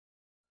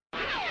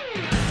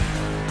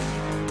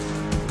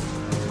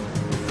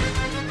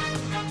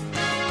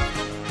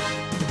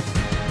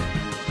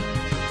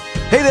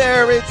Hey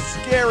there, it's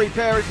Gary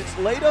Parrish. It's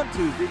late on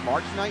Tuesday,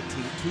 March 19,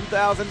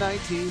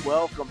 2019.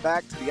 Welcome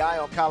back to the Eye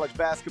on College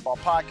Basketball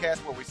Podcast,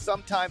 where we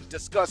sometimes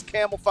discuss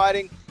camel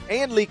fighting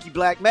and leaky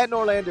black. Matt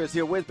Norlander is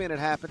here with me, and it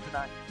happened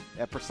tonight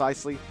at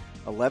precisely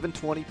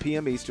 11:20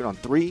 p.m. Eastern on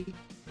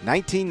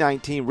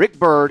 3/19/19. Rick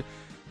Byrd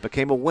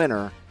became a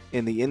winner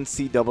in the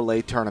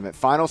NCAA Tournament.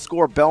 Final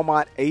score,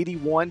 Belmont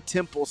 81,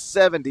 Temple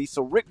 70.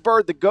 So Rick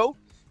Byrd, the GOAT,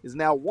 is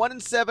now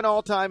 1-7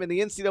 all-time in the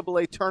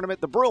NCAA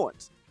Tournament. The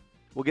Bruins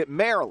will get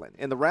Maryland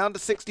in the round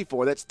of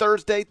 64. That's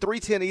Thursday,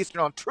 3:10 Eastern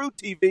on True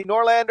TV.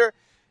 Norlander,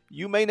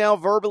 you may now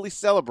verbally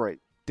celebrate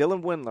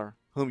Dylan Windler,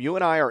 whom you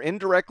and I are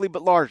indirectly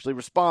but largely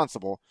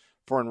responsible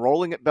for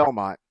enrolling at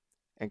Belmont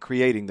and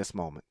creating this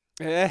moment.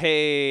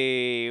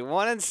 Hey,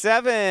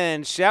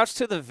 1-7. Shouts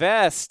to the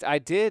vest. I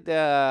did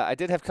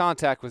have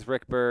contact with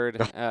Rick Byrd.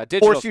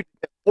 Digital. Of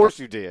course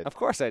you did. Of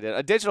course I did.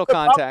 A digital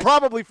contact.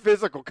 Probably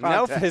physical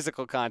contact. No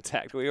physical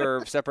contact. We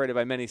were separated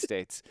by many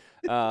states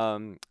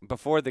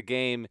before the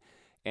game.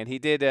 And he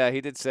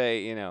did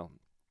say,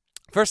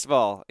 first of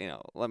all,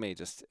 let me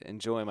just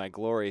enjoy my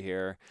glory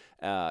here.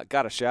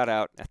 Got a shout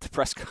out at the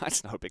press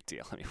conference. It's no big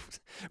deal. I mean,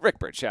 Rick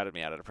Byrd shouted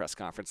me out at a press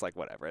conference. Like,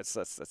 whatever. It's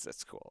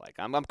cool. Like,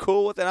 I'm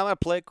cool with it. I'm gonna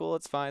play cool.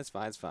 It's fine.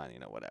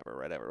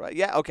 Whatever. Right?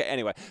 Yeah. Okay.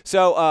 Anyway,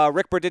 so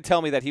Rick Byrd did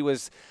tell me that he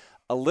was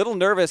a little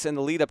nervous in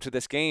the lead up to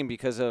this game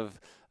because of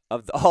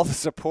all the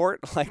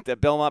support, like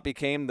that Belmont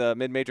became the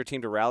mid-major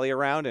team to rally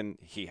around, and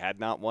he had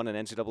not won an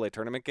NCAA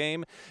tournament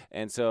game.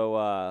 And so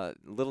a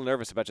little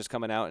nervous about just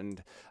coming out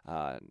and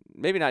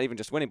maybe not even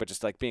just winning, but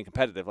just like being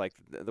competitive. Like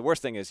the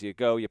worst thing is you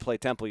play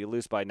Temple, you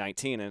lose by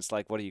 19, and it's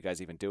like, what are you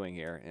guys even doing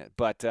here?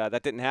 But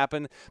that didn't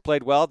happen.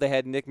 Played well. They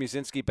had Nick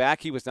Muszynski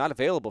back. He was not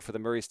available for the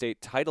Murray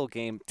State title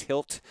game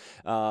tilt,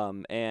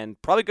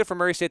 and probably good for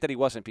Murray State that he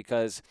wasn't,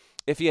 because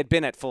if he had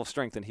been at full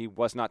strength, and he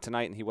was not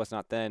tonight and he was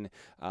not then,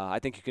 I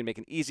think you can make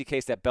an easy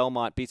case that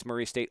Belmont beats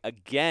Murray State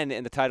again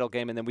in the title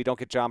game, and then we don't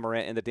get John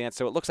Morant in the dance.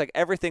 So it looks like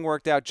everything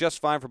worked out just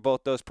fine for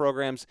both those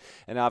programs,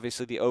 and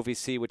obviously the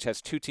OVC, which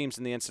has two teams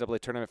in the NCAA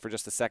tournament for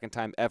just the second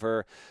time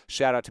ever.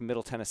 Shout out to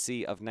Middle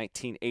Tennessee of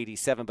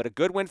 1987. But a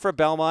good win for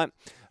Belmont.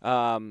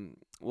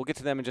 We'll get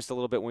to them in just a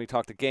little bit when we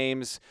talk to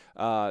games.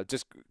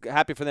 Just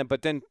happy for them.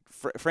 But then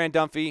Fran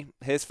Dunphy,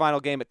 his final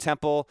game at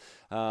Temple,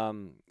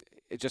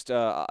 just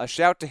a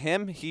shout to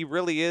him. He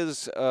really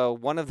is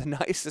one of the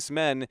nicest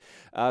men.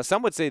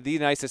 Some would say the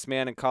nicest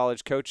man in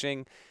college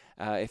coaching.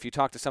 If you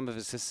talk to some of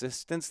his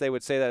assistants, they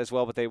would say that as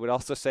well, but they would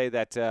also say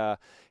that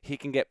he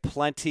can get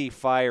plenty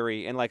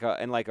fiery in like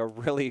a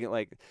really,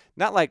 like,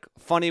 not like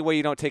funny way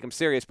you don't take him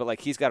serious, but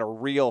like he's got a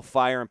real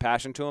fire and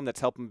passion to him that's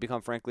helped him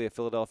become, frankly, a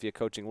Philadelphia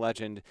coaching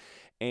legend.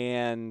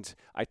 And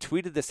I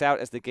tweeted this out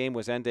as the game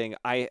was ending.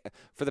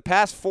 For the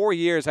past 4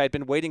 years, I had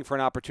been waiting for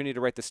an opportunity to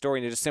write the story,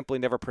 and it just simply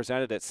never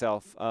presented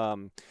itself.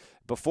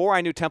 Before I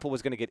knew Temple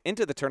was going to get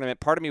into the tournament,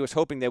 part of me was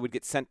hoping they would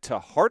get sent to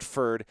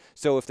Hartford.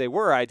 So if they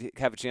were, I'd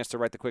have a chance to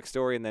write the quick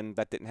story, and then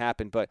that didn't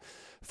happen. But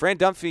Fran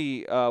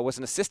Dunphy was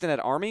an assistant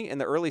at Army in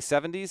the early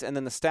 70s, and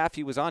then the staff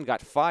he was on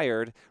got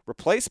fired,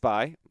 replaced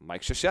by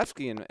Mike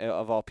Krzyzewski,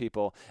 of all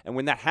people. And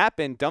when that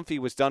happened, Dunphy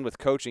was done with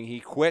coaching. He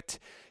quit.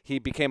 He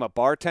became a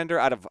bartender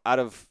out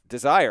of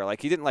desire.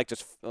 Like, he didn't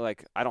just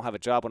I don't have a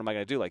job. What am I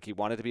going to do? Like, he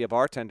wanted to be a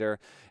bartender.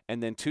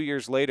 And then 2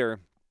 years later,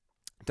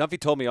 Dunphy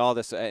told me all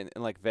this in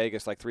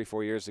Vegas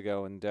 3-4 years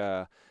ago,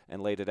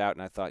 and laid it out,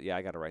 and I thought, yeah,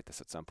 I got to write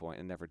this at some point,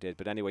 and never did.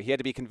 But anyway, he had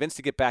to be convinced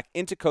to get back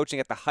into coaching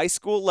at the high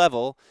school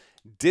level.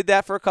 Did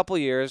that for a couple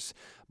of years.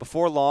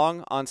 Before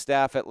long, on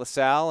staff at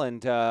LaSalle,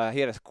 and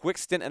he had a quick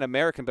stint in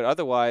American, but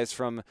otherwise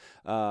from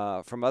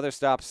other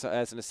stops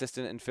as an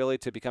assistant in Philly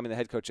to becoming the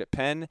head coach at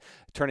Penn,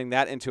 turning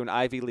that into an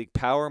Ivy League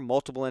power,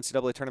 multiple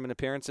NCAA tournament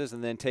appearances,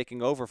 and then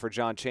taking over for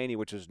John Chaney,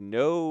 which was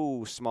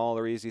no small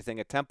or easy thing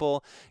at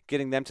Temple,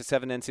 getting them to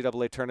 7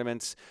 NCAA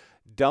tournaments.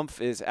 Dumpf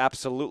is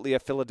absolutely a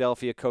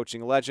Philadelphia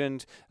coaching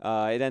legend.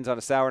 It ends on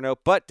a sour note,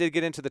 but did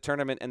get into the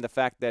tournament, and the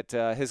fact that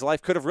his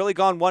life could have really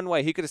gone one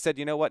way. He could have said,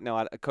 you know what,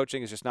 no,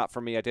 coaching is just not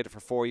for me. I did it for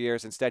 4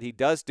 years. Instead, he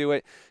does do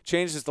it,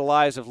 changes the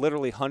lives of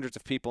literally hundreds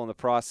of people in the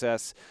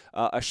process.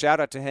 A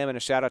shout-out to him and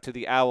a shout-out to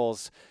the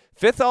Owls.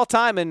 5th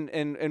all-time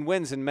in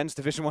wins in men's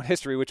Division I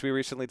history, which we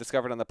recently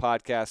discovered on the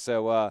podcast.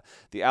 So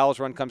the Owls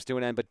run comes to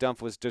an end, but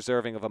Dumpf was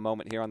deserving of a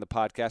moment here on the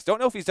podcast. Don't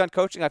know if he's done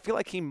coaching. I feel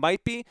like he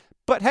might be,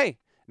 but hey,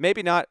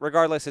 maybe not.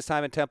 Regardless, his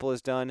time in Temple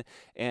is done,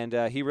 and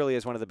he really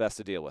is one of the best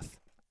to deal with.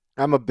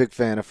 I'm a big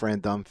fan of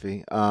Fran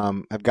Dunphy.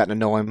 I've gotten to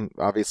know him,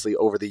 obviously,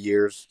 over the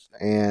years,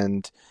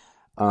 and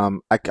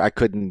I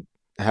couldn't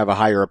have a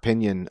higher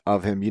opinion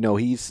of him.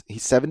 He's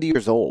 70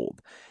 years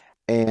old,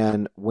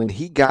 and when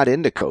he got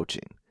into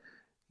coaching,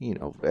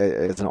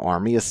 as an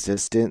Army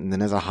assistant and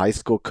then as a high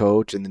school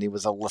coach, and then he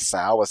was a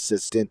LaSalle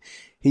assistant,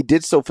 he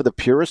did so for the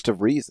purest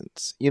of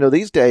reasons.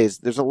 These days,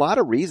 there's a lot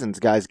of reasons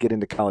guys get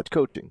into college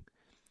coaching.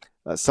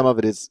 Some of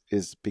it is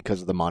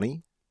because of the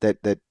money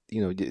that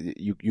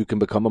you can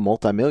become a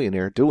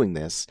multimillionaire doing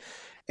this,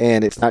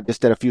 and it's not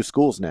just at a few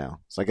schools now.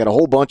 It's like at a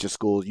whole bunch of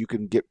schools you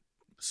can get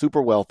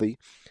super wealthy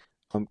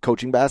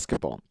coaching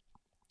basketball.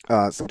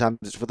 Sometimes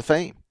it's for the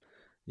fame.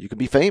 You can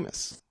be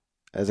famous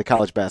as a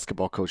college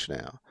basketball coach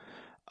now.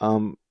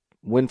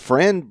 When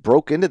Fran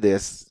broke into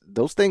this,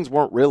 those things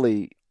weren't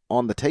really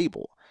on the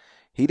table.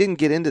 He didn't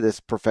get into this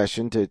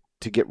profession to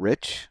get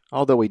rich,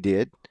 although he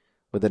did,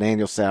 with an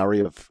annual salary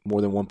of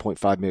more than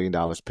 $1.5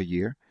 million per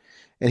year.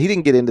 And he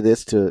didn't get into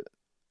this to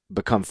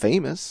become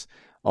famous,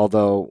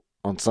 although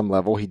on some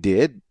level he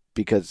did,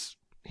 because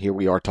here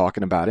we are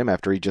talking about him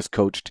after he just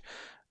coached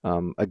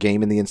a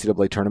game in the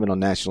NCAA tournament on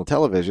national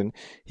television.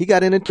 He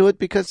got into it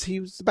because he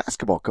was a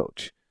basketball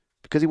coach,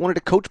 because he wanted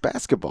to coach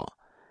basketball.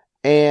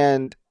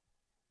 And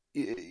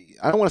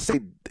I don't want to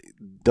say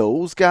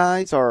those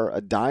guys are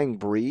a dying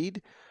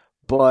breed,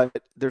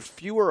 but there's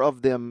fewer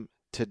of them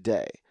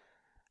today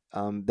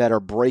that are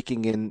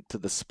breaking into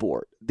the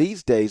sport.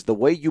 These days, the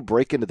way you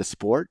break into the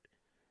sport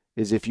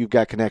is if you've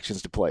got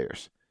connections to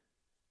players.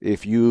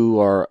 If you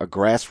are a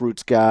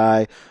grassroots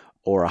guy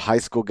or a high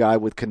school guy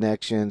with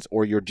connections,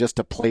 or you're just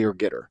a player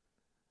getter.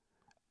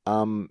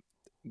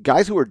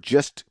 Guys who are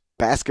just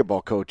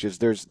basketball coaches,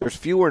 there's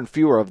fewer and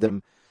fewer of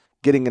them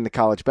getting into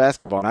college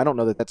basketball. And I don't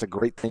know that that's a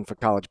great thing for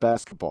college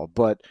basketball,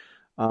 but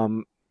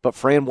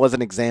Fran was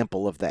an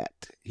example of that.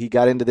 He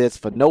got into this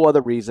for no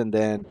other reason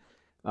than,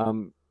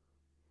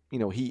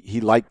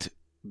 he liked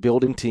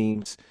building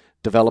teams,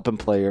 developing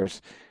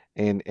players,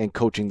 and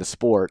coaching the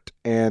sport.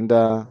 And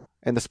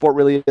the sport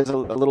really is a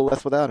little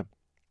less without him.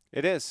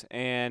 It is,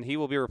 and he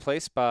will be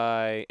replaced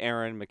by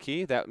Aaron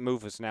McKee. That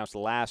move was announced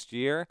last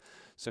year,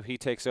 so he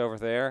takes over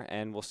there,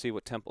 and we'll see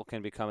what Temple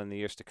can become in the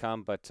years to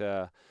come. But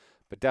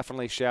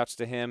definitely shouts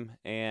to him,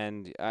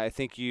 and I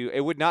think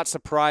it would not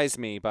surprise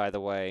me, by the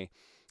way,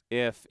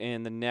 if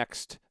in the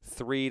next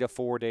 3 to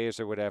 4 days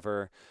or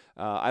whatever,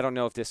 I don't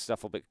know if this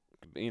stuff will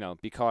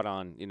be caught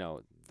on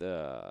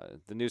the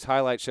news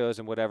highlight shows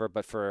and whatever,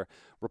 but for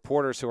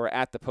reporters who are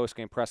at the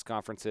post-game press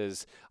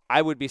conferences,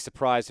 I would be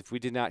surprised if we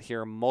did not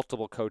hear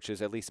multiple coaches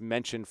at least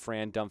mention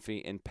Fran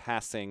Dunphy in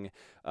passing,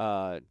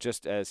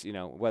 just as,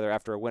 whether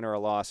after a win or a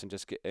loss, and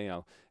just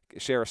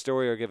share a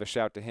story or give a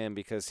shout to him,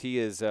 because he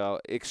is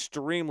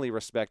extremely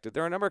respected.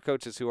 There are a number of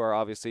coaches who are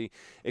obviously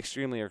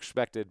extremely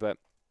respected, but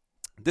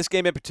this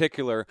game in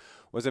particular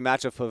was a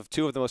matchup of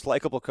two of the most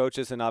likable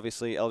coaches and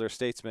obviously elder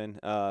statesmen.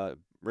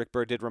 Rick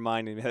Byrd did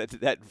remind me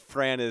that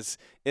Fran is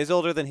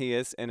older than he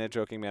is, in a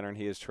joking manner, and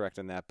he is correct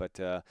in that.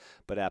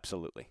 But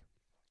absolutely.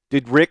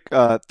 Did Rick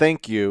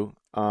thank you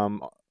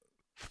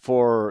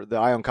for the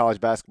Eye on College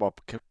Basketball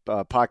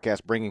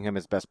podcast bringing him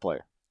his best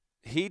player?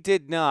 He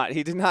did not.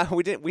 He did not.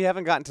 We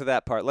haven't gotten to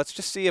that part. Let's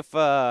just see if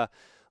Dylan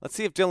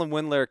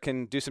Windler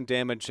can do some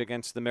damage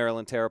against the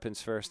Maryland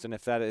Terrapins first, and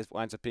if that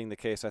winds up being the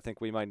case, I think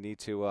we might need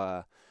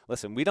to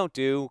listen. We don't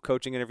do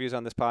coaching interviews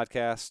on this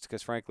podcast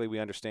because, frankly, we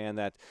understand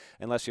that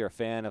unless you're a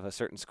fan of a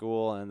certain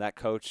school and that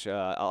coach,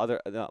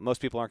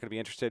 most people aren't going to be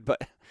interested.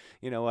 But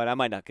you know what? I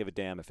might not give a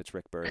damn if it's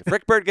Rick Byrd. If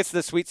Rick Byrd gets to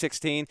the Sweet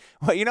 16,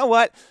 well, you know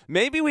what?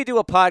 Maybe we do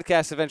a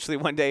podcast eventually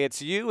one day.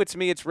 It's you, it's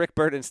me, it's Rick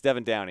Byrd, and it's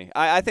Devin Downey.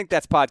 I think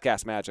that's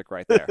podcast magic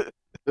right there.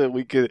 If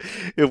we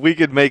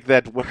could make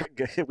that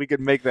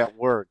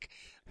work,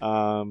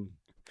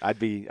 I'd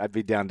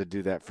be down to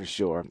do that for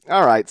sure.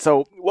 All right,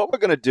 so what we're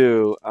gonna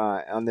do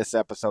on this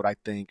episode, I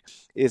think,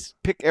 is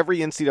pick every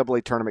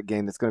NCAA tournament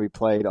game that's going to be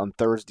played on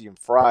Thursday and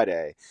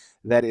Friday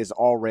that is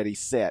already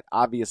set.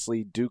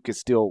 Obviously, Duke is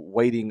still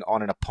waiting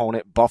on an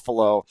opponent.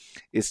 Buffalo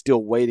is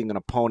still waiting on an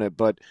opponent,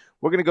 but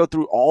we're going to go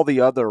through all the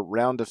other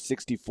round of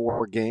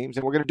 64 games,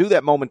 and we're going to do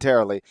that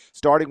momentarily,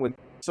 starting with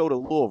Minnesota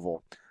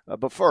Louisville.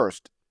 But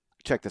first,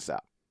 check this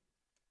out.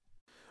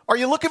 Are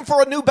you looking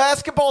for a new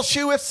basketball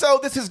shoe? If so,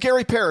 this is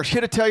Gary Parrish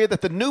here to tell you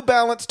that the New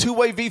Balance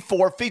 2-Way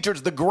V4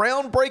 features the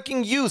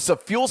groundbreaking use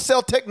of fuel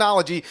cell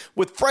technology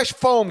with fresh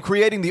foam,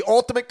 creating the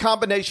ultimate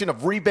combination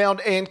of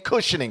rebound and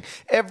cushioning.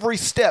 Every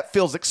step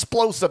feels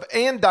explosive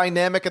and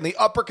dynamic, and the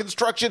upper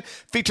construction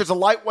features a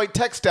lightweight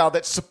textile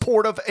that's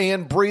supportive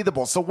and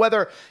breathable. So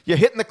whether you're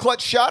hitting the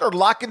clutch shot or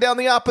locking down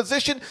the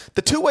opposition,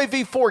 the 2-Way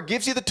V4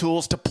 gives you the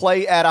tools to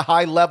play at a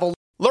high level.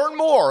 Learn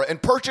more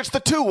and purchase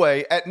the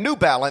 2-Way at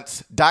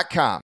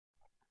newbalance.com.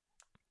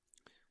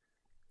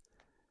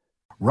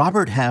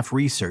 Robert Half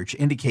research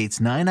indicates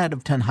 9 out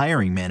of 10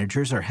 hiring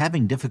managers are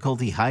having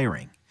difficulty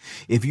hiring.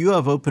 If you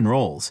have open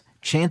roles,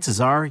 chances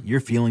are you're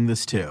feeling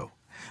this too.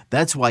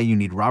 That's why you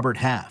need Robert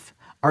Half.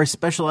 Our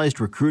specialized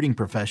recruiting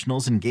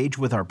professionals engage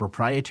with our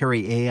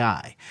proprietary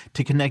AI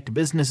to connect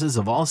businesses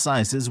of all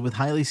sizes with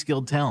highly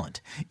skilled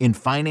talent in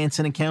finance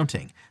and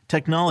accounting,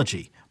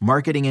 technology,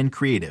 marketing and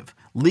creative,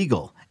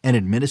 legal, and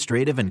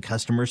administrative and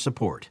customer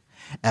support.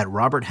 At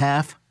Robert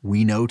Half,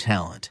 we know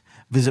talent.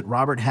 Visit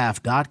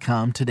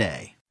roberthalf.com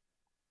today.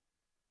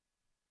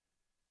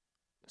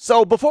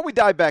 So before we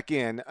dive back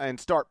in and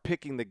start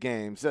picking the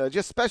games,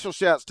 just special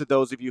shouts to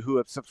those of you who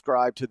have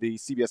subscribed to the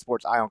CBS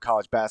Sports Eye on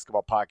College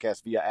Basketball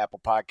podcast via Apple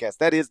Podcasts.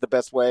 That is the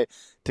best way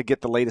to get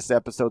the latest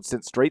episodes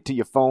sent straight to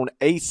your phone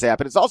ASAP.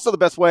 And it's also the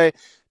best way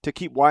to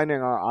keep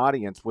widening our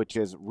audience, which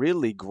has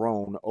really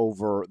grown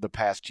over the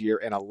past year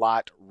and a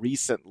lot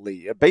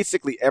recently.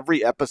 Basically,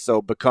 every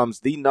episode becomes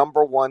the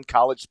number one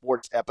college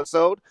sports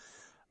episode.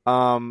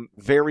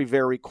 very,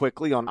 very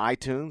quickly on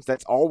iTunes.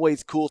 That's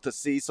always cool to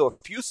see. So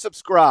if you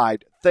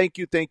subscribed, thank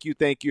you, thank you,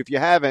 thank you. If you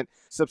haven't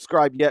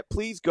subscribed yet,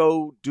 please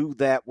go do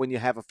that when you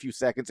have a few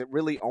seconds. It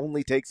really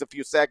only takes a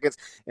few seconds,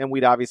 and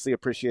we'd obviously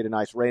appreciate a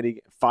nice rating,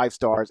 5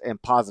 stars,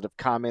 and positive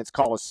comments.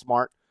 Call us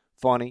smart,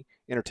 funny,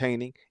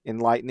 entertaining,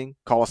 enlightening.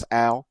 Call us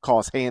Al. Call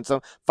us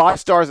handsome. 5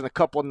 stars and a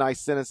couple of nice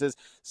sentences.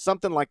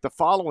 Something like the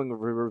following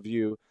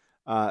review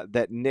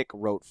that Nick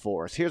wrote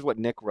for us. Here's what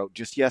Nick wrote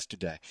just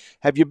yesterday.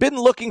 Have you been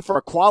looking for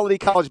a quality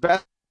college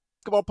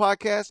basketball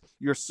podcast?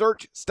 Your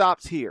search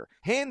stops here.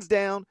 Hands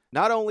down,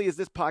 not only is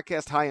this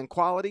podcast high in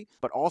quality,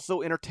 but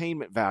also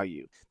entertainment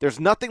value. There's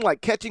nothing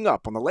like catching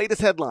up on the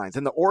latest headlines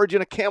and the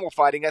origin of camel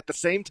fighting at the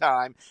same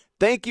time.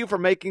 Thank you for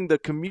making the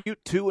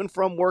commute to and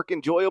from work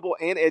enjoyable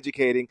and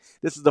educating.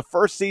 This is the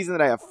first season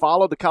that I have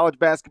followed the college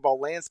basketball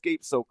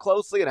landscape so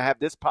closely, and I have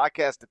this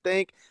podcast to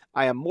thank.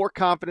 I am more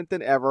confident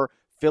than ever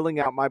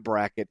filling out my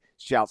bracket.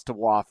 Shouts to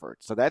Wofford.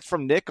 So that's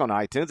from Nick on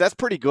iTunes. That's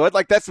pretty good.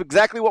 Like, that's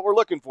exactly what we're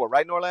looking for,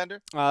 right,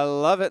 Norlander? I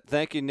love it.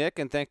 Thank you, Nick,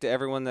 and thank to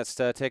everyone that's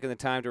taken the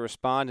time to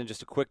respond. And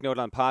just a quick note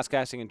on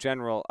podcasting in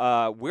general.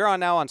 We're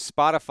now on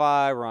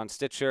Spotify. We're on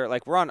Stitcher.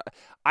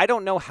 I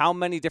don't know how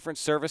many different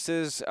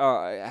services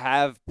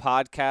have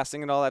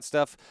podcasting and all that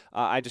stuff.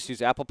 I just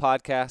use Apple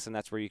Podcasts, and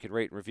that's where you can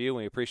rate and review, and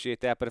we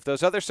appreciate that. But if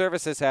those other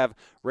services have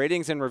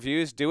ratings and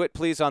reviews, do it,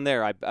 please, on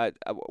there.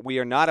 We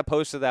are not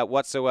opposed to that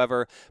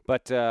whatsoever.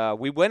 But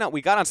we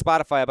got on Spotify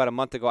about a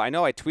month ago. I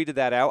know I tweeted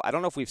that out. I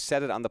don't know if we've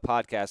said it on the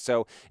podcast.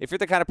 So if you're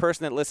the kind of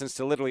person that listens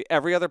to literally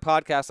every other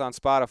podcast on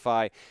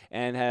Spotify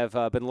and have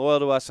been loyal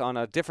to us on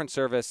a different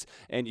service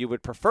and you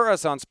would prefer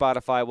us on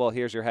Spotify, well,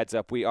 here's your heads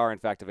up. We are, in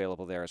fact,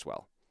 available there as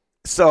well.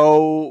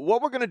 So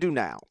what we're going to do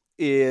now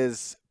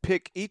is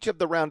pick each of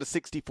the round of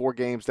 64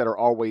 games that are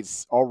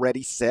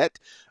already set,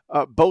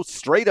 both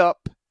straight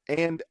up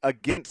and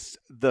against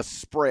the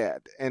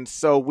spread. And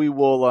so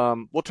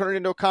we'll turn it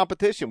into a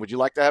competition. Would you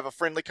like to have a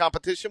friendly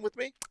competition with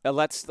me?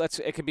 Let's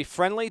it can be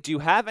friendly. Do you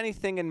have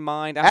anything in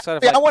mind outside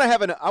of I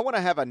want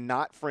to have a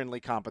not friendly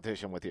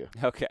competition with you.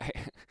 Okay.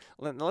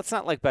 Let's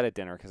not bet at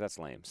dinner, because that's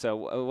lame.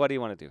 So what do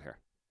you want to do here?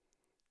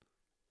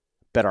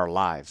 Bet our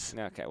lives.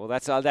 Okay. Well,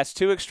 that's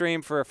too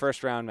extreme for a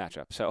first round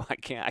matchup. So I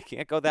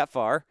can't go that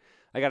far.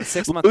 I got a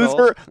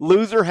 6-month-old.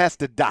 Loser has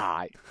to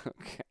die.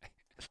 Okay.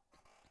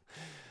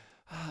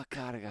 Oh,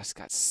 God, it just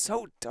got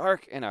so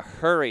dark in a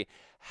hurry.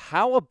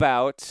 How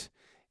about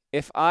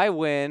if I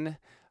win,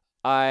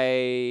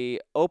 I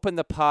open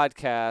the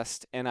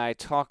podcast and I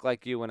talk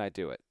like you when I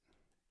do it?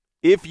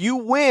 If you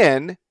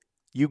win,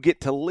 you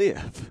get to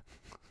live.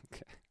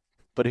 Okay.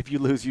 But if you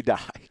lose, you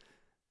die.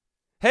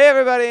 Hey,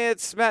 everybody,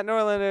 it's Matt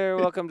Norlander.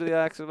 Welcome to the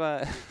Axel.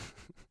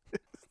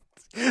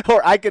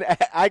 Or I could.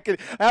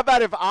 How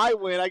about if I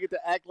win, I get to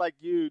act like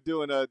you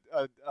doing a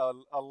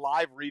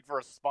live read for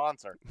a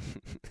sponsor.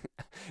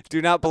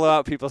 Do not blow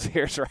out people's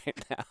ears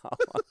right now.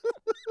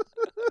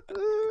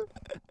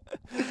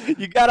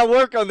 You got to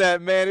work on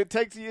that, man. It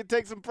takes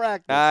some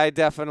practice. I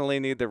definitely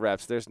need the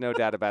reps. There's no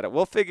doubt about it.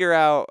 We'll figure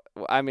out.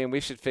 I mean,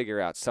 we should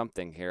figure out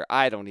something here.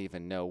 I don't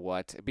even know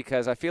what,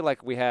 because I feel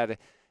like we had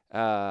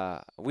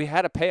a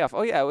payoff.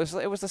 Oh yeah, it was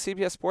the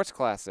CBS Sports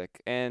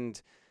Classic,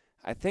 and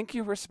I think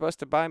you were supposed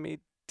to buy me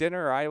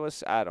dinner. I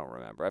don't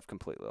remember. I've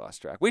completely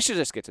lost track. We should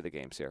just get to the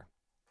games here.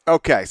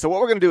 Okay, so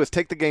what we're going to do is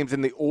take the games in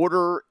the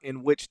order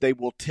in which they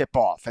will tip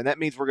off. And that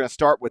means we're going to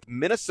start with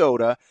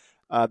Minnesota,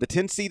 the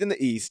 10 seed in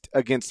the East,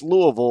 against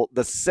Louisville,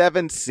 the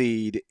 7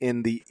 seed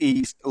in the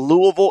East.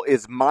 Louisville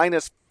is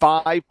minus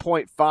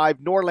 5.5.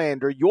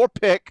 Norlander, your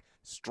pick,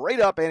 straight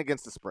up and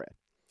against the spread.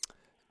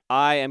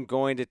 I am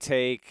going to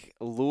take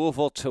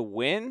Louisville to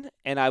win,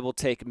 and I will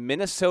take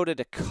Minnesota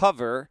to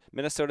cover.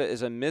 Minnesota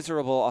is a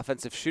miserable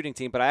offensive shooting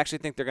team, but I actually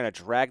think they're going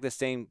to drag this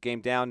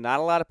game down. Not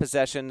a lot of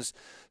possessions,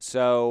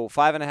 so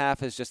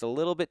 5.5 is just a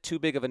little bit too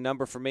big of a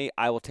number for me.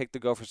 I will take the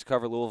Gophers to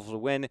cover, Louisville to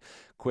win.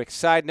 Quick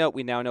side note,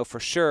 we now know for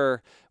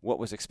sure what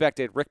was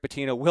expected. Rick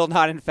Pitino will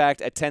not, in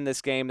fact, attend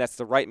this game. That's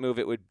the right move.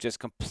 It would just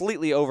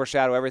completely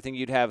overshadow everything.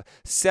 You'd have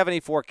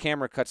 74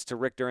 camera cuts to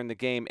Rick during the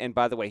game, and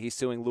by the way, he's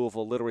suing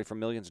Louisville literally for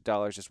millions of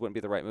dollars. Just wouldn't be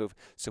the right move,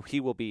 so he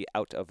will be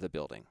out of the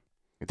building.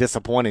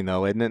 Disappointing,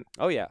 though, isn't it?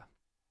 Oh yeah,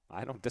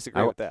 I don't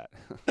disagree with that.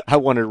 I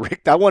wanted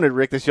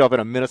Rick to show up in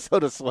a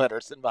Minnesota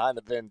sweater sitting behind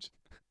the bench.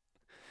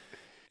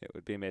 It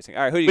would be amazing.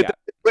 All right, who do you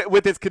got?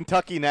 With his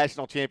Kentucky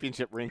national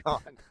championship ring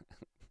on.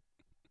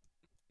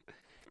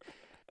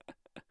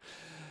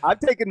 I'm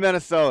taking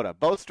Minnesota,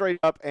 both straight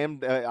up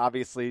and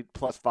obviously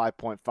plus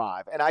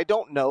 5.5. And I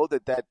don't know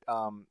that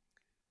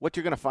what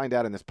you're going to find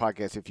out in this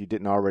podcast, if you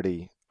didn't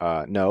already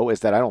know, is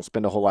that I don't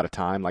spend a whole lot of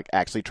time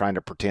actually trying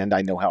to pretend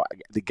I know how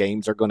the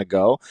games are going to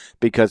go,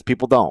 because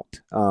people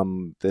don't.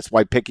 That's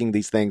why picking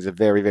these things is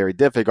very, very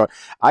difficult.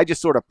 I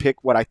just sort of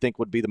pick what I think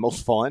would be the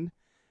most fun.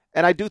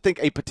 And I do think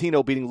a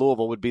Pitino beating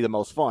Louisville would be the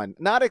most fun.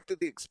 Not at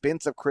the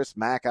expense of Chris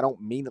Mack. I don't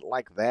mean it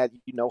like that.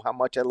 You know how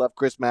much I love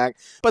Chris Mack.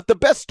 But the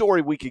best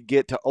story we could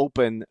get to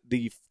open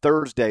the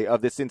Thursday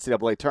of this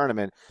NCAA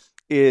tournament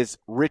is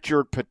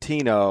Richard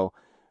Pitino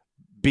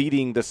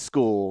beating the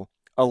school,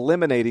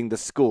 eliminating the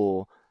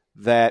school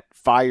that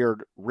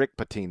fired Rick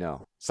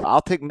Pitino. So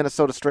I'll take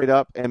Minnesota straight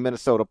up and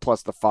Minnesota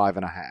plus the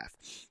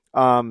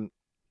 5.5.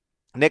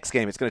 Next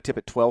game, it's going to tip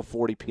at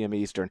 12:40 p.m.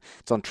 Eastern.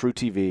 It's on True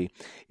TV.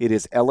 It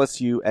is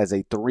LSU as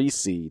a 3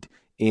 seed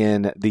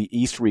in the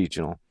East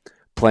Regional,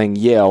 playing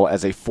Yale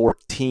as a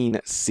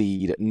 14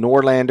 seed.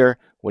 Norlander,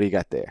 what do you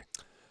got there?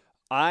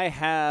 I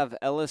have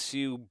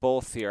LSU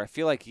both here. I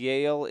feel like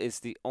Yale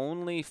is the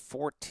only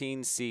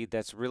 14 seed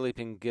that's really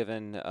been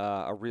given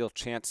a real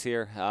chance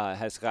here,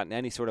 has gotten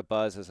any sort of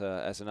buzz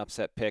as an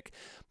upset pick.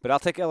 But I'll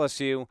take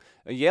LSU.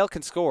 Yale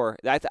can score.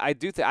 I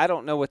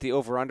don't know what the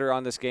over/under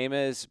on this game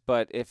is,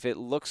 but if it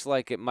looks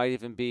like it might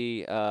even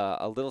be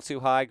a little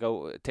too high,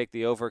 go take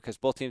the over because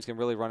both teams can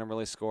really run and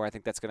really score. I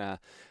think that's gonna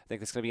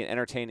be an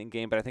entertaining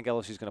game, but I think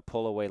LSU is gonna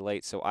pull away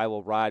late, so I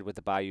will ride with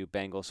the Bayou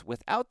Bengals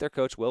without their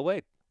coach Will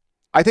Wade.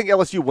 I think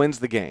LSU wins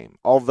the game,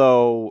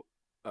 although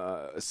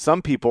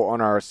some people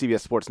on our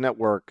CBS Sports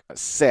Network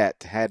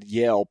set had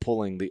Yale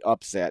pulling the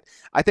upset.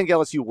 I think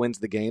LSU wins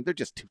the game. They're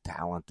just too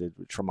talented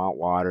with Tremont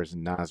Waters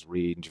and Naz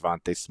Reid and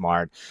Javonte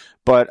Smart.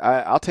 But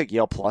I'll take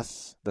Yale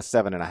plus the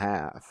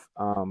 7.5.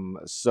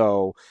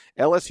 So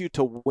LSU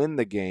to win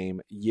the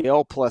game,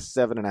 Yale plus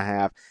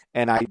 7.5,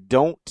 and I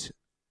don't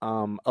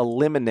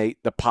eliminate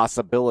the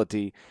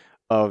possibility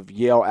of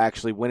Yale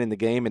actually winning the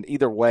game. And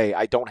either way,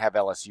 I don't have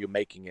LSU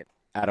making it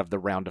out of the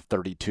round of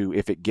 32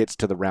 if it gets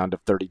to the round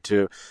of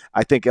 32.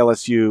 I think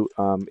LSU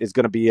is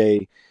going to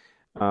be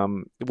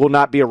will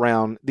not be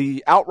around.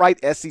 The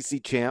outright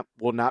SEC champ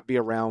will not be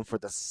around for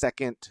the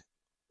second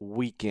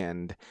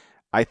weekend.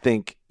 I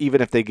think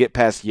even if they get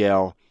past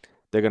Yale,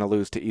 they're going to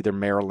lose to either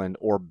Maryland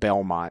or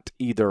Belmont,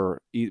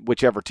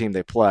 whichever team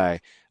they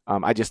play.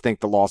 I just think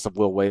the loss of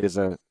Will Wade it's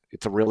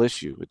a real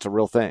issue. It's a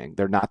real thing.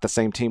 They're not the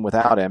same team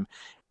without him.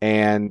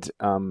 And,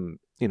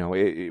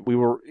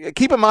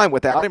 keep in mind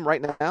without him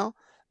right now,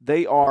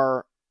 they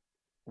are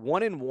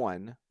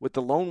 1-1 with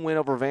the lone win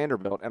over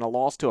Vanderbilt and a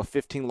loss to a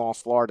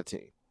 15-loss Florida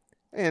team.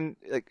 And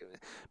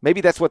maybe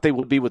that's what they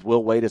would be with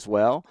Will Wade as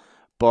well.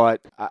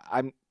 But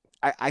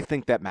I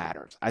think that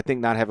matters. I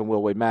think not having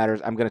Will Wade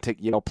matters. I'm going to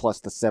take Yale plus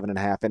the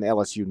 7.5 and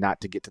LSU not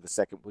to get to the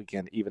second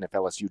weekend, even if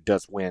LSU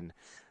does win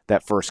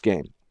that first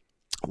game.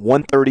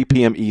 1:30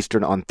 p.m.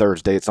 Eastern on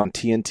Thursday. It's on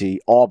TNT.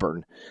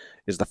 Auburn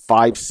is the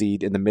 5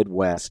 seed in the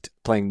Midwest,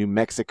 playing New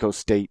Mexico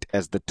State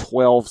as the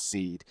 12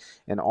 seed,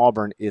 and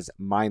Auburn is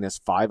minus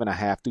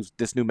 5.5.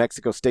 This New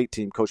Mexico State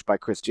team, coached by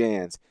Chris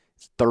Jans,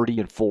 is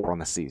 30-4 on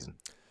the season.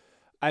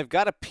 I've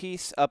got a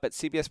piece up at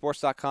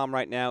CBSSports.com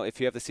right now. If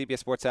you have the CBS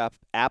Sports app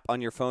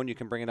on your phone, you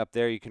can bring it up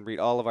there. You can read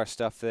all of our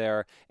stuff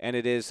there. And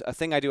it is a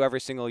thing I do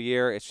every single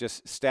year. It's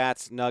just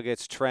stats,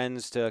 nuggets,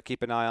 trends to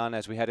keep an eye on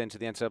as we head into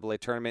the NCAA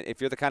tournament. If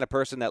you're the kind of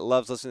person that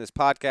loves listening to this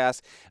podcast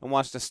and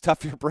wants to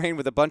stuff your brain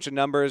with a bunch of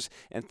numbers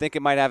and think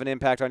it might have an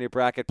impact on your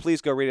bracket,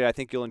 please go read it. I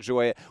think you'll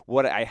enjoy it.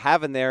 What I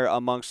have in there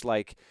amongst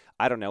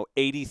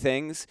 80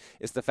 things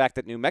is the fact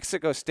that New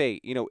Mexico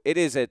State, it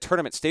is a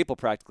tournament staple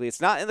practically.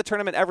 It's not in the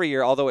tournament every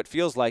year, although it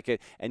feels like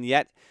it. And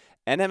yet,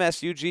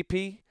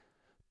 NMSUGP,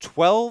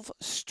 12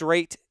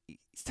 straight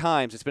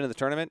times it's been in the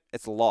tournament,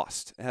 it's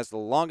lost. It has the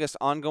longest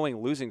ongoing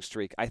losing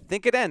streak. I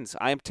think it ends.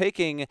 I am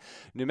taking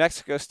New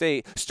Mexico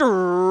State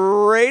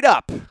straight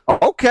up.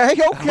 Okay,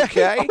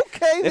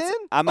 then.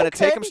 I'm going to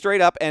take them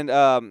straight up. And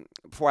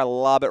before I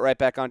lob it right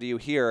back onto you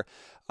here,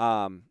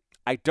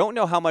 I don't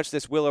know how much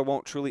this will or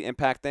won't truly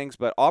impact things,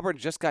 but Auburn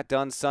just got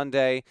done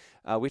Sunday.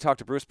 We talked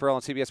to Bruce Pearl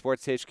on CBS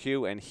Sports HQ,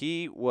 and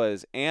he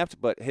was amped,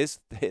 but his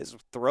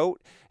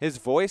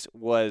voice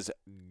was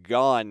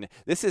gone.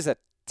 This is a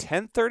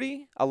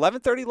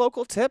 11:30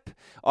 local tip.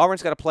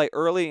 Auburn's got to play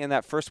early in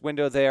that first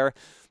window there.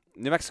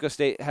 New Mexico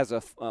State has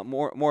a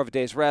more of a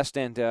day's rest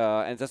and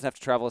doesn't have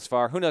to travel as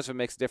far. Who knows if it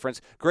makes a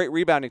difference? Great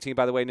rebounding team,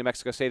 by the way, New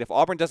Mexico State. If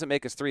Auburn doesn't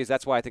make its threes,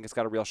 that's why I think it's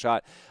got a real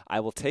shot.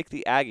 I will take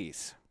the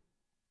Aggies.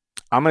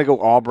 I'm going to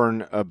go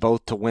Auburn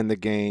both to win the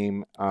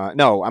game.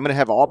 No, I'm going to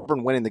have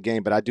Auburn winning the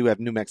game, but I do have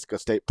New Mexico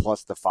State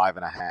plus the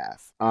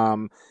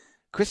 5.5.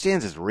 Chris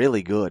Jans is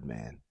really good,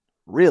 man.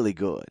 Really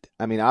good.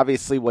 I mean,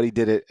 obviously what he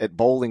did at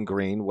Bowling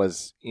Green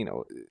was, I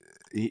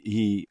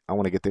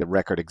want to get the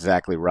record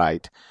exactly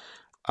right.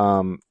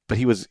 But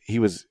he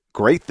was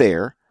great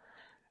there.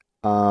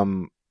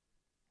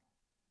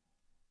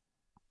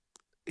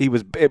 He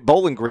was at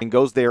Bowling Green,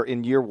 goes there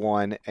in year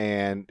one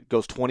and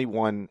goes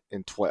 21-12.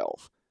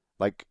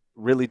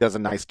 Really does a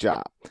nice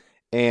job.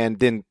 And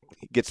then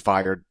gets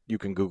fired. You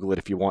can Google it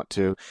if you want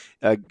to.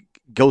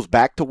 Goes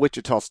back to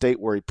Wichita State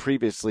where he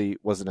previously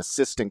was an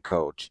assistant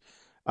coach.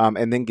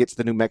 And then gets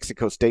the New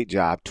Mexico State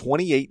job.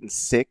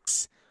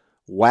 28-6,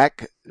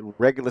 WAC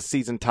regular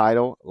season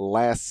title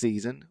last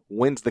season,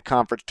 wins the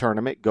conference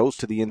tournament, goes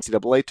to the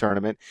NCAA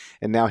tournament,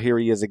 and now here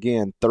he is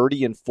again,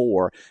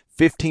 30-4,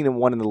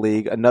 15-1 in the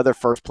league, another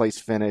first place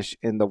finish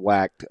in the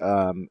WAC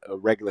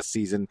regular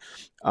season.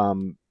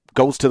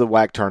 Goes to the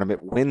WAC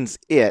tournament, wins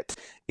it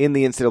in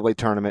the NCAA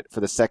tournament for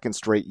the second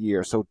straight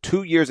year. So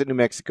 2 years at New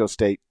Mexico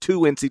State,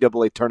 2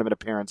 NCAA tournament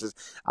appearances.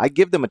 I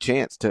give them a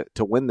chance to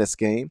win this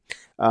game,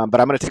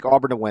 but I'm going to take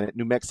Auburn to win it.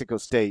 New Mexico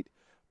State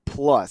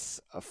plus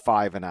a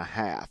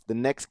 5.5. The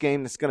next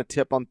game that's going to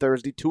tip on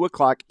Thursday, 2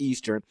 o'clock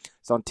Eastern.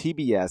 It's on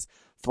TBS.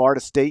 Florida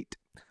State,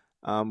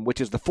 which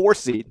is the 4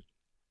 seed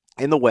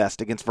in the West,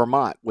 against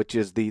Vermont, which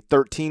is the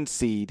 13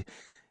 seed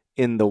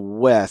in the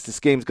West. This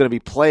game's going to be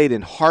played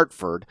in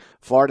Hartford.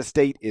 Florida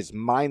State is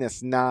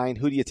 -9.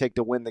 Who do you take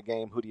to win the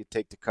game? Who do you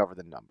take to cover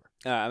the number?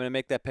 I'm going to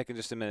make that pick in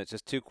just a minute.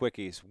 Just 2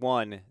 quickies.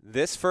 One,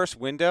 this first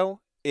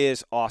window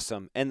is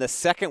awesome, and the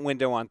second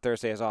window on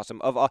Thursday is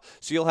awesome.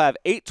 So you'll have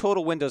 8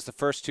 total windows the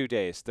first 2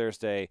 days: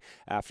 Thursday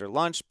after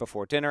lunch,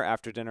 before dinner,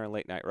 after dinner, and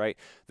late night. Right?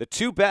 The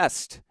 2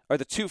 best are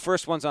the 2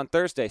 first ones on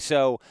Thursday.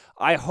 So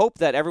I hope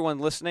that everyone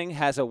listening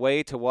has a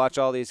way to watch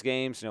all these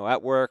games.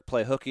 At work,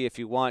 play hooky if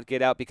you want,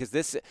 get out, because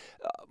this.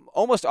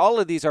 Almost all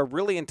of these are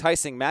really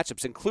enticing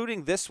matchups,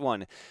 including this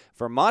one.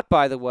 Vermont,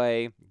 by the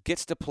way,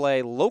 gets to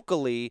play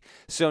locally,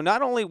 so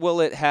not only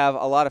will it have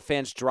a lot of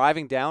fans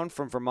driving down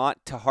from Vermont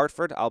to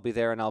Hartford, I'll be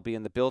there and I'll be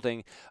in the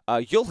building.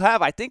 I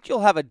think you'll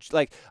have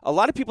a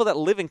lot of people that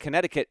live in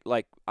Connecticut.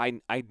 Like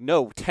I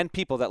know 10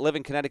 people that live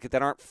in Connecticut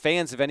that aren't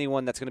fans of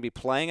anyone that's going to be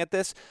playing at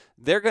this.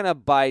 They're going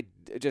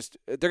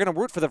to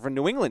root for the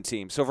New England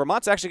team. So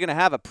Vermont's actually going to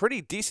have a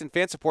pretty decent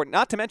fan support.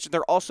 Not to mention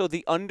they're also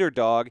the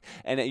underdog,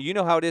 and you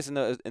know how it is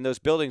in those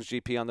buildings,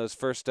 GP, on those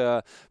first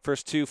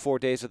 2-4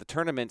 days of the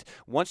tournament.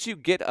 Once you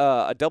get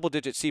a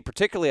double-digit seed,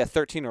 particularly a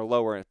 13 or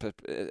lower,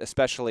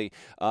 especially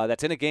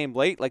that's in a game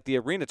late, like the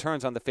arena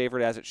turns on the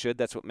favorite as it should.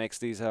 That's what makes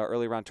these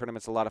early round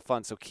tournaments a lot of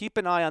fun. So keep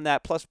an eye on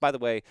that. Plus, by the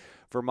way,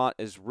 Vermont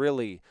is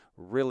really,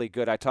 really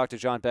good. I talked to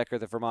John Becker,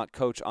 the Vermont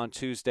coach, on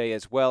Tuesday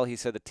as well. He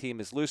said the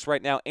team is loose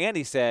right now, and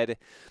he said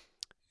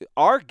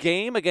our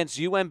game against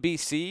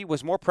UMBC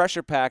was more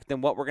pressure-packed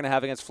than what we're going to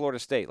have against Florida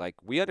State. Like,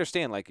 we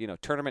understand,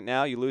 tournament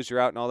now, you lose,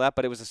 you're out and all that,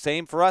 but it was the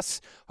same for us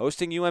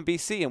hosting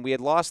UMBC, and we had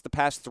lost the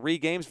past 3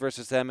 games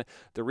versus them,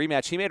 the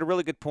rematch. He made a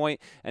really good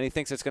point, and he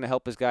thinks it's going to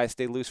help his guys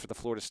stay loose for the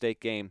Florida State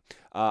game.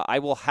 I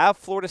will have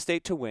Florida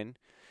State to win.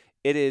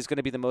 It is going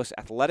to be the most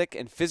athletic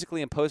and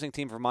physically imposing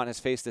team Vermont has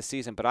faced this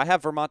season, but I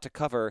have Vermont to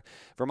cover.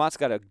 Vermont's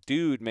got a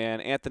dude,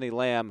 man, Anthony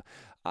Lamb.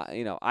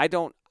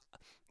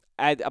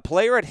 A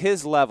player at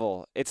his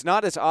level, it's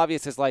not as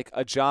obvious as like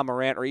a John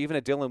Morant or even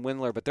a Dylan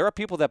Windler, but there are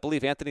people that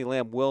believe Anthony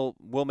Lamb will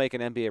make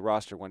an NBA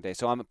roster one day.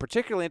 So I'm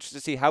particularly interested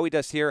to see how he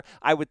does here.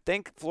 I would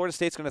think Florida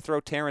State's going to throw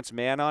Terrence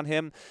Mann on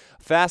him.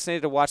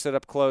 Fascinated to watch that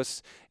up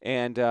close.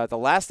 And the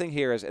last thing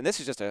here is, and this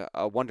is just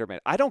a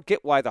wonderment, I don't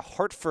get why the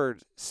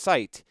Hartford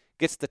site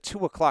gets the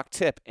 2 o'clock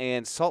tip,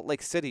 and Salt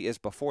Lake City is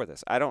before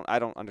this. I don't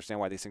understand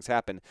why these things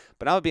happen.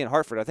 But I would be in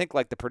Hartford. I think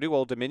like the Purdue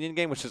Old Dominion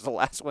game, which is the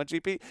last one,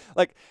 GP,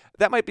 like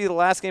that might be the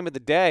last game of the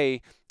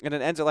day, and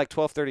it ends at like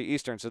 12:30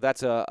 Eastern. So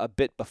that's a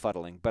bit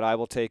befuddling. But I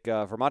will take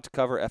Vermont to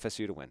cover,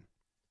 FSU to win.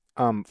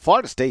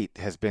 Florida State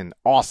has been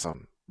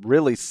awesome,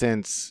 really,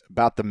 since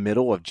about the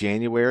middle of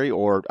January,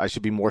 or I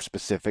should be more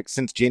specific,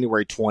 since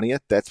January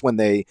 20th. That's when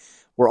they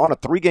were on a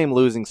 3-game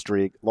losing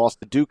streak, lost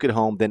to Duke at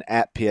home, then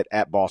at Pitt,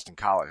 at Boston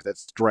College.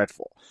 That's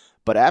dreadful.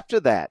 But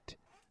after that,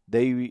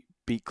 they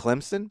beat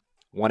Clemson,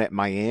 won at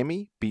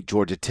Miami, beat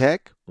Georgia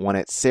Tech, won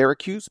at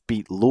Syracuse,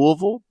 beat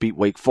Louisville, beat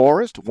Wake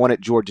Forest, won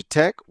at Georgia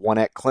Tech, won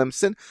at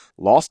Clemson,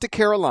 lost at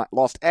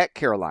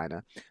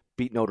Carolina,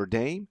 beat Notre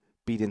Dame,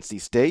 beat NC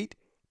State,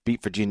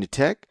 beat Virginia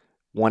Tech,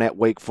 won at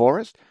Wake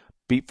Forest,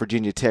 beat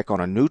Virginia Tech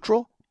on a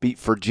neutral, beat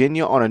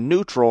Virginia on a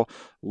neutral,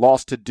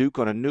 lost to Duke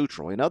on a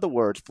neutral. In other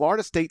words,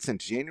 Florida State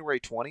since January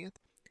 20th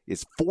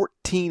is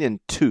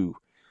 14-2,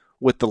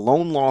 with the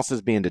lone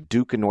losses being to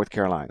Duke and North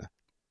Carolina.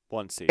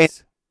 1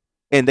 seeds.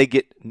 And they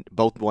get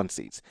both 1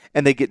 seeds.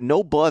 And they get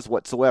no buzz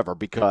whatsoever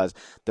because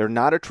they're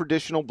not a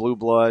traditional blue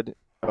blood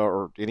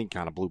or any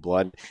kind of blue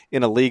blood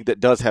in a league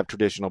that does have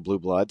traditional blue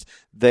bloods.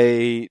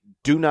 They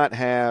do not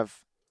have,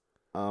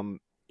 an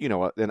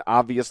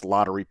obvious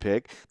lottery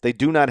pick. They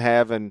do not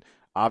have an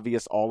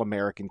obvious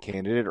All-American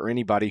candidate or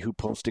anybody who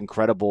posts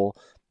incredible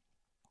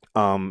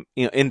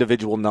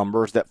individual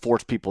numbers that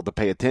force people to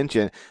pay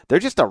attention. They're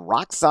just a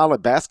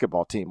rock-solid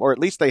basketball team, or at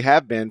least they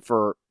have been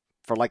for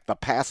like the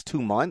past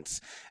 2 months.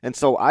 And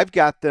so I've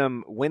got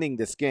them winning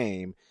this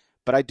game,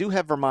 but I do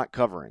have Vermont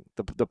covering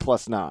the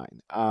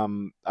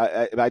 +9.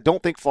 I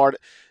don't think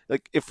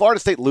if Florida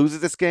State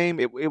loses this game,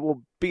 it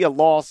will be a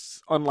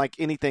loss unlike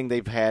anything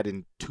they've had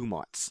in 2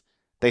 months.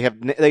 They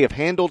have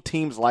handled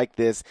teams like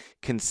this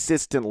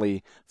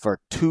consistently for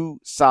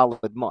 2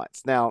 solid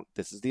months. Now,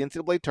 this is the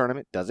NCAA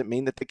tournament. Doesn't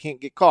mean that they can't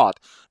get caught,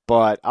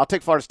 but I'll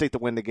take Florida State to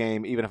win the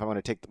game, even if I'm going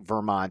to take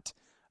Vermont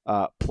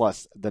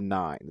plus the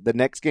 9. The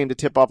next game to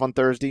tip off on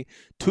Thursday,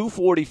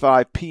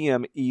 2:45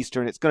 p.m.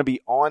 Eastern. It's going to be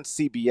on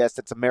CBS.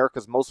 It's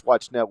America's most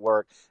watched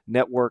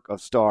network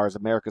of stars,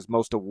 America's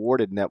most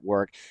awarded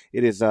network.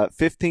 It is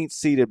 15th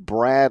seeded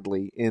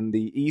Bradley in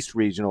the East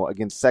Regional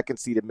against 2nd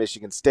seeded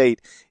Michigan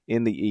State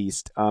in the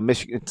East.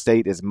 Michigan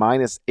State is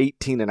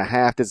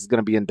 -18.5. This is going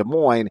to be in Des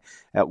Moines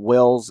at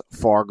Wells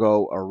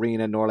Fargo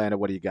Arena. Norlander,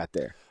 what do you got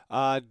there?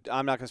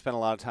 I'm not going to spend a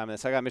lot of time on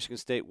this. I got Michigan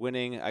State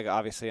winning,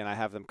 obviously, and I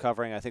have them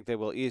covering. I think they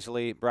will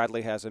easily.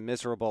 Bradley has a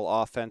miserable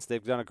offense.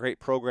 They've done a great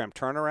program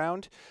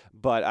turnaround,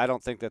 but I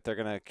don't think that they're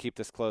going to keep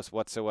this close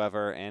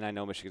whatsoever. And I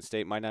know Michigan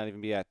State might not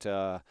even be at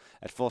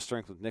full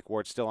strength with Nick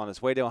Ward still on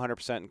his way to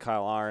 100% and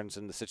Kyle Ahrens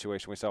and the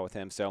situation we saw with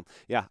him. So,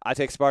 yeah, I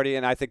take Sparty,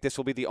 and I think this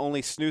will be the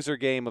only snoozer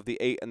game of the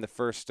 8 in the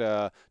first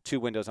 2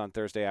 windows on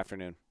Thursday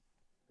afternoon.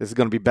 This is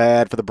going to be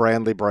bad for the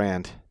Bradley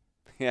brand.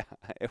 Yeah,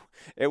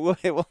 it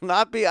will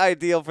not be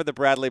ideal for the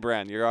Bradley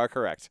brand. You are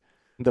correct.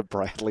 The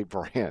Bradley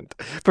brand.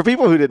 For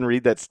people who didn't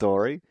read that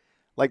story,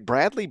 like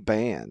Bradley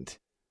banned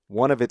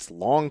one of its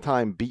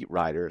longtime beat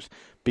writers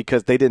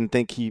because they didn't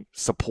think he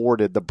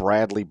supported the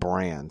Bradley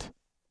brand.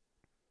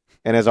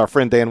 And as our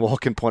friend Dan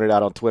Wolkin pointed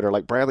out on Twitter,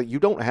 like, Bradley, you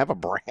don't have a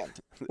brand.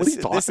 What are you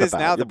talking about? This is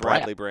now the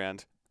Bradley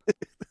brand.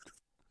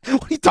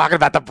 What are you talking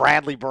about, the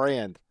Bradley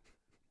brand?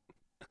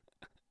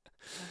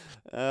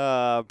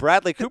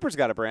 Bradley Cooper's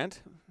got a brand.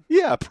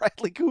 Yeah,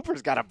 Bradley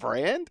Cooper's got a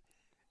brand.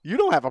 You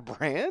don't have a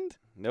brand.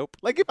 Nope.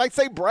 Like, if I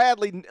say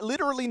Bradley,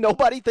 literally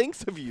nobody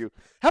thinks of you.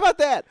 How about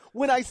that?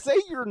 When I say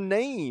your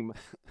name,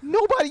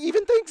 nobody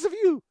even thinks of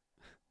you.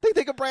 They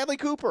think of Bradley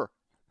Cooper.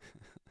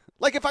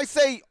 Like, if I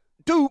say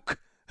Duke,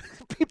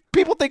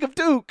 people think of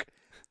Duke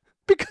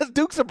because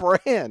Duke's a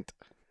brand.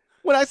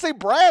 When I say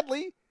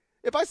Bradley,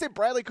 if I say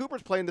Bradley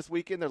Cooper's playing this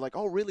weekend, they're like,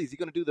 oh, really? Is he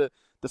going to do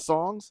the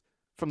songs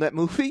from that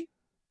movie?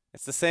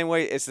 It's the same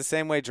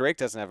way Drake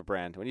doesn't have a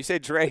brand. When you say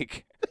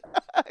Drake,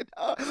 I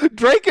know.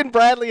 Drake and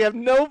Bradley have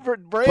no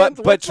brands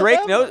but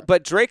whatsoever.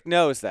 Drake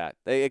knows that.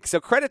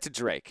 So credit to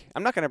Drake.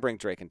 I'm not going to bring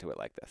Drake into it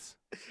like this.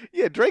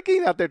 Yeah, Drake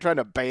ain't out there trying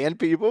to ban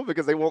people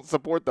because they won't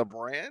support the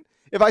brand.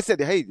 If I said,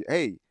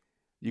 hey,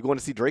 you going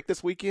to see Drake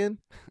this weekend?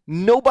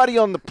 Nobody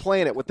on the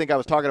planet would think I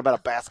was talking about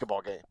a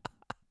basketball game.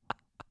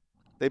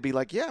 They'd be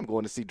like, yeah, I'm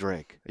going to see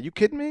Drake. Are you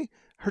kidding me?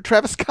 Her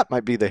Travis Scott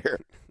might be there.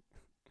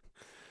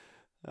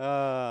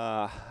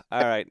 All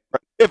right.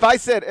 If I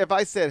said,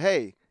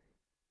 hey,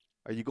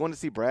 are you going to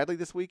see Bradley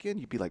this weekend?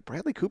 You'd be like,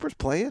 Bradley Cooper's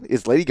playing?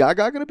 Is Lady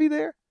Gaga going to be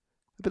there?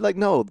 I'd be like,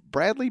 no,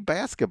 Bradley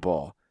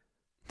basketball.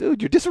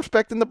 Dude, you're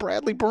disrespecting the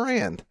Bradley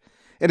brand.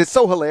 And it's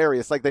so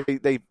hilarious. Like,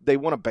 they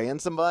want to ban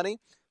somebody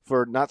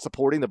for not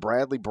supporting the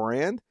Bradley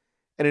brand,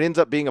 and it ends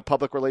up being a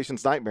public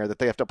relations nightmare that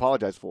they have to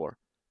apologize for.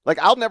 Like,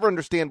 I'll never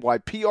understand why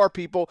PR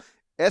people,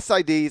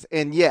 SIDs,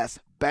 and yes,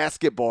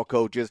 basketball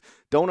coaches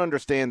don't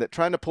understand that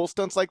trying to pull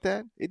stunts like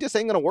that, it just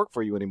ain't going to work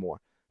for you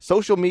anymore.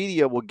 Social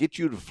media will get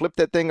you to flip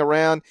that thing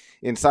around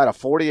inside of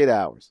 48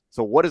 hours.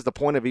 So what is the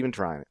point of even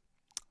trying it?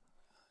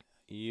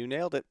 You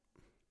nailed it.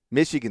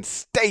 Michigan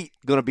State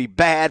going to be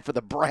bad for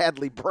the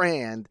Bradley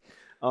brand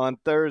on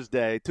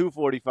Thursday,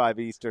 2:45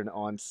 Eastern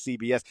on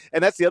CBS.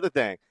 And that's the other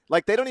thing.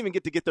 Like, they don't even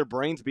get to get their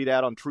brains beat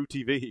out on True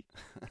TV.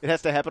 It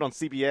has to happen on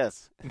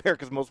CBS,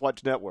 America's Most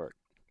Watched Network.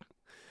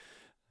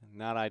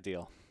 Not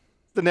ideal.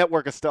 The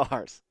network of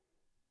stars.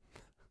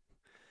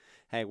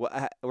 Hey,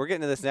 we're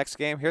getting to this next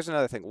game. Here's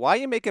another thing. Why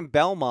are you making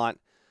Belmont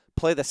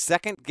play the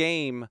second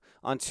game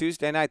on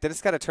Tuesday night? Then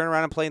it's got to turn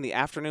around and play in the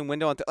afternoon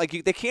window.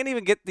 They can't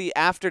even get the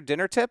after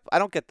dinner tip? I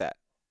don't get that.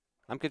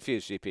 I'm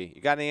confused, GP.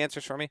 You got any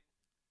answers for me?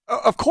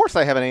 Of course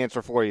I have an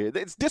answer for you.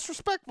 It's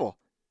disrespectful.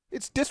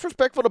 It's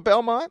disrespectful to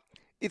Belmont.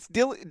 It's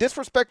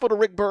disrespectful to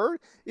Rick Byrd.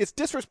 It's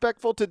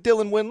disrespectful to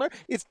Dylan Windler.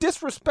 It's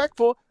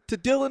disrespectful to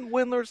Dylan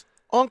Windler's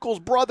uncle's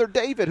brother,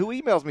 David, who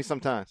emails me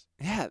sometimes.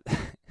 Yeah.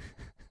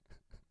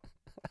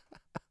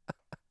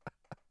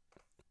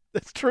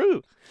 That's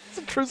true. It's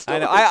a true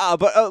story. I know.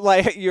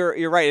 But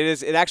you're right. It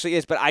is. It actually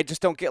is. But I just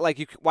don't get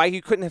why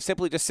you couldn't have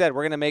simply just said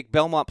we're going to make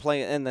Belmont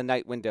play in the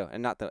night window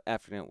and not the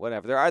afternoon.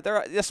 Whatever. There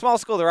are a small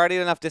school. There are already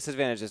enough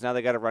disadvantages. Now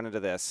they got to run into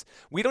this.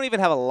 We don't even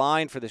have a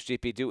line for this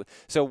GP.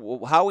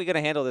 So how are we going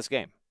to handle this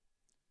game?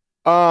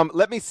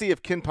 Let me see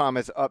if KenPom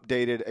has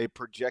updated a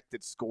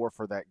projected score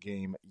for that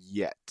game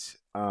yet.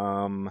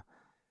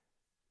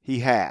 He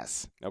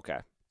has. Okay.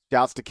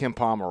 Shouts to Kim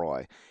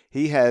Pomeroy.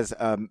 He has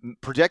a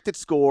projected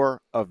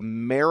score of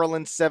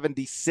Maryland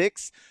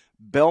 76,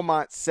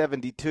 Belmont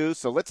 72.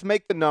 So let's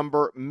make the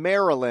number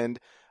Maryland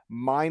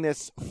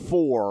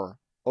 -4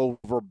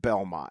 over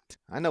Belmont.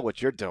 I know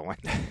what you're doing.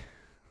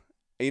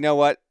 You know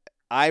what?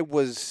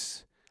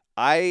 So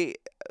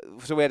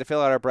we had to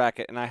fill out our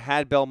bracket, and I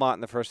had Belmont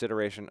in the first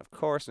iteration, of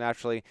course,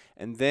 naturally.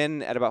 And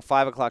then at about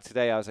 5 o'clock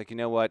today, I was like, you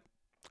know what?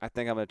 I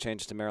think I'm going to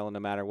change to Maryland no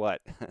matter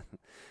what.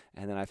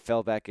 And then I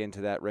fell back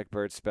into that Rick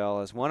Byrd spell,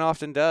 as one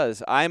often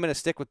does. I'm going to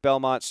stick with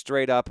Belmont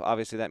straight up.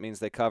 Obviously, that means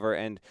they cover.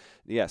 And,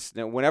 yes,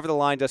 whenever the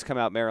line does come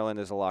out, Maryland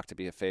is a lock to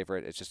be a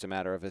favorite. It's just a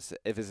matter of if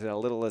it's as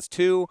little as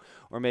 2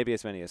 or maybe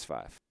as many as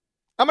 5.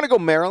 I'm going to go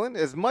Maryland.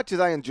 As much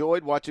as I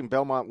enjoyed watching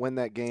Belmont win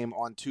that game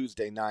on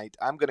Tuesday night,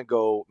 I'm going to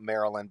go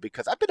Maryland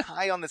because I've been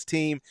high on this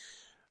team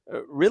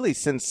really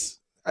since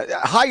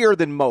higher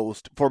than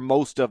most for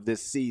most of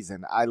this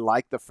season. I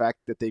like the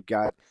fact that they've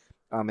got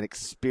an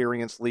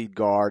experienced lead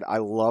guard. I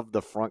love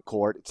the front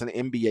court. It's an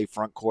NBA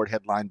front court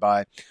headlined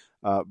by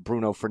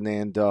Bruno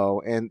Fernando,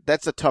 and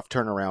that's a tough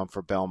turnaround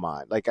for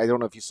Belmont. Like, I don't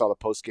know if you saw the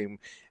postgame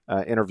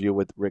interview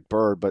with Rick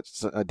Byrd, but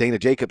Dana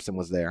Jacobson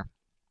was there.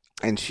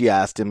 And she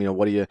asked him,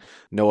 what do you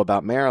know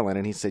about Maryland?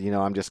 And he said,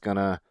 I'm just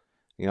gonna,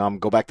 I'm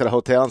go back to the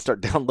hotel and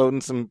start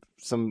downloading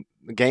some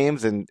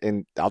games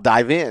and I'll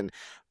dive in.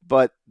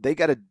 But they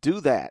got to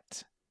do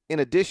that in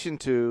addition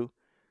to,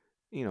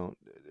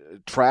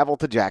 travel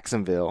to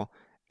Jacksonville.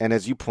 And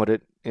as you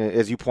pointed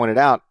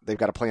out, they've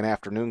got to play an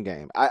afternoon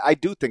game. I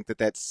do think that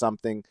that's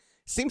something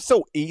seems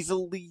so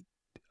easily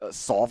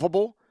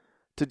solvable.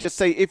 To just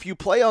say, if you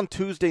play on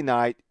Tuesday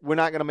night, we're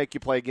not going to make you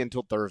play again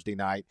until Thursday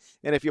night.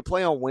 And if you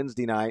play on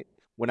Wednesday night,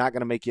 we're not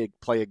going to make you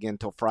play again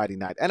until Friday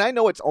night. And I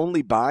know it's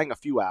only buying a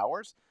few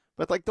hours,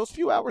 but those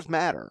few hours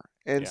matter.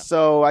 And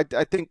so I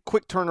think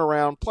quick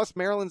turnaround, plus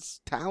Maryland's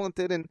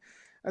talented, and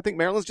I think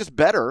Maryland's just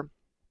better.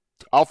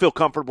 I'll feel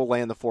comfortable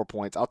laying the 4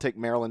 points. I'll take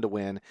Maryland to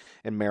win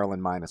and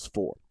Maryland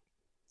 -4.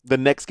 The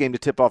next game to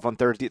tip off on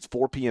Thursday, it's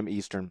 4 p.m.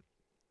 Eastern.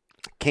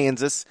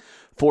 Kansas,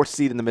 4th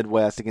seed in the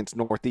Midwest against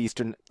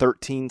Northeastern,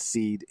 13th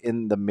seed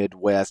in the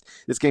Midwest.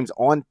 This game's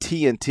on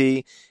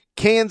TNT.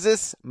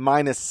 Kansas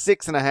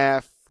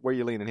 -6.5. Where are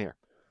you leaning here?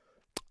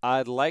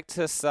 I'd like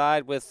to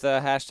side with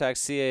hashtag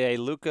CAA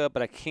Luka,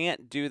 but I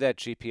can't do that,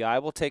 GP. I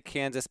will take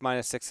Kansas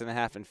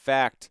 -6.5. In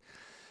fact,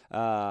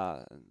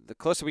 the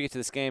closer we get to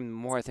this game, the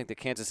more I think that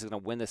Kansas is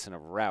going to win this in a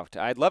rout.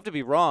 I'd love to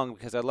be wrong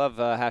because I love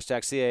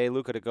hashtag CAA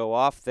Luka to go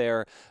off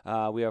there.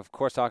 We are, of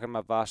course, talking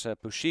about Vasha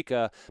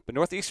Pushika, but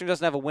Northeastern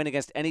doesn't have a win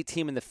against any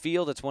team in the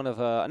field. It's one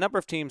of a number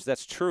of teams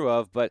that's true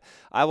of, but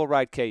I will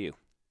ride KU.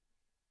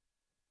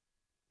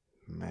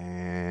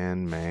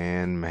 Man.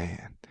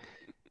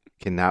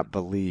 Cannot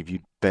believe you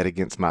bet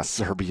against my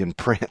Serbian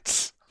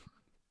prince.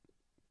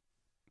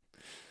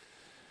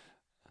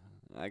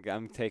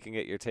 I'm taking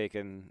it. You're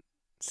taking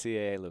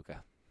CAA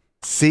Luka.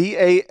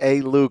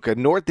 CAA Luka.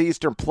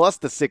 Northeastern plus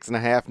the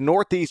 6.5.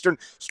 Northeastern.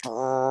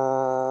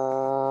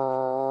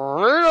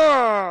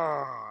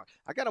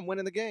 I got them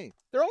winning the game.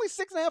 They're only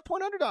 6.5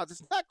 point underdogs.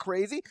 It's not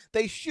crazy.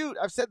 They shoot.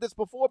 I've said this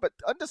before, but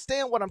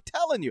understand what I'm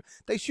telling you.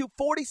 They shoot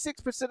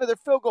 46% of their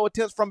field goal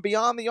attempts from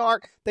beyond the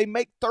arc. They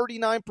make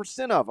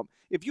 39% of them.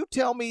 If you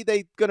tell me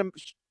they're going to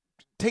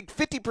take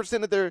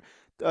 50% of their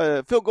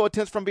field goal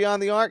attempts from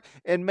beyond the arc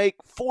and make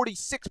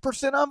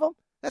 46% of them,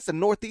 that's a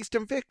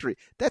Northeastern victory.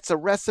 That's a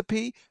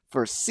recipe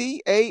for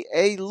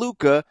CAA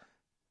Luka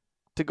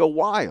to go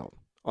wild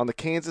on the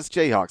Kansas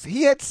Jayhawks.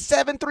 He had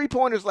 7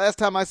 3-pointers last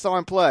time I saw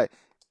him play.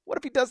 What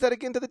if he does that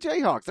again to the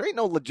Jayhawks? There ain't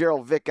no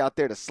LaGerald Vick out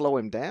there to slow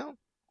him down.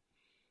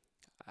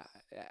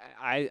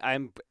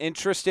 I'm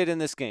interested in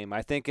this game.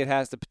 I think it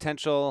has the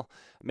potential.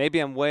 Maybe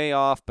I'm way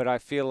off, but I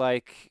feel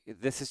like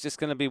this is just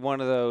going to be one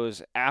of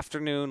those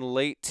afternoon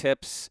late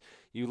tips.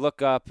 You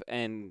look up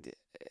and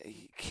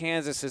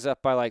Kansas is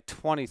up by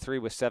 23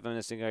 with 7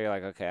 minutes to go. You're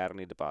like, okay, I don't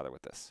need to bother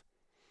with this.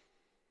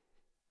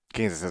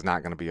 Kansas is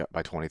not going to be up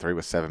by 23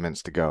 with 7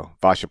 minutes to go.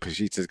 Vasha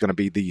Pushita is going to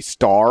be the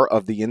star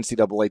of the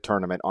NCAA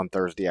tournament on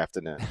Thursday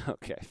afternoon.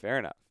 Okay, fair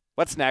enough.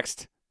 What's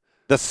next?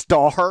 The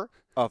star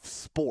of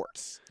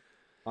sports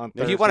on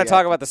Thursday. If you want to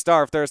talk about the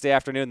star of Thursday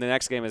afternoon, the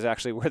next game is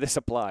actually where this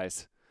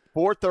applies.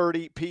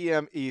 4:30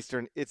 p.m.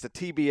 Eastern. It's a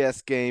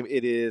TBS game.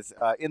 It is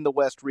in the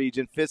West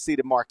region.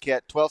 5th-seeded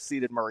Marquette,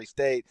 12th-seeded Murray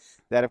State.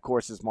 That, of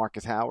course, is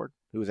Marcus Howard,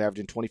 who is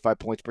averaging 25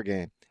 points per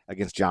game,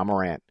 against John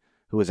Morant,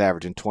 who is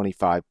averaging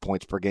 25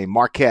 points per game.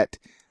 Marquette,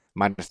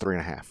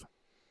 -3.5.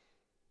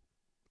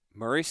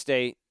 Murray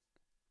State,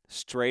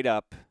 straight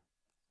up,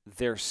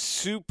 they're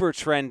super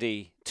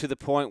trendy to the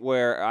point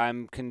where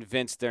I'm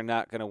convinced they're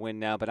not going to win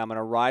now, but I'm going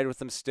to ride with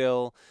them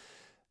still.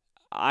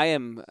 I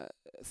am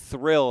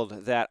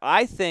thrilled that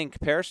I think,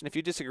 Parrish, and if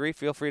you disagree,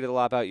 feel free to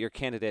lob out your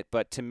candidate,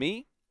 but to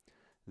me,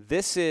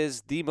 this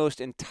is the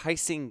most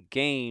enticing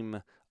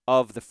game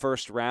of the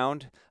first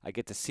round. I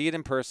get to see it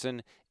in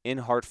person in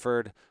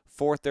Hartford.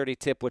 4:30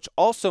 tip, which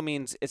also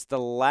means it's the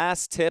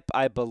last tip,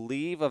 I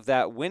believe, of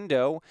that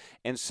window.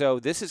 And so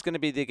this is going to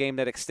be the game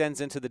that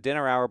extends into the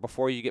dinner hour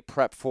before you get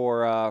prepped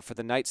for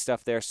the night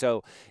stuff there.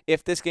 So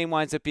if this game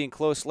winds up being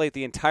close late,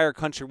 the entire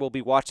country will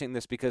be watching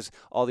this because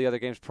all the other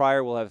games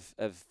prior will have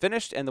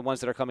finished and the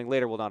ones that are coming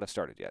later will not have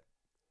started yet.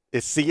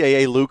 Is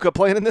CAA Luka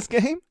playing in this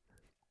game?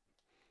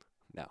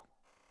 No.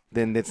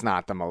 Then it's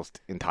not the most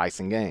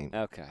enticing game.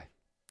 Okay.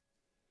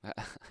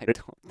 I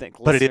don't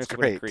think but it is listeners would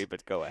great. agree,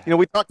 but go ahead.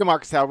 We talked to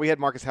Marcus Howard. We had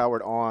Marcus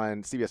Howard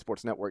on CBS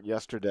Sports Network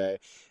yesterday,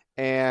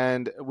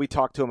 and we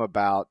talked to him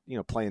about,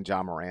 playing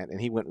John Morant, and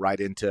he went right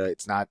into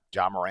it's not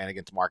John Morant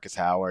against Marcus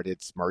Howard,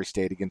 it's Murray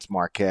State against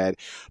Marquette.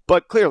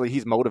 But clearly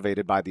he's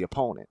motivated by the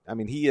opponent. I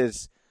mean, he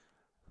is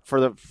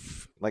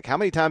how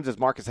many times has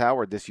Marcus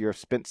Howard this year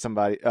spent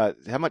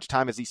how much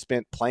time has he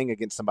spent playing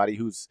against somebody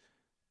who's,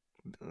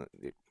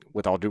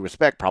 with all due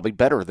respect, probably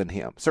better than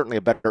him, certainly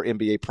a better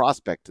NBA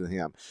prospect than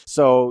him.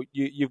 So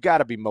you've got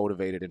to be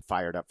motivated and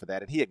fired up for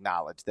that. And he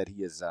acknowledged that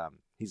he's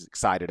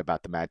excited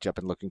about the matchup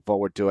and looking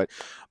forward to it.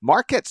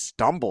 Marquette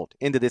stumbled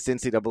into this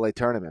NCAA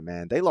tournament,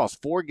 man. They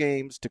lost 4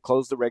 games to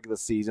close the regular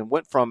season,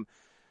 went from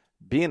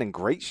being in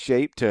great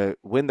shape to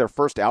win their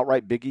first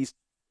outright Big East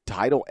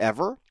title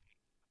ever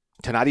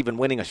to not even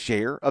winning a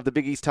share of the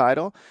Big East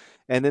title.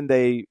 And then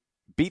they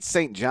beat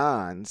St.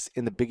 John's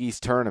in the Big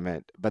East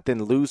tournament, but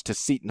then lose to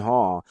Seton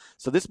Hall.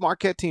 So this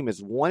Marquette team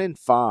is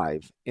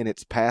 1-5 in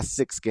its past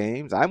 6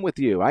 games. I'm with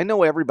you. I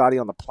know everybody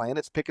on the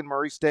planet's picking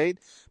Murray State,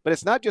 but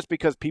it's not just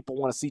because people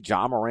want to see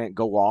Ja Morant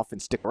go off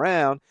and stick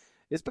around.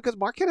 It's because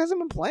Marquette hasn't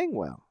been playing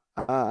well.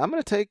 I'm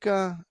going to take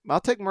I'll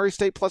take Murray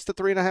State plus the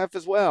 3.5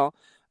 as well.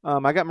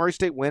 I got Murray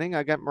State winning.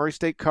 I got Murray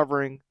State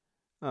covering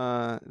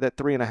that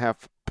 3.5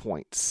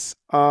 points.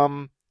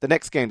 The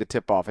next game to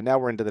tip off, and now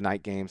we're into the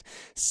night games,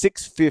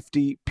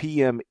 6:50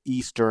 p.m.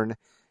 Eastern.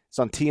 It's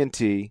on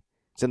TNT.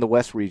 It's in the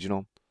West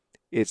Regional.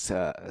 It's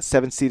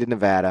 7-seeded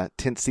Nevada,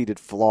 10-seeded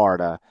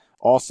Florida.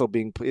 Also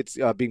being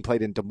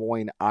played in Des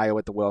Moines, Iowa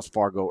at the Wells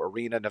Fargo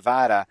Arena.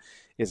 Nevada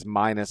is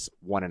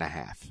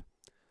 -1.5.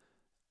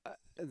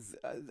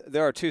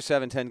 There are 2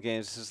 7-10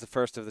 games. This is the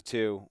first of the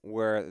 2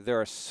 where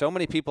there are so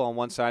many people on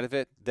one side of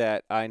it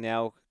that I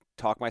now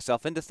talk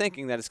myself into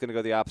thinking that it's going to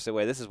go the opposite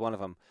way. This is one of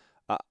them.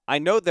 I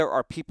know there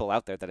are people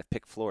out there that have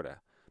picked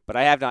Florida, but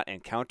I have not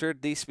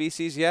encountered these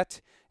species yet.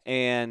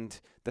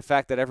 And the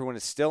fact that everyone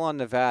is still on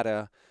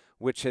Nevada,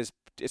 which it's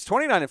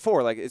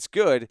 29-4, like it's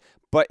good,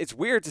 but it's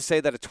weird to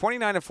say that a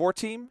 29-4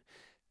 team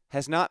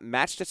has not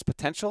matched its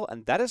potential,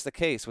 and that is the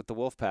case with the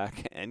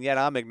Wolfpack. And yet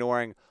I'm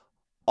ignoring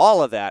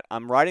all of that.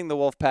 I'm riding the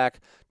Wolfpack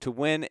to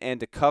win and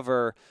to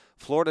cover.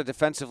 Florida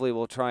defensively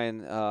will try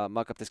and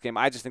muck up this game.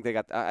 I just think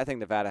I think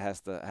Nevada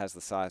has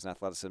the size and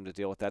athleticism to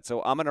deal with that.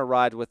 So I'm going to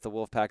ride with the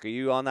Wolfpack. Are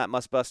you on that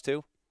must bust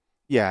too?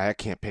 Yeah, I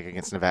can't pick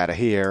against Nevada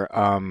here.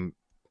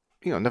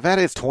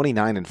 Nevada is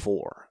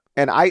 29-4,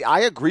 and I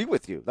agree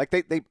with you. Like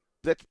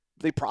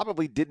they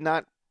probably did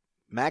not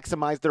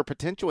maximize their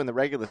potential in the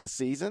regular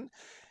season,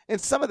 and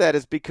some of that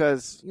is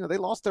because they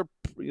lost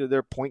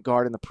their point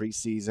guard in the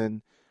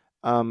preseason.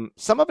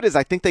 Some of it is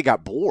I think they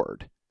got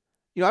bored.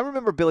 I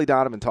remember Billy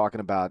Donovan talking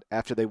about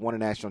after they won a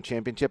national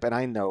championship, and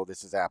I know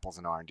this is apples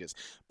and oranges,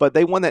 but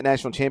they won that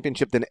national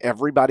championship, then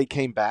everybody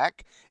came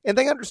back, and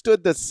they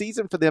understood the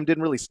season for them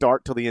didn't really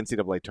start till the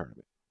NCAA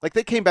tournament. Like,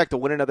 they came back to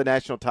win another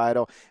national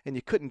title, and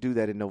you couldn't do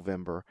that in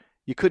November.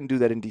 You couldn't do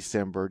that in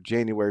December,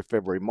 January,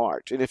 February,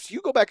 March. And if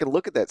you go back and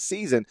look at that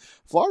season,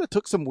 Florida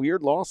took some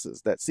weird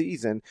losses that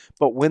season,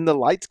 but when the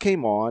lights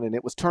came on and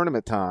it was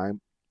tournament time,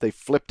 they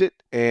flipped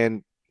it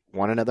and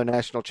won another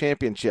national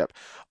championship.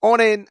 On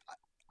an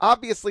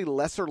obviously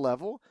lesser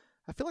level,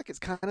 I feel like it's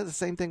kind of the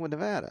same thing with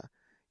Nevada.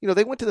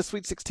 They went to the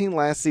Sweet 16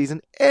 last season.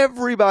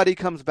 Everybody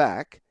comes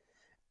back,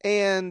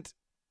 and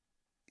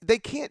they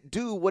can't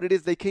do what it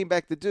is they came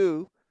back to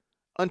do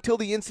until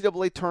the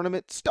NCAA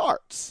tournament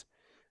starts.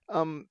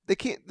 They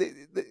can't.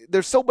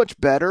 They're so much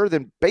better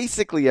than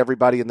basically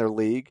everybody in their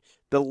league,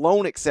 the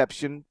lone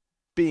exception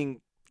being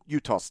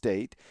Utah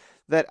State,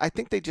 that I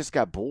think they just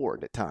got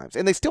bored at times.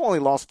 And they still only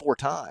lost 4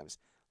 times.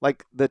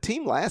 Like, the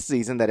team last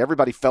season that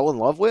everybody fell in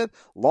love with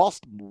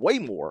lost way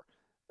more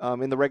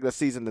in the regular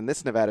season than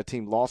this Nevada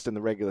team lost in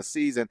the regular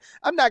season.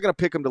 I'm not going to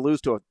pick them to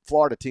lose to a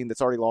Florida team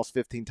that's already lost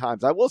 15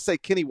 times. I will say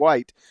Kenny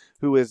White,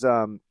 who is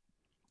one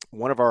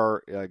of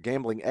our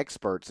gambling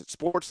experts at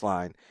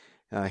Sportsline,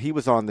 he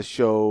was on the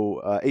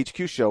show,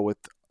 HQ show, with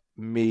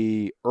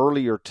me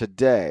earlier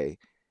today.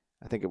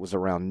 I think it was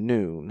around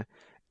noon,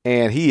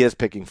 and he is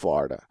picking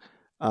Florida.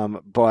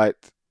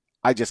 But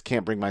I just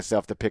can't bring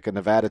myself to pick a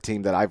Nevada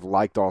team that I've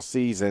liked all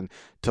season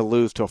to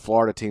lose to a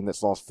Florida team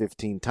that's lost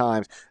 15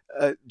 times.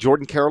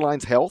 Jordan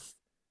Caroline's health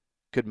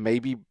could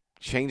maybe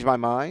change my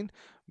mind,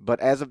 but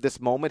as of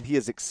this moment, he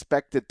is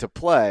expected to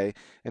play,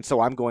 and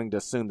so I'm going to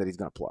assume that he's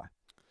going to play.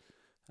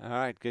 All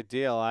right, good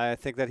deal. I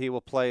think that he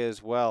will play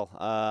as well.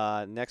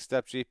 Next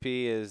up,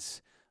 GP,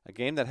 is a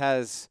game that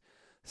has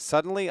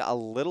suddenly a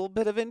little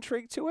bit of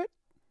intrigue to it.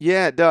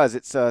 Yeah, it does.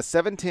 It's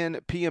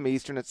 7:10 p.m.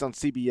 Eastern. It's on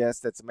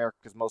CBS. That's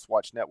America's most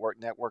watched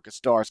network of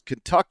stars.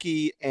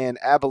 Kentucky and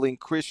Abilene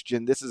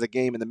Christian. This is a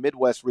game in the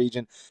Midwest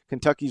region.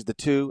 Kentucky's the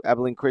 2.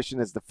 Abilene Christian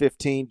is the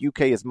 15.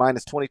 UK is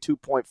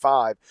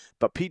 -22.5.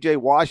 But P.J.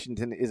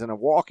 Washington is in a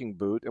walking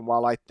boot. And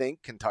while I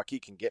think Kentucky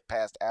can get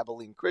past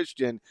Abilene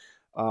Christian,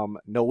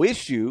 no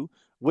issue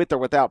with or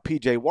without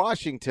P.J.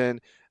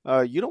 Washington,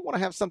 you don't want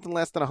to have something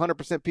less than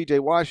 100% P.J.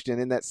 Washington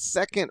in that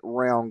second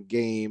round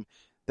game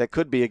that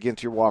could be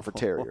against your Wofford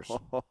Terriers.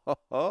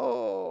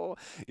 Oh,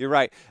 you're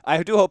right.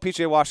 I do hope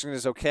P.J. Washington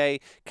is okay.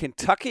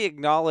 Kentucky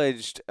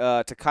acknowledged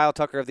to Kyle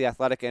Tucker of The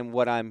Athletic and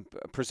what I'm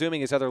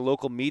presuming is other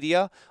local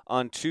media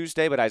on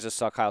Tuesday, but I just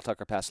saw Kyle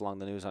Tucker pass along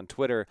the news on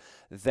Twitter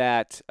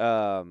that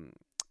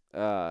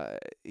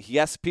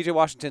yes, P.J.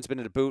 Washington's been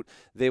in a boot.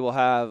 They will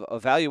have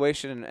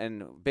evaluation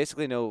and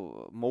basically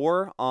know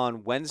more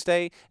on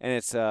Wednesday, and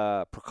it's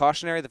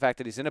precautionary, the fact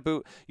that he's in a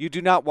boot. You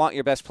do not want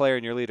your best player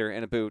and your leader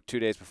in a boot 2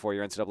 days before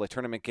your NCAA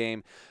tournament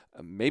game.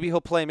 Maybe he'll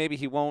play, maybe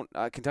he won't.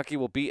 Kentucky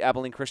will beat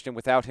Abilene Christian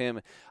without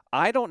him.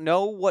 I don't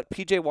know what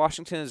P.J.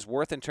 Washington is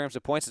worth in terms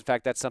of points. In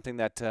fact, that's something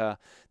that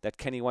that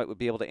Kenny White would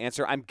be able to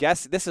answer.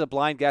 This is a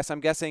blind guess.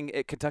 I'm guessing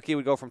Kentucky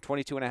would go from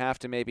 22.5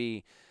 to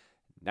maybe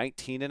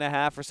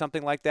 19.5 or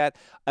something like that.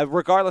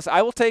 Regardless,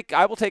 I will take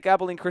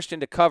Abilene Christian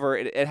to cover.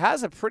 It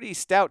has a pretty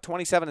stout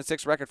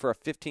 27-6 record for a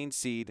 15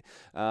 seed.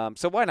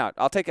 So why not?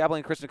 I'll take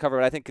Abilene Christian to cover,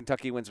 but I think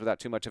Kentucky wins without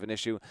too much of an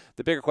issue.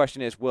 The bigger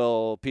question is,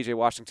 will P.J.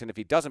 Washington, if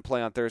he doesn't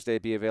play on Thursday,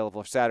 be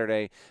available for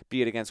Saturday,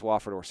 be it against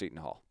Wofford or Seton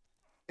Hall?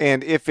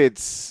 And if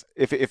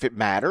it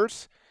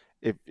matters,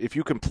 if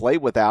you can play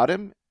without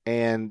him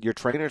and your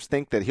trainers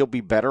think that he'll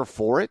be better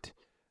for it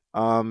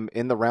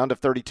in the round of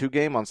 32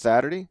 game on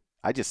Saturday,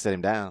 I just sit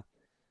him down.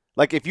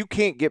 Like, if you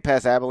can't get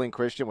past Abilene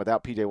Christian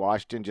without P.J.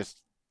 Washington,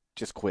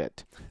 just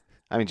quit.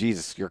 I mean,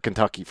 Jesus, you're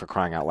Kentucky, for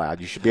crying out loud.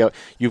 You should be able.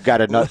 You've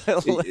got enough.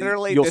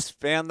 Literally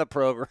disband the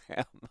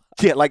program.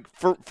 Yeah, like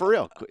for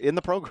real, in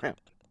the program.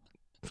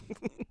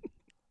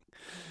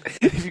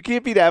 If you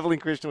can't beat Abilene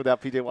Christian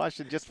without P.J.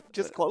 Washington,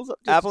 just close up.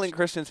 Abilene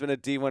Christian's been a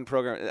D1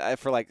 program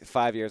for like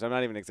 5 years. I'm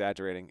not even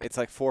exaggerating. It's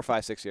like 4,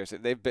 5, 6 years.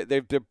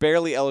 They're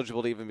barely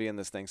eligible to even be in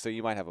this thing. So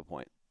you might have a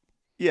point.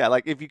 Yeah,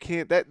 like if you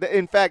can't,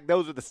 in fact,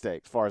 those are the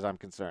stakes, as far as I'm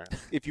concerned.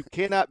 If you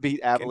cannot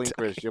beat Abilene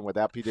Christian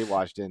without P.J.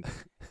 Washington,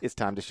 it's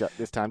time to shut.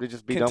 It's time to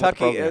just be done with the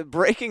program.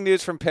 Breaking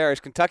news from Parrish: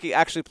 Kentucky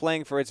actually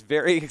playing for its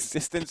very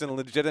existence and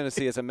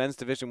legitimacy as a men's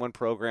Division I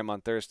program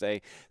on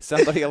Thursday.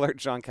 Somebody alert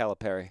John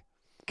Calipari.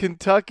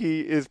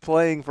 Kentucky is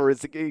playing for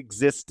its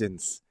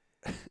existence.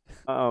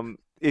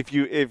 If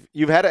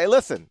you've had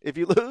if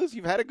you lose,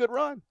 you've had a good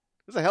run.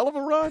 It was a hell of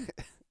a run.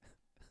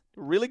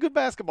 Really good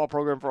basketball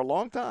program for a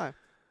long time.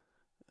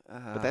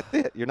 But that's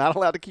it. You're not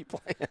allowed to keep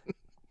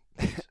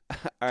playing.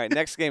 All right,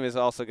 next game is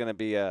also going to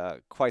be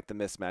quite the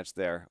mismatch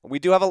there. We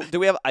do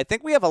have I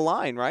think we have a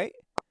line, right?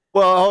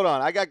 Well, hold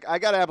on. I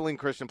got Abilene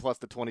Christian plus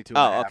the 22.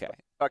 Oh, okay.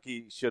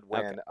 Kentucky should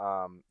win.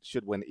 Okay.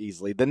 Should win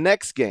easily. The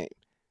next game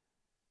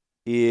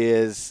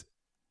it's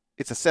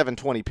a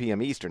 7:20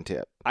 p.m. Eastern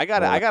tip. I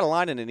got a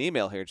line in an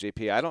email here,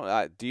 JP. I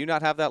don't. Do you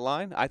not have that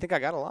line? I think I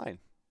got a line.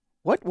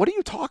 What are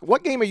you talking?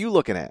 What game are you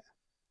looking at?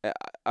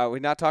 Are we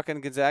not talking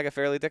Gonzaga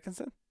Fairleigh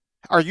Dickinson?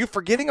 Are you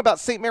forgetting about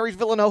St. Mary's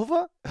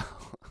Villanova?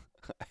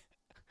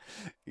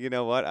 You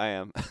know what? I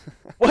am.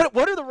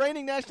 What do the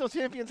reigning national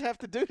champions have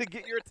to do to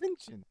get your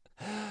attention?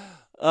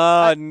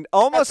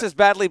 Almost as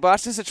badly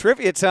botched as a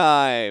trivia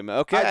time.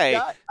 Okay.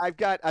 I've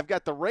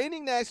got the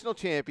reigning national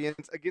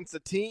champions against a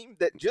team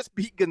that just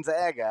beat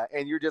Gonzaga,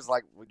 and you're just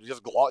like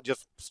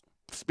just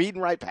speeding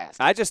right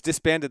past. I just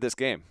disbanded this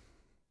game.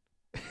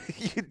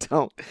 You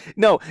don't.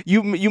 No,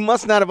 you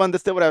must not have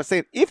understood what I was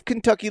saying. If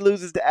Kentucky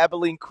loses to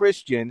Abilene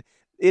Christian,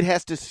 it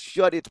has to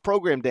shut its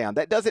program down.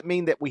 That doesn't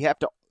mean that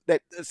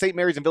that St.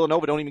 Mary's and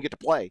Villanova don't even get to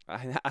play.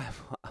 I'm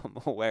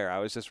aware. I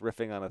was just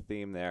riffing on a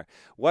theme there.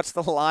 What's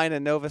the line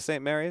in Nova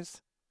St.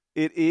 Mary's?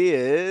 It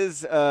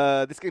is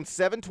this game's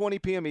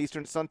 7:20 p.m.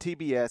 Eastern. It's on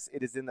TBS.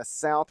 It is in the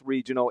South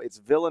Regional. It's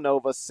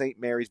Villanova St.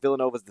 Mary's.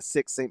 Villanova's the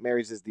 6. St.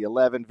 Mary's is the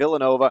 11.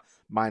 Villanova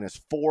minus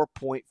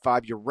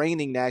 4.5. Your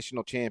reigning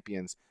national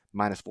champions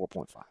minus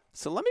 4.5.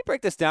 So let me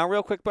break this down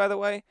real quick. By the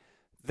way,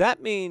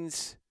 that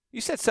means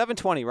you said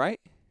 7:20, right?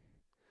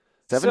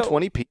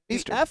 7:20 p.m.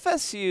 Eastern. The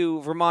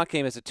FSU Vermont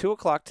game is a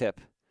 2:00 tip.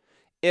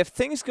 If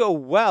things go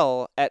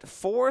well at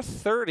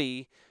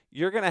 4:30,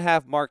 you're going to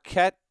have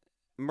Marquette,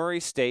 Murray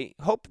State.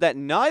 Hope that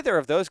neither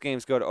of those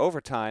games go to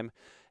overtime.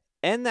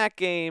 End that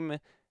game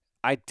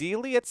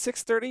ideally at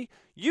 6:30.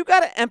 You got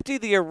to empty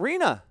the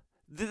arena.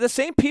 The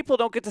same people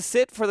don't get to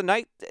sit for the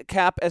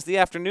nightcap as the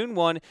afternoon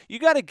one. You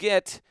got to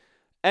get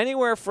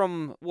anywhere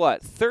from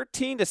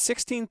 13 to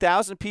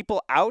 16,000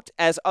 people out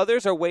as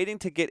others are waiting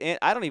to get in.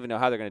 I don't even know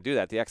how they're going to do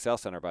that. The XL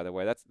Center, by the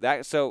way,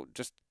 so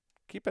just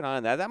keep an eye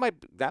on that.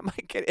 That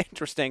might get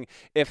interesting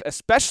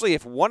especially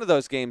if one of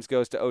those games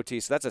goes to OT.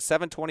 So that's a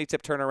 7:20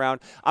 tip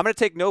turnaround. I'm going to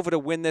take Nova to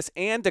win this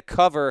and to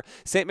cover.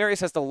 St.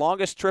 Mary's has the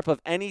longest trip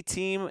of any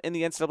team in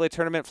the NCAA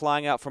tournament,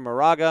 flying out from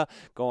Moraga,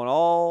 going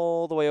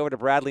all the way over to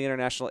Bradley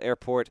International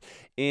Airport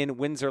in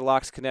Windsor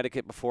Locks,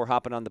 Connecticut, before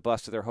hopping on the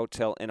bus to their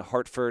hotel in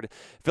Hartford.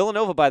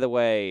 Villanova, by the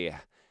way,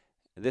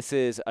 this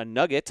is a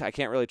nugget. I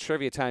can't really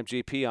trivia time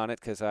GP on it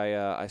because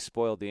I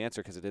spoiled the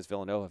answer because it is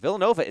Villanova.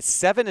 Villanova is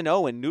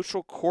 7-0 in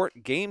neutral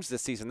court games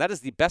this season. That is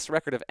the best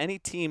record of any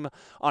team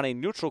on a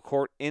neutral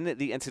court in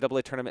the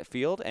NCAA tournament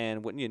field.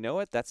 And wouldn't you know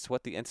it, that's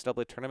what the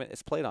NCAA tournament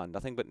is played on,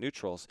 nothing but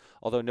neutrals.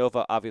 Although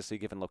Nova, obviously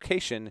given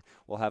location,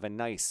 will have a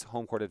nice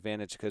home court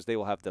advantage because they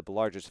will have the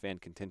largest fan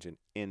contingent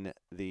in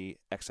the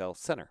XL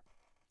Center.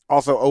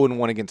 Also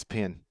 0-1 against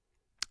Penn.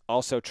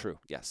 Also true,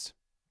 yes.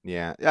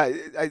 Yeah,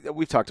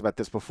 we've talked about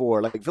this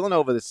before. Like,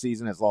 Villanova this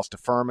season has lost to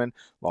Furman,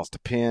 lost to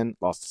Penn,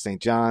 lost to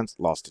St. John's,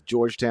 lost to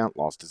Georgetown,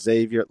 lost to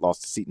Xavier,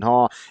 lost to Seton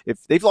Hall.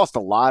 If they've lost a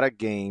lot of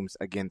games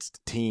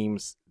against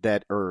teams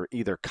that are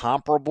either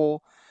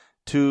comparable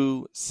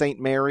to St.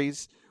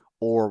 Mary's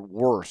or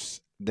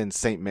worse than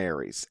St.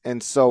 Mary's.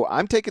 And so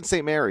I'm taking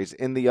St. Mary's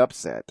in the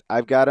upset.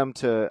 I've got them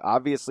to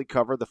obviously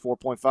cover the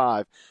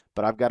 4.5,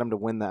 but I've got them to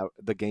win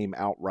the game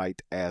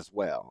outright as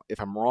well. If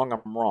I'm wrong,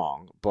 I'm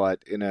wrong.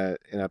 But in an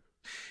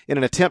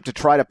attempt to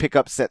try to pick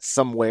up sets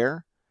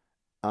somewhere,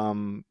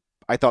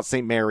 I thought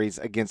St. Mary's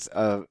against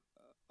a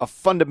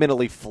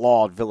fundamentally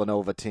flawed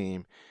Villanova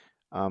team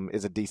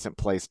is a decent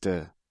place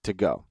to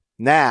go.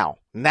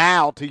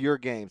 Now to your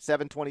game,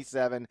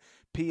 7:27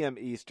 p.m.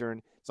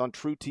 Eastern. It's on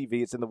True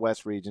TV. It's in the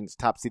West region. It's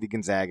top seeded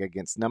Gonzaga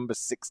against number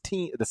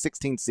 16, the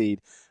 16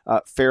 seed,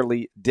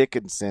 Fairleigh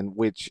Dickinson,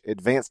 which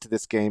advanced to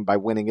this game by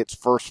winning its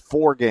first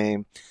 4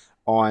 game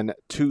on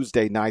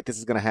Tuesday night. This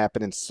is going to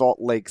happen in Salt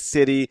Lake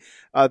City.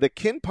 The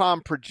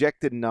KenPom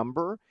projected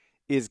number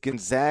is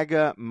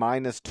Gonzaga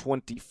minus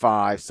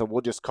 25, so we'll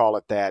just call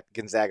it that,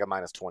 Gonzaga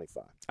minus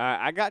 25.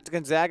 I got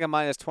Gonzaga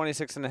minus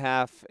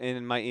 26.5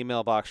 in my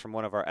email box from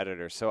one of our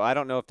editors, so I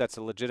don't know if that's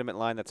a legitimate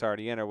line that's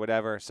already in or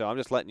whatever, so I'm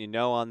just letting you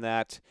know on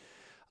that.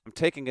 I'm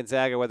taking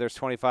Gonzaga, whether it's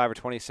 25 or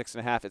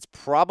 26.5. It's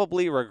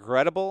probably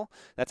regrettable.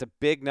 That's a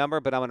big number,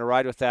 but I'm going to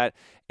ride with that.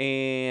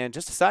 And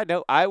just a side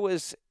note,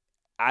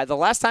 the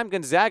last time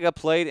Gonzaga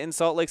played in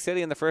Salt Lake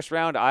City in the first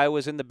round, I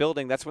was in the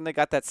building. That's when they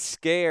got that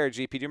scare,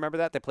 GP. Do you remember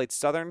that? They played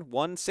Southern,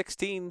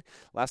 1-16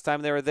 last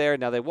time they were there.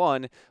 Now they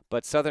won,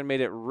 but Southern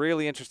made it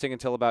really interesting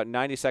until about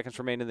 90 seconds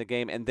remained in the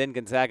game, and then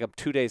Gonzaga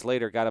 2 days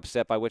later got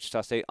upset by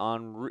Wichita State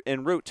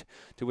en route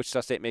to Wichita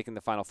State making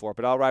the Final Four.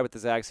 But I'll ride with the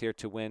Zags here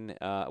to win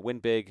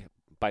big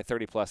by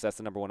 30+. That's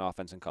the number 1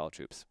 offense in college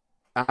hoops.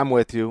 I'm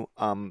with you.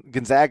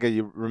 Gonzaga,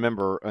 you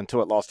remember,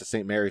 until it lost to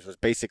St. Mary's, was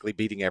basically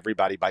beating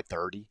everybody by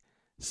 30.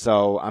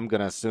 So I'm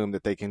going to assume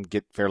that they can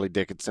get Fairleigh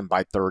Dickinson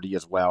by 30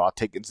 as well. I'll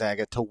take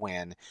Gonzaga to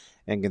win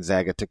and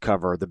Gonzaga to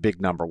cover the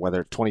big number, whether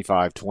it's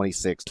 25,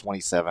 26,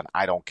 27.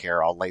 I don't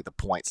care. I'll lay the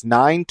points.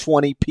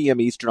 9:20 p.m.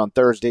 Eastern on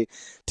Thursday.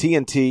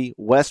 TNT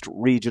West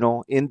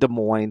Regional in Des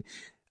Moines.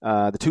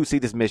 The 2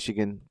 seed is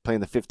Michigan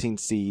playing the 15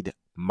 seed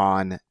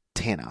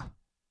Montana.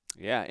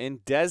 Yeah, in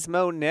Des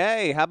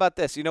Moines. How about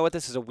this? You know what?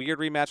 This is a weird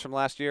rematch from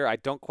last year. I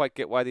don't quite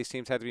get why these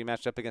teams had to be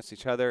matched up against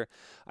each other.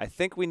 I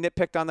think we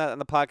nitpicked on that on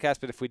the podcast,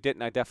 but if we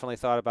didn't, I definitely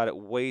thought about it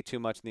way too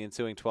much in the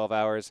ensuing 12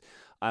 hours.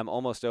 I'm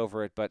almost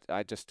over it, but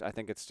I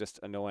think it's just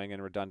annoying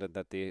and redundant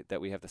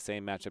that we have the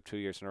same matchup 2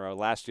 years in a row.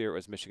 Last year it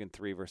was Michigan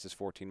 3 versus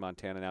 14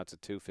 Montana. Now it's a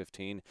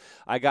 2-15.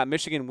 I got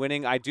Michigan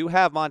winning. I do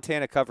have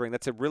Montana covering.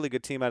 That's a really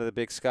good team out of the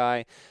Big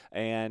Sky,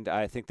 and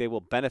I think they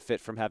will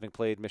benefit from having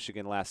played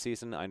Michigan last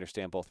season. I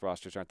understand both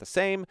rosters aren't the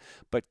same,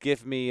 but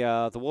give me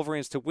the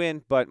Wolverines to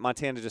win, but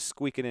Montana just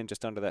squeaking in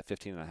just under that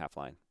 15.5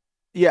 line.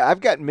 Yeah,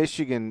 I've got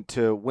Michigan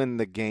to win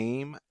the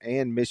game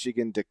and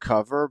Michigan to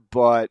cover,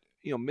 but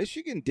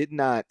Michigan did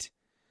not.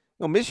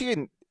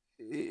 Michigan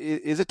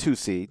is a 2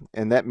 seed,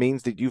 and that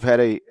means that you've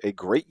had a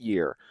great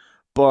year.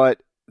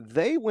 But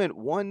they went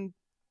 1,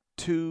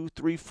 2,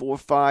 3, 4,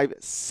 5,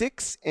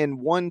 6 and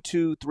 1,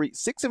 2, 3,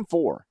 6 and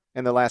 4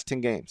 in the last 10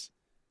 games.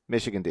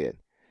 Michigan did,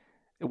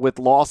 with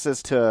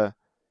losses to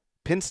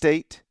Penn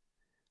State,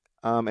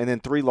 and then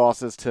 3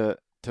 losses to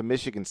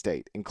Michigan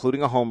State,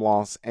 including a home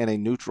loss and a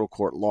neutral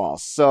court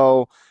loss.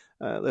 So,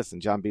 listen,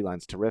 John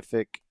Beilein's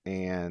terrific,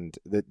 and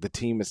the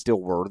team is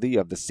still worthy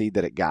of the seed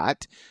that it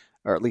got,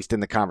 or at least in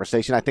the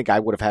conversation. I think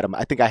I would have had them.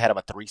 I think I had them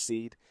a 3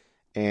 seed,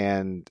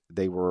 and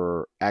they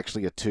were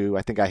actually a 2.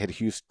 I think I had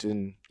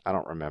Houston. I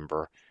don't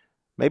remember.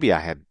 Maybe I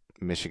had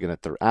Michigan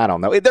at 3. I don't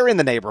know. They're in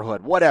the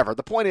neighborhood. Whatever.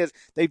 The point is,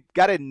 they've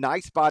got a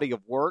nice body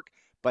of work,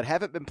 but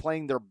haven't been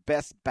playing their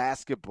best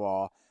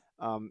basketball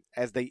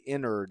as they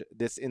entered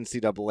this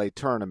NCAA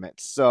tournament.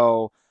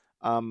 So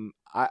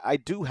I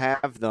do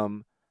have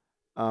them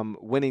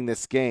winning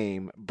this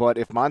game, but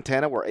if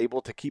Montana were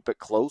able to keep it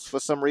close for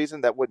some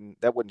reason, that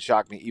wouldn't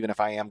shock me, even if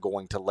I am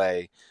going to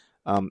lay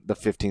the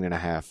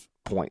 15.5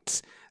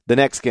 points. The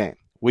next game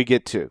we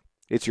get to,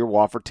 it's your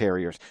Wofford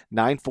Terriers,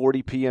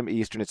 9:40 p.m.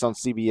 Eastern. It's on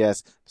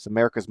CBS. It's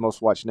America's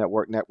most watched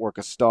network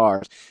of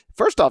stars.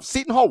 First off,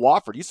 Seton Hall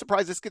Wofford. You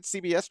surprised this gets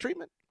CBS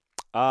treatment?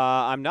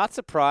 I'm not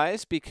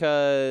surprised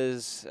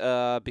because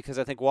I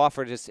think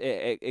Wofford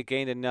it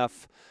gained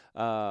enough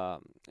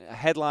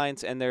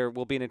headlines, and there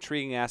will be an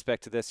intriguing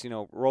aspect to this.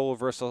 Role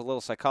reversal, a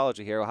little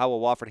psychology here. How will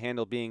Wofford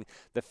handle being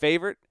the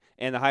favorite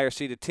and the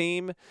higher-seeded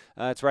team?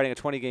 It's riding a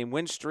 20-game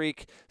win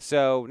streak,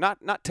 so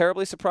not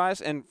terribly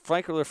surprised, and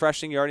frankly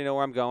refreshing. You already know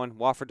where I'm going.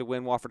 Wofford to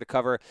win, Wofford to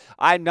cover.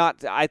 I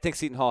think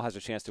Seton Hall has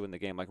a chance to win the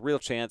game, like real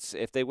chance.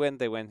 If they win,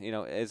 they win. It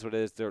is what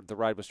it is. The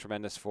ride was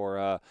tremendous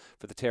for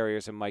the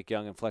Terriers and Mike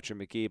Young and Fletcher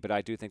McGee, but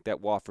I do think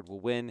that Wofford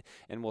will win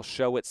and will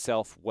show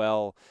itself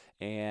well.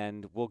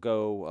 And we'll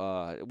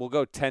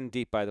go 10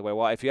 deep, by the way.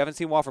 Well, if you haven't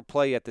seen Wofford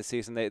play yet this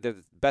season, they're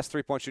the best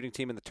three-point shooting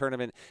team in the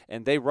tournament,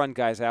 and they run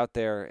guys out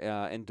there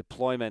in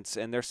deployments,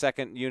 and their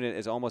second unit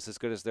is almost as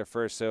good as their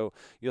first. So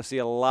you'll see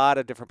a lot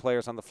of different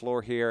players on the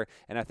floor here,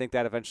 and I think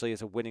that eventually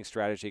is a winning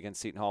strategy against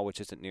Seton Hall, which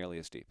isn't nearly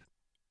as deep.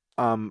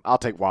 I'll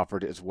take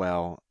Wofford as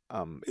well.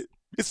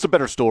 It's a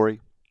better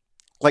story.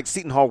 Like,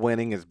 Seton Hall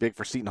winning is big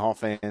for Seton Hall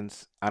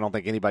fans. I don't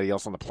think anybody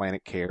else on the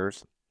planet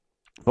cares.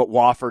 But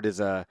Wofford is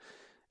a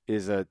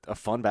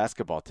fun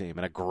basketball team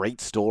and a great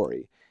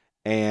story.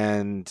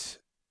 And,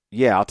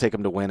 yeah, I'll take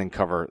them to win and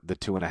cover the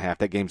 2.5.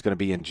 That game's going to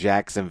be in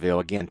Jacksonville,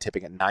 again,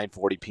 tipping at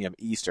 9:40 p.m.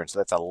 Eastern. So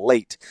that's a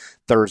late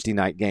Thursday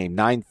night game.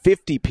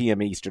 9:50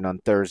 p.m. Eastern on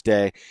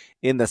Thursday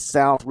in the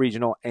South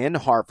Regional in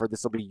Hartford.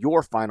 This will be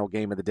your final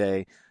game of the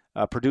day.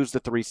 Purdue's the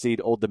 3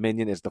 seed. Old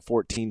Dominion is the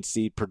 14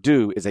 seed.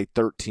 Purdue is a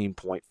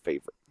 13-point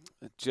favorite.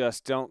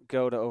 Just don't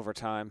go to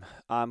overtime.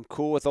 I'm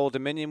cool with Old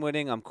Dominion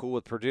winning. I'm cool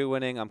with Purdue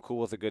winning. I'm cool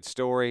with a good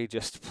story.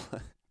 Just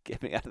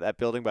get me out of that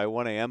building by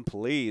 1 a.m.,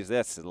 please.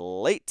 That's a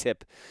late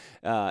tip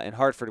in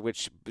Hartford,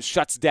 which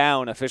shuts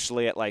down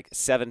officially at like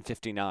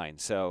 7:59.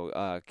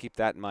 So keep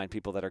that in mind,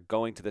 people that are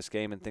going to this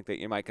game and think that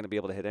you're not going to be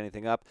able to hit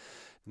anything up.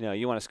 No,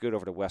 you want to scoot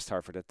over to West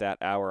Hartford at that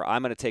hour.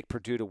 I'm going to take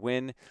Purdue to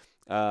win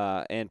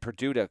and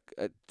Purdue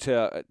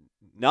to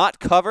not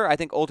cover. I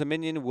think Old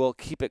Dominion will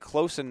keep it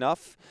close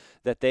enough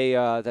that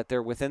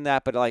they're within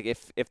that. But like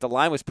if the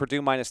line was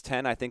Purdue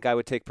 -10, I think I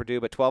would take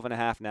Purdue. But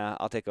 12.5, nah,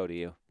 I'll take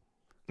ODU.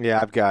 Yeah,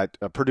 I've got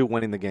Purdue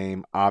winning the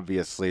game,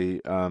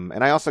 obviously,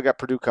 and I also got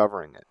Purdue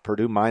covering it.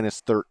 Purdue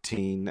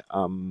 -13.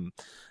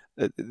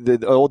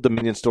 The Old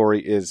Dominion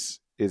story is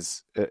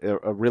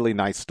a really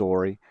nice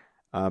story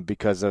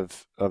because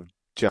of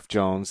Jeff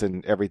Jones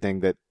and everything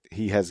that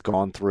he has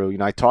gone through. You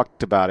know, I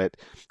talked about it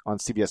on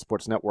CBS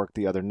Sports Network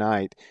the other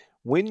night.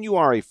 When you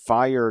are a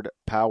fired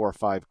Power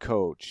 5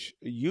 coach,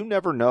 you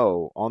never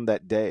know on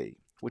that day,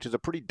 which is a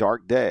pretty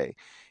dark day,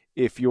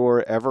 if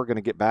you're ever going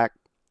to get back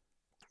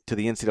to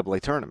the NCAA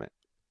tournament.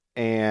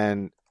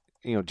 And,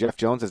 you know, Jeff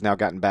Jones has now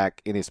gotten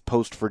back in his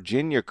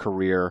post-Virginia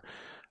career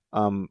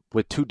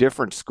with two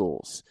different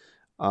schools.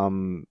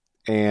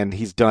 And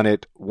he's done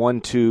it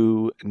 1,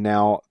 2,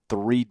 now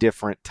 3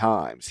 different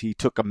times. He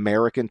took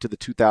American to the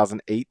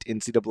 2008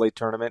 NCAA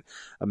tournament,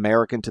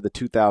 American to the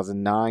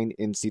 2009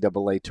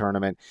 NCAA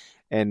tournament,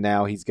 and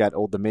now he's got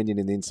Old Dominion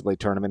in the NCAA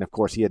tournament. Of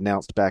course, he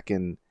announced back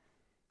in,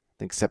 I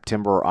think,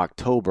 September or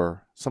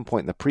October, some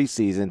point in the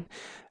preseason,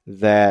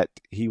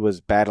 that he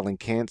was battling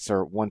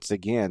cancer once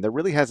again. There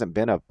really hasn't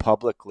been a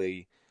public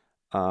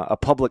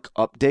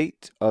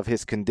update of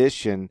his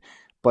condition,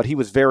 but he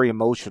was very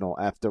emotional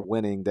after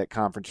winning that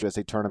Conference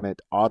USA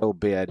tournament auto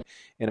bid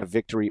in a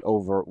victory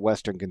over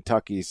Western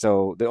Kentucky.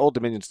 So the Old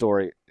Dominion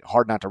story,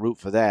 hard not to root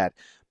for that,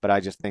 but I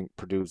just think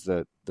Purdue's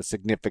the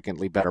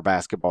significantly better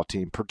basketball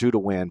team. Purdue to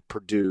win,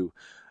 Purdue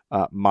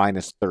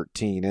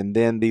 -13. And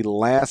then the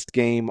last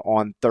game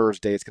on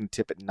Thursday, it's going to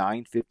tip at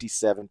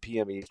 9:57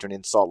 p.m. Eastern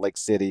in Salt Lake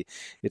City.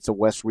 It's a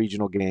West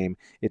Regional game.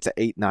 It's an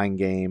 8-9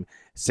 game.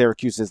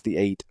 Syracuse is the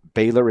 8.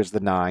 Baylor is the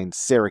 9.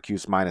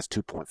 Syracuse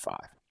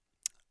 -2.5.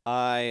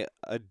 I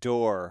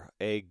adore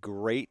a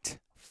great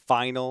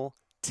final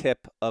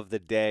tip of the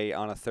day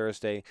on a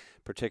Thursday,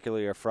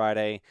 particularly a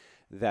Friday,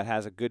 that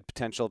has a good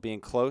potential of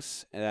being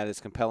close and that is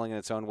compelling in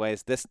its own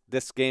ways. This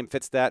game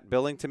fits that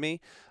billing to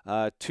me.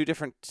 Two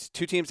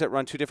teams that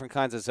run two different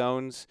kinds of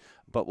zones,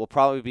 but will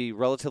probably be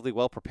relatively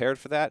well prepared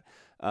for that.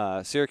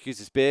 Syracuse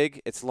is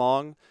big, it's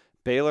long.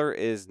 Baylor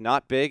is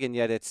not big, and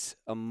yet it's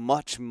a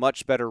much,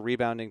 much better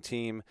rebounding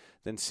team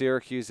than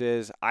Syracuse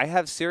is. I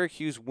have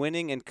Syracuse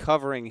winning and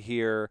covering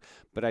here,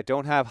 but I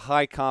don't have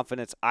high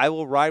confidence. I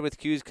will ride with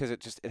Cuse because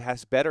it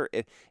has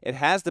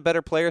the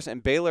better players,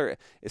 and Baylor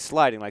is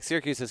sliding. Like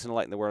Syracuse isn't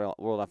lighting the world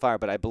on fire,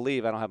 but I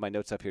don't have my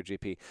notes up here,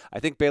 GP. I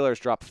think Baylor has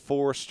dropped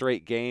 4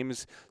 straight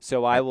games,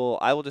 so I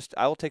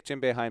will take Jim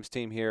Boeheim's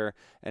team here,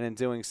 and in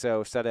doing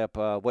so, set up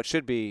what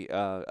should be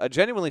a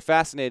genuinely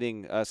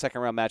fascinating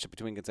second round matchup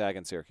between Gonzaga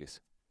and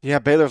Syracuse. Yeah,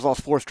 Baylor's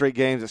lost 4 straight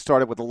games. It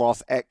started with a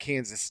loss at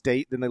Kansas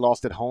State. Then they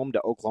lost at home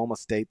to Oklahoma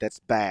State. That's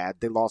bad.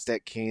 They lost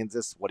at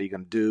Kansas. What are you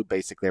going to do?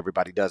 Basically,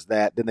 everybody does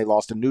that. Then they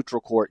lost a neutral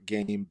court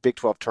game, Big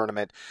 12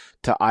 tournament,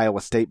 to Iowa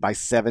State by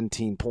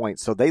 17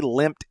 points. So they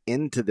limped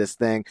into this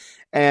thing.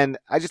 And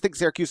I just think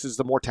Syracuse is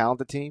the more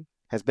talented team,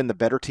 has been the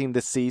better team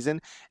this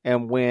season.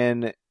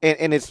 And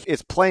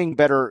it's playing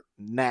better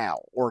now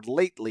or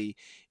lately,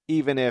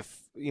 even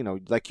if, you know,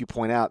 like you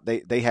point out,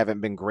 they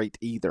haven't been great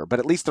either. But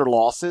at least their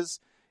losses,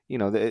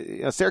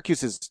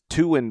 Syracuse is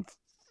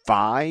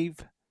 2-5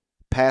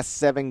 past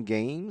 7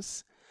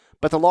 games,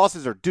 but the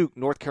losses are Duke,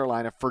 North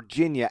Carolina,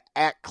 Virginia,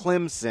 at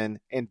Clemson,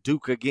 and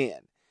Duke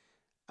again.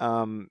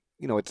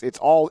 It's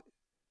all.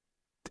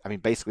 I mean,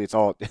 basically, it's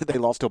all. They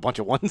lost to a bunch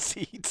of 1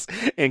 seeds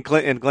and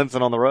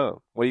Clemson on the road.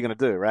 What are you going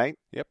to do, right?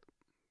 Yep,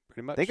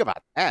 pretty much. Think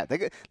about that.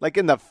 Like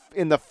in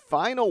the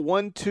final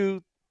 1,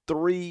 2,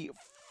 3,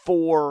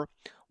 4,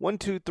 1,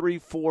 2, 3,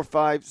 4,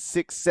 5,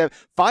 6, 7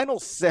 final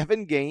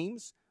 7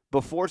 games.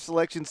 Before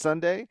Selection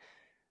Sunday,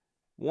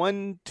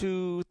 1,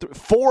 2, 3,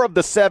 4 of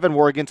the 7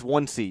 were against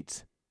 1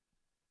 seeds.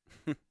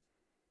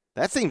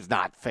 That seems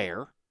not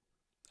fair.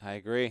 I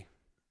agree.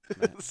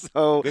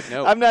 So good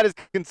note. I'm not as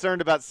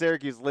concerned about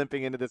Syracuse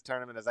limping into this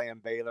tournament as I am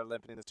Baylor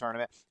limping into this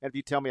tournament. And if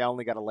you tell me I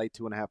only got to lay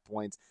 2.5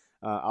 points,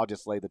 I'll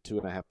just lay the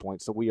 2.5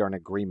 points. So we are in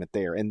agreement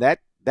there. And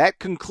that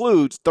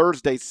concludes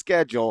Thursday's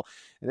schedule.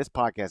 And this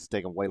podcast is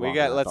taking way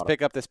longer. Let's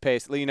pick up this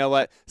pace. You know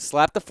what?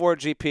 Slap the 4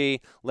 GP.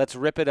 Let's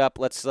rip it up.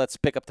 Let's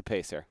pick up the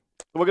pace here.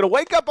 We're going to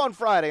wake up on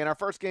Friday, and our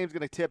first game is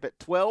going to tip at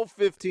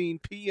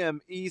 12:15 p.m.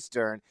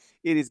 Eastern.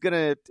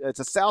 It's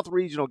a South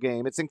Regional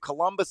game. It's in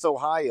Columbus,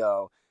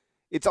 Ohio.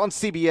 It's on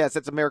CBS.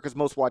 That's America's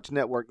most watched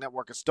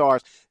network of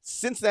stars.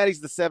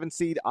 Cincinnati's the 7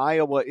 seed.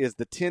 Iowa is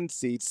the 10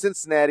 seed.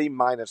 Cincinnati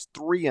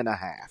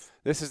 -3.5.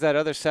 This is that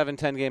other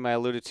 7-10 game I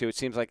alluded to. It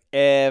seems like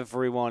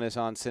everyone is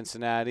on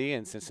Cincinnati,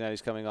 and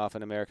Cincinnati's coming off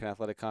an American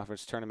Athletic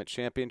Conference tournament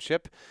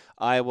championship.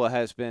 Iowa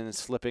has been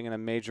slipping in a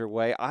major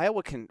way.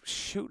 Iowa can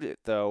shoot it,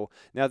 though.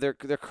 Now, they're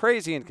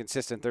crazy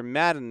inconsistent. They're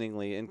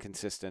maddeningly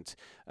inconsistent,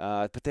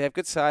 but they have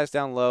good size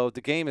down low.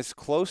 The game is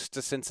close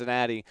to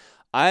Cincinnati.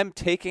 I'm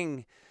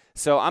taking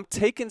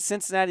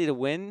Cincinnati to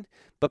win,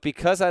 but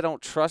because I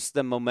don't trust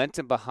the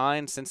momentum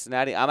behind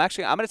Cincinnati, I'm going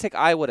to take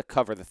Iowa to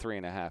cover the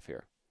 3.5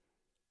 here.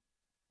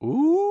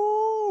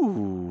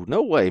 Ooh,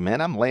 no way,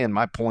 man. I'm laying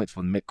my points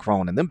with Mick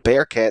Cronin. Them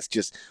Bearcats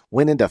just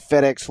went into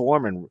FedEx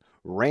Forum and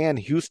ran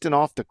Houston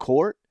off the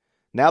court.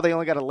 Now they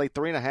only got to lay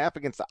 3.5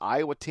 against the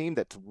Iowa team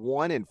that's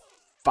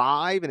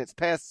 1-5 in its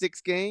past 6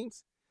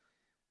 games.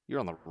 You're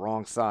on the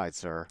wrong side,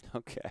 sir.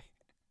 Okay.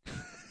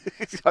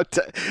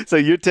 So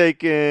you're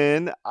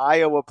taking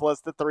Iowa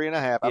plus the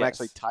 3.5. I'm Yes.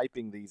 actually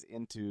typing these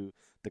into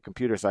the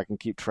computer so I can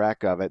keep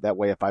track of it. That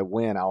way, if I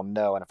win, I'll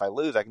know. And if I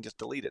lose, I can just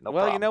delete it. No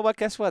Well, problem. you know what?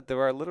 Guess what? There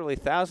are literally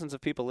thousands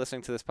of people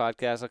listening to this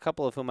podcast, a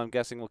couple of whom I'm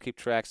guessing will keep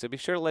track. So be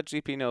sure to let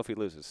GP know if he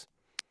loses.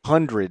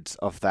 Hundreds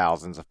of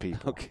thousands of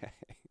people. Okay.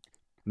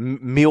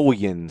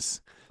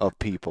 Millions of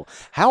people.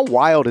 How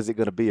wild is it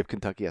going to be if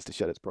Kentucky has to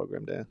shut its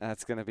program down?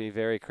 That's going to be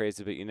very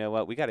crazy, but you know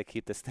what? We got to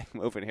keep this thing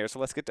moving here. So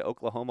let's get to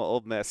Oklahoma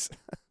Ole Miss.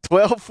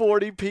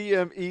 12:40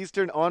 p.m.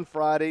 Eastern on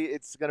Friday.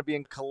 It's going to be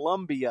in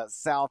Columbia,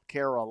 South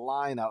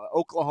Carolina.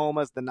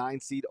 Oklahoma's the 9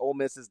 seed. Ole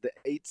Miss is the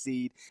 8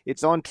 seed.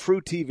 It's on True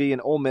TV,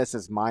 and Ole Miss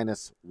is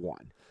 -1.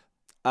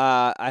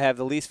 I have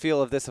the least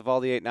feel of this of all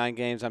the 8-9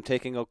 games. I'm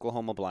taking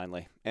Oklahoma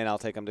blindly, and I'll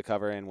take them to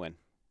cover and win.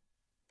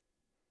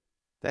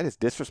 That is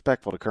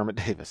disrespectful to Kermit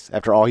Davis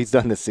after all he's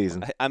done this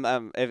season.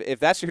 If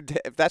that's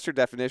your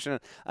definition,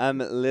 I'm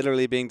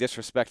literally being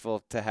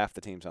disrespectful to half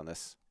the teams on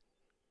this.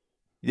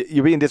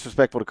 You're being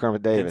disrespectful to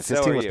Kermit Davis. And His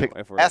so team are was you, picked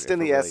if we're last in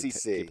the really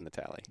SEC. keeping the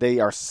tally. They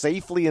are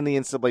safely in the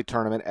NCAA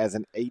tournament as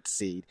an 8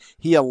 seed.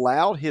 He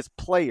allowed his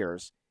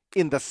players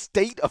in the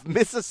state of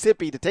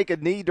Mississippi to take a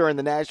knee during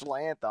the national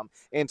anthem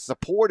and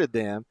supported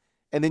them.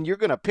 And then you're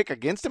going to pick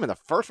against him in the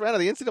first round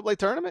of the NCAA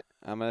tournament?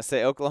 I'm going to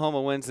say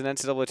Oklahoma wins an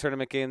NCAA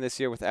tournament game this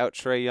year without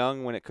Trae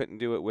Young when it couldn't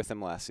do it with him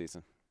last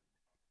season.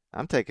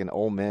 I'm taking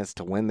Ole Miss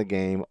to win the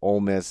game. Ole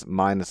Miss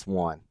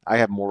 -1. I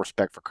have more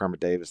respect for Kermit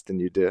Davis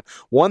than you do.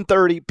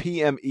 1:30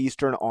 p.m.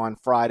 Eastern on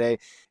Friday.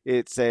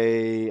 It's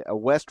a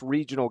West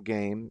Regional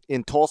game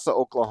in Tulsa,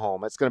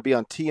 Oklahoma. It's going to be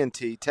on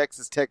TNT.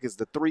 Texas Tech is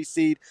the 3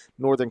 seed.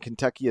 Northern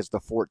Kentucky is the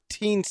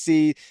 14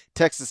 seed.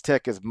 Texas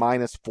Tech is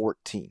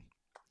 -14.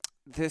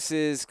 This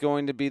is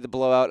going to be the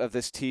blowout of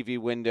this TV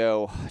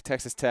window.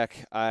 Texas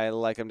Tech, I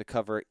like them to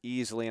cover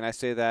easily, and I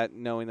say that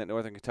knowing that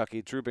Northern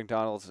Kentucky, Drew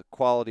McDonald's a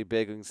quality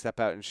big who can step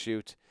out and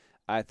shoot.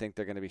 I think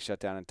they're going to be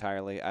shut down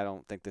entirely. I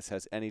don't think this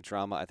has any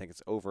drama. I think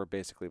it's over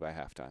basically by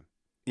halftime.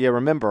 Yeah,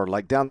 remember,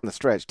 like down the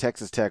stretch,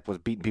 Texas Tech was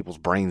beating people's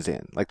brains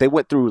in. Like they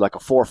went through like a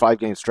 4 or 5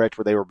 game stretch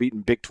where they were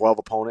beating Big 12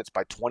 opponents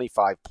by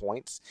 25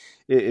 points.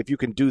 If you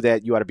can do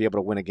that, you ought to be able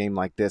to win a game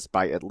like this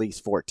by at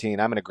least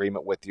 14. I'm in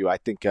agreement with you. I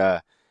think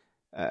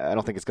I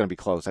don't think it's going to be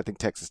close. I think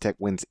Texas Tech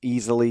wins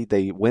easily.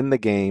 They win the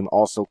game,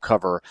 also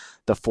cover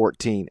the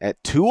 14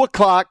 at 2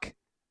 o'clock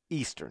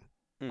Eastern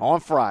on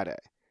Friday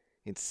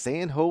in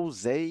San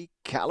Jose,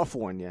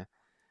 California.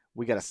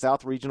 We got a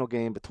South Regional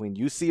game between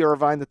UC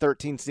Irvine, the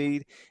 13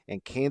 seed,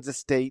 and Kansas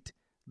State,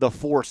 the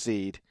 4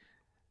 seed.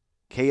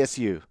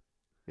 KSU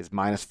is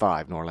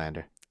 -5,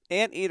 Norlander.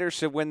 Anteaters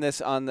should win this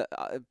on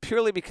the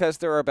purely because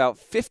there are about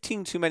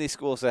 15 too many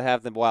schools that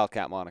have the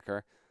Wildcat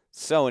moniker.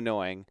 So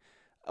annoying.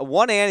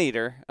 One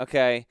anteater,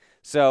 okay.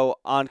 So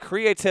on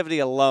creativity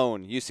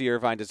alone, UC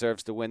Irvine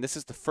deserves to win. This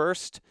is the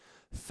first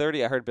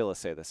 30. I heard Billis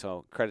say this,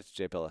 so credit to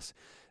Jay Billis.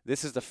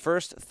 This is the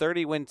first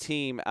 30-win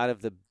team out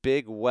of the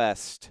Big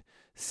West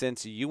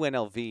since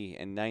UNLV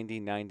in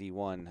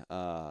 1991,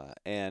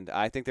 and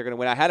I think they're going to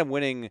win. I had him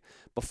winning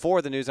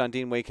before the news on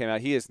Dean Wade came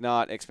out. He is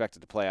not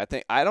expected to play.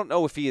 I don't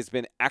know if he has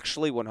been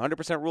actually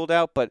 100% ruled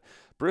out, but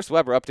Bruce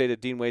Weber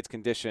updated Dean Wade's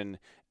condition,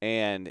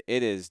 and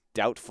it is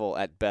doubtful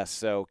at best.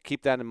 So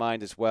keep that in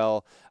mind as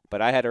well.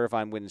 But I had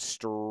Irvine win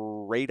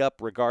straight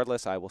up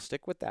regardless. I will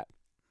stick with that.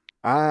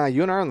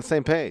 You and I are on the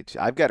same page.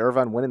 I've got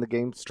Irvine winning the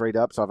game straight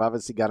up, so I've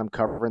obviously got him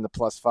covering the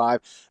 +5.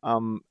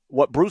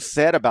 What Bruce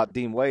said about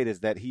Dean Wade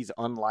is that he's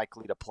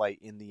unlikely to play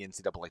in the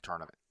NCAA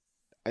tournament.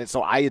 And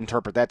so I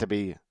interpret that to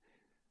be,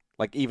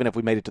 like, even if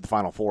we made it to the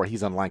Final Four,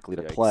 he's unlikely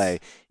to play.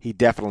 He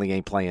definitely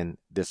ain't playing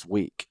this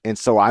week. And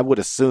so I would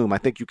assume, I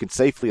think you can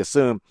safely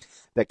assume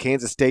that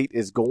Kansas State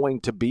is going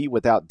to be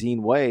without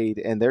Dean Wade,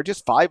 and they're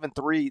just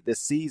 5-3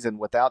 this season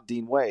without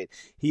Dean Wade.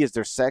 He is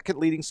their second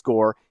leading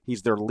scorer.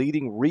 He's their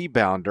leading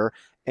rebounder,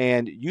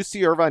 and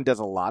UC Irvine does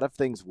a lot of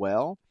things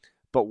well,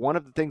 but one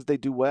of the things they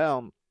do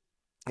well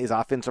is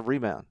offensive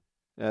rebound.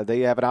 They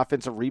have an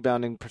offensive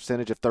rebounding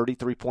percentage of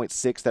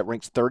 33.6 that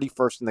ranks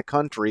 31st in the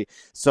country.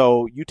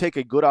 So you take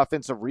a good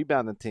offensive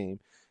rebounding team,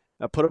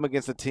 put them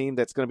against a team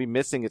that's going to be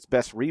missing its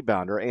best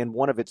rebounder and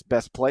one of its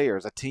best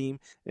players, a team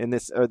in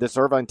this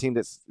Irvine team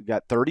that's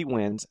got 30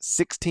 wins,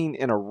 16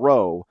 in a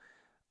row,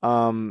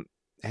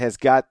 has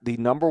got the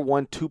number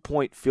one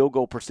 2-point field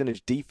goal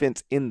percentage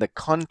defense in the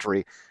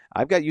country.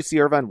 I've got UC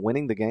Irvine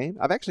winning the game.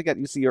 I've actually got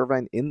UC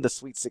Irvine in the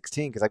Sweet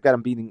 16 because I've got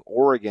them beating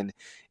Oregon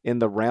in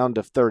the round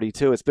of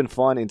 32. It's been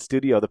fun in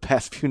studio the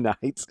past few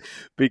nights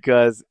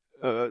because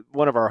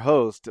one of our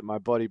hosts, my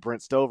buddy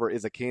Brent Stover,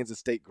 is a Kansas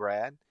State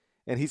grad,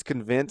 and he's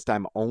convinced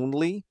I'm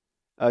only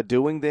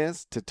doing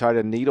this to try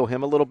to needle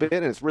him a little bit,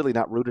 and it's really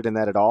not rooted in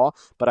that at all,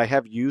 but I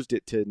have used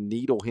it to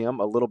needle him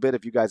a little bit.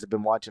 If you guys have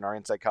been watching our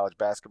Inside College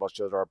Basketball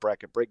shows or our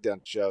Bracket Breakdown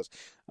shows,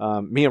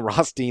 me and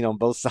Ross Dean on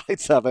both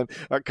sides of him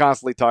are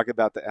constantly talking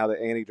about how the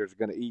Anteaters are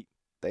going to eat.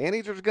 The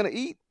Anteaters are going to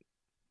eat.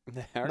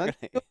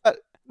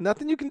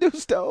 Nothing you can do,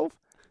 Stove.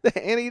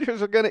 The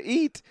Anteaters are going to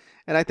eat,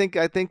 and I think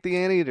the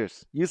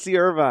Anteaters, UC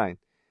Irvine,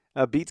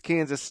 beats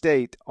Kansas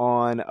State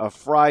on a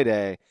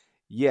Friday.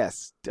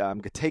 Yes,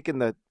 I'm taking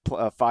the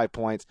 5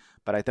 points,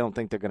 but I don't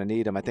think they're going to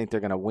need them. I think they're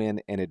going to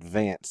win and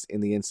advance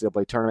in the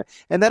NCAA tournament,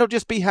 and that'll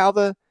just be how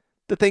the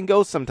thing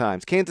goes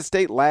sometimes. Kansas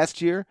State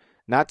last year,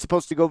 not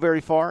supposed to go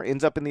very far,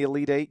 ends up in the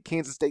Elite Eight.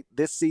 Kansas State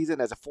this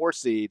season as a 4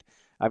 seed,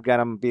 I've got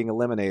them being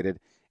eliminated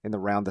in the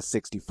round of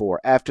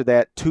 64. After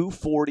that,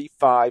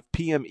 2:45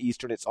 p.m.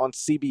 Eastern. It's on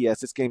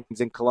CBS. This game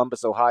is in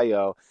Columbus,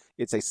 Ohio.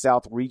 It's a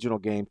South Regional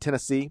game.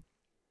 Tennessee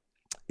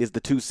is the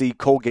 2 seed.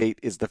 Colgate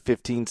is the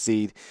 15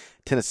 seed.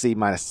 Tennessee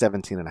minus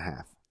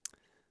 17.5.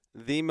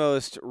 The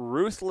most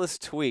ruthless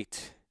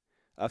tweet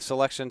of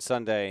Selection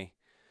Sunday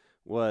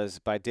was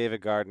by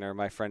David Gardner,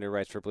 my friend who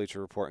writes for Bleacher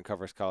Report and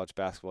covers college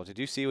basketball. Did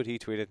you see what he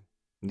tweeted?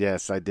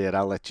 Yes, I did.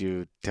 I'll let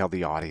you tell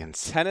the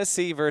audience.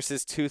 Tennessee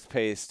versus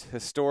toothpaste,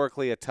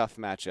 historically a tough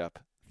matchup.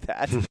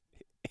 That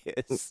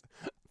is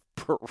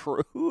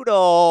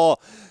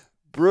brutal.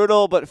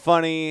 Brutal but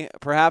funny,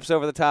 perhaps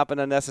over the top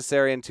and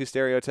unnecessary and too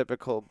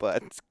stereotypical,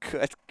 but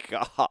good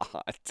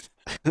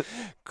God.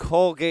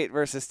 Colgate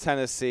versus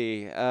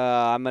Tennessee.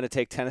 I'm going to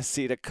take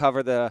Tennessee to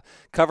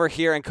cover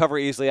here and cover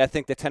easily. I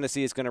think that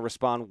Tennessee is going to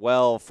respond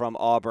well from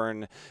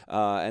Auburn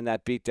and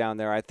that beatdown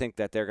there. I think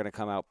that they're going to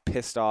come out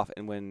pissed off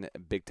and win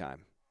big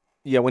time.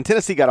 Yeah, when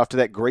Tennessee got off to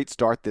that great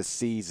start this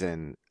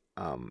season,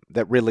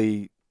 that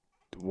really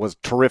was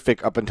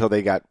terrific up until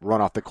they got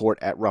run off the court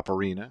at Rupp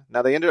Arena.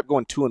 Now, they ended up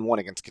going 2-1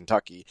 against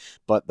Kentucky,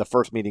 but the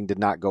first meeting did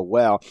not go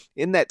well.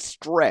 In that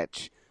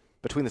stretch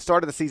between the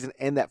start of the season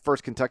and that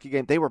first Kentucky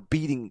game, they were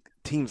beating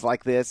teams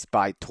like this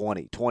by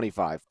 20,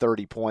 25,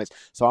 30 points.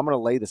 So I'm going to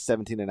lay the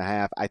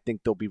 17.5. I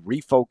think they'll be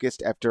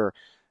refocused after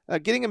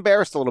getting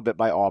embarrassed a little bit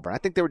by Auburn. I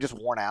think they were just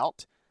worn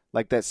out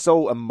like that,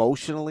 so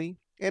emotionally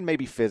and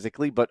maybe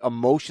physically, but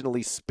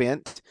emotionally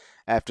spent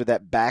after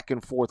that back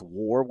and forth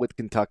war with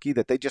Kentucky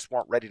that they just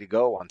weren't ready to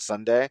go on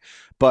Sunday,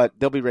 but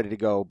they'll be ready to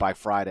go by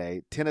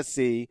Friday.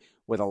 Tennessee,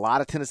 with a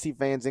lot of Tennessee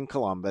fans in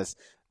Columbus,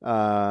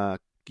 I'll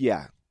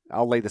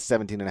lay the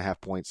 17.5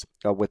 points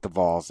with the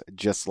Vols,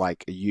 just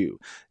like you.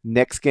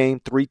 Next game,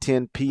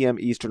 3:10 p.m.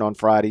 Eastern on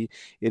Friday.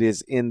 It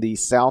is in the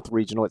South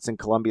Regional. It's in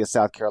Columbia,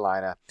 South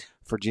Carolina.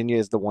 Virginia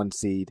is the 1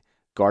 seed.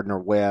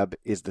 Gardner-Webb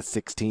is the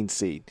 16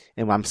 seed.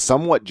 And I'm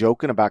somewhat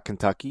joking about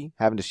Kentucky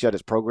having to shut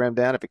its program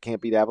down if it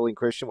can't beat Abilene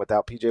Christian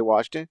without P.J.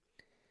 Washington.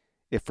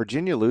 If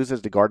Virginia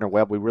loses to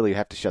Gardner-Webb, we really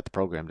have to shut the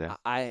program down.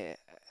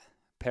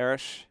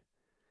 Parrish,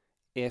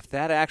 if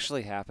that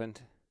actually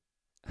happened,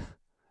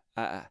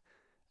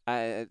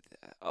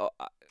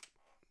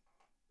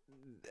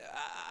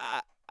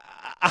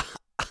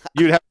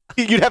 you'd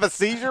have a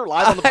seizure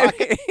live on the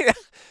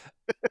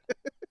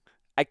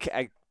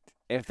podcast.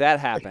 If that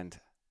happened,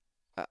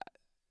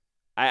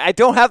 I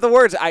don't have the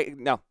words.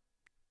 No,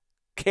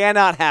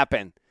 cannot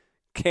happen.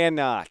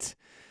 Cannot.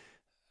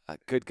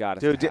 Good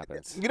God, if it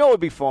happens. You know what would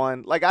be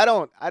fun? Like I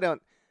don't.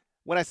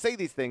 When I say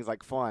these things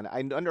like fun,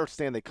 I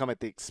understand they come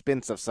at the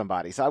expense of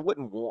somebody. So I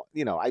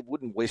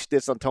wouldn't wish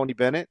this on Tony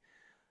Bennett.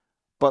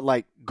 But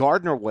like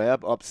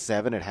Gardner-Webb up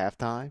 7 at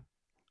halftime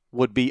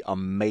would be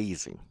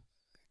amazing.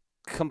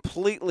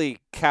 Completely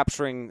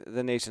capturing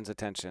the nation's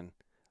attention.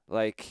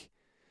 Like,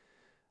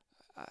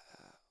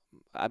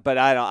 but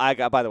I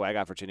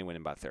got Virginia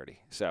winning by 30.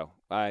 So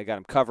I got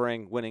them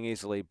covering, winning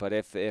easily. But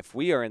if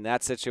we are in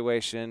that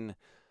situation,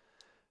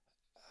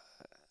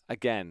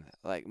 again,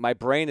 like my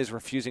brain is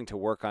refusing to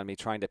work on me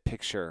trying to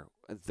picture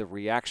the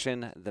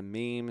reaction, the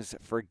memes,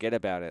 forget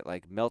about it.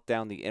 Like melt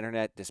down the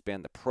internet,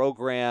 disband the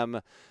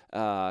program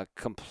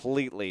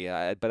completely.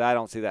 But I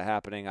don't see that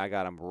happening. I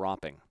got them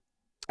romping.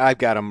 I've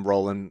got them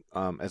rolling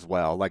as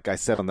well. Like I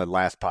said on the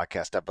last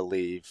podcast, I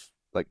believe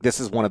like this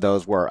is one of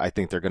those where I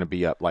think they're going to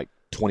be up like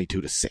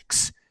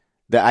 22-6.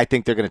 That I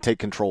think they're going to take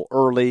control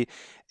early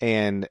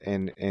and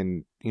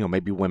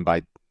maybe win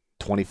by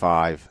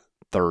 25,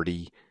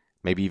 30,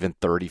 maybe even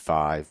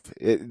 35.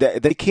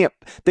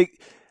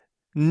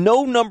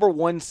 No number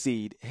 1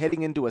 seed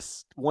heading into a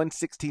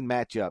 1-16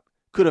 matchup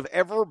could have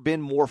ever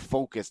been more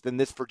focused than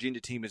this Virginia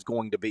team is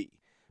going to be,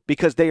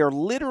 because they are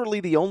literally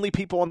the only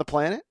people on the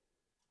planet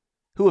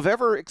who have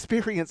ever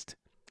experienced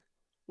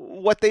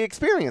what they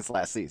experienced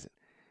last season.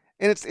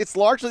 And it's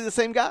largely the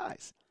same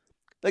guys.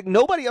 Like,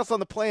 nobody else on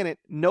the planet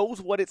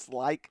knows what it's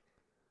like,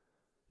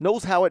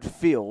 knows how it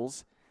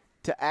feels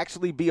to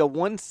actually be a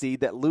 1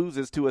 seed that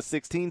loses to a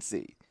 16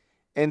 seed.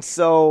 And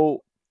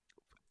so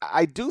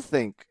I do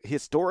think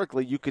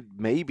historically you could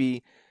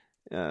maybe,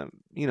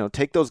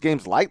 take those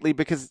games lightly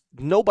because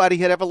nobody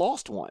had ever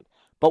lost one.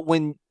 But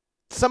when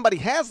somebody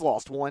has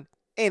lost one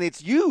and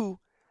it's you,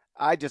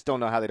 I just don't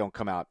know how they don't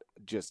come out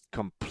just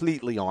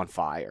completely on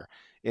fire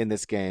in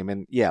this game.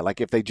 And yeah,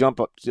 like if they jump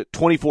up to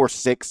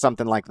 24-6,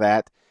 something like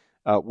that,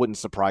 wouldn't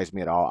surprise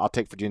me at all. I'll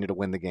take Virginia to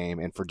win the game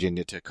and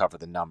Virginia to cover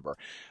the number.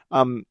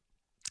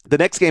 The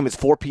next game is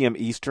 4 p.m.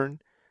 Eastern.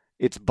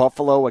 It's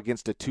Buffalo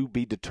against a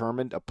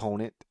to-be-determined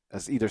opponent.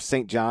 It's either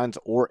St. John's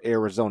or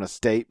Arizona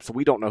State. So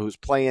we don't know who's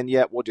playing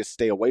yet. We'll just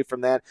stay away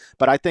from that.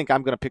 But I think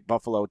I'm going to pick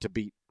Buffalo to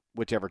beat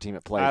whichever team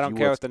it plays. I don't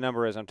care what the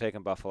number is. I'm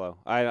taking Buffalo.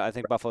 I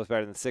think Buffalo's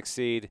better than the 6th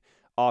seed.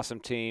 Awesome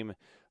team.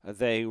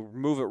 They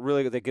move it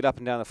really good. They get up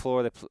and down the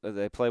floor.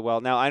 They play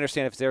well. Now, I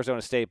understand if it's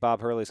Arizona State,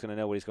 Bob Hurley's going to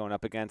know what he's going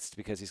up against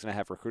because he's going to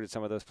have recruited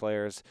some of those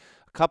players,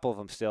 a couple of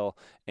them still,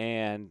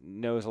 and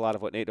knows a lot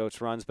of what Nate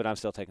Oates runs, but I'm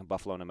still taking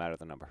Buffalo no matter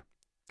the number.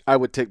 I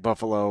would take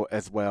Buffalo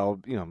as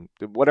well.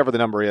 Whatever the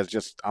number is,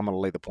 I'm going to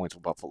lay the points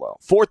with Buffalo.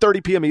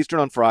 4:30 p.m. Eastern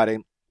on Friday.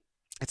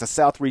 It's a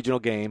South Regional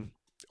game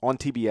on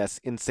TBS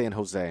in San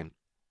Jose.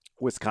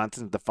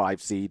 Wisconsin's the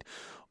 5 seed.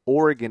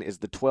 Oregon is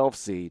the 12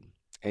 seed,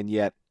 and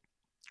yet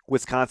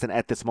Wisconsin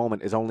at this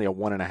moment is only a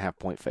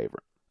 1.5-point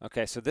favorite.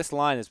 Okay, so this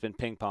line has been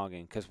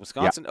ping-ponging because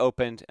Wisconsin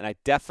opened, and I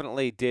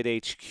definitely did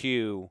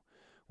HQ,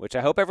 which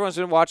I hope everyone's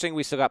been watching.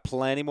 We still got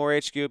plenty more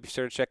HQ. Be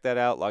sure to check that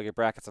out. Log your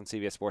brackets on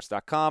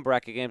CBSSports.com.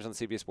 Bracket games on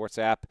the CBS Sports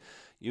app.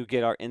 You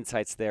get our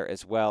insights there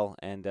as well,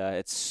 and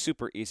it's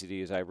super easy to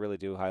use. I really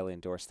do highly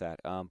endorse that.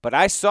 But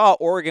I saw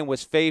Oregon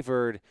was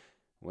favored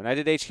when I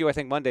did HQ, I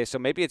think Monday, so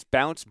maybe it's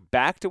bounced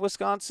back to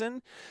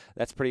Wisconsin.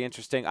 That's pretty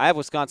interesting. I have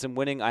Wisconsin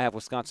winning. I have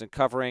Wisconsin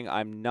covering.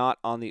 I'm not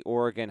on the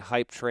Oregon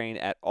hype train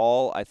at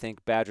all. I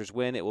think Badgers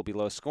win. It will be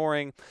low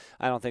scoring.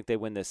 I don't think they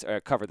win this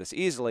or cover this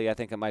easily. I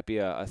think it might be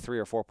a 3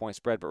 or 4 point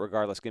spread, but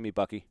regardless, give me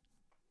Bucky.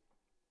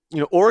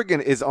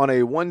 Oregon is on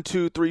a 1,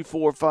 2, 3,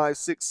 4, 5,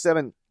 6,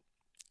 7,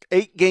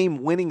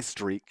 8-game winning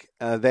streak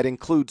that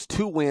includes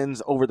 2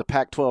 wins over the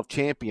Pac-12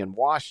 champion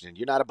Washington.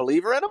 You're not a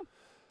believer in them?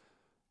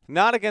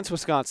 Not against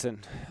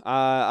Wisconsin.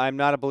 I'm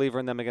not a believer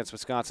in them against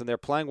Wisconsin. They're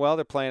playing well.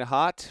 They're playing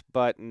hot.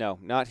 But, no,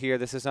 not here.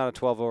 This is not a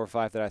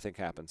 12/5 that I think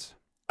happens.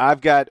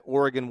 I've got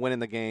Oregon winning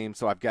the game,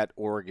 so I've got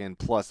Oregon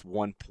plus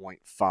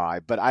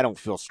 1.5. But I don't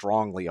feel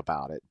strongly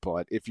about it.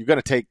 But if you're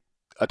going to take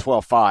a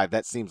 12-5,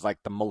 that seems like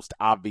the most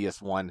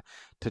obvious one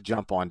to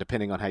jump on,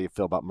 depending on how you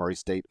feel about Murray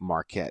State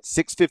Marquette.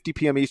 6:50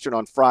 p.m. Eastern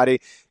on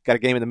Friday. Got a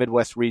game in the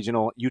Midwest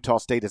Regional. Utah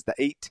State is the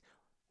 8.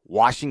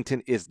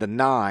 Washington is the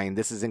 9.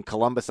 This is in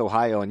Columbus,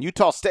 Ohio. And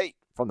Utah State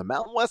from the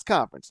Mountain West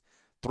Conference,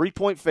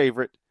 3-point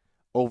favorite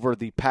over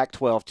the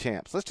Pac-12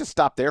 champs. Let's just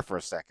stop there for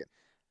a second.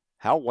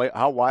 How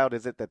wild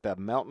is it that the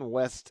Mountain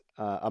West,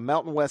 a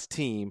Mountain West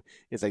team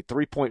is a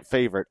 3-point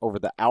favorite over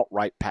the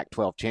outright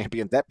Pac-12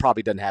 champion? That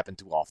probably doesn't happen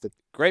too often.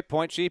 Great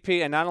point,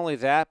 GP. And not only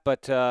that,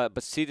 but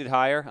seeded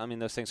higher. I mean,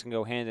 those things can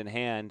go hand in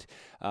hand.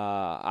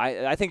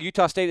 I think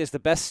Utah State is the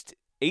best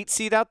 8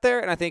 seed out there,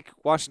 and I think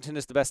Washington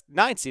is the best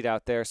 9 seed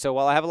out there. So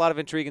while I have a lot of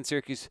intrigue in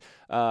Syracuse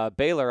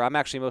Baylor, I'm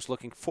actually most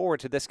looking forward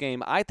to this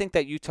game. I think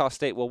that Utah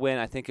State will win.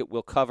 I think it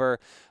will cover.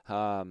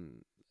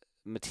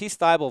 Matisse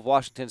Thybulle of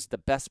Washington is the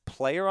best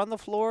player on the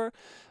floor.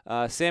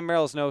 Sam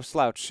Merrill is no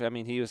slouch. I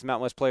mean, he was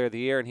Mountain West Player of the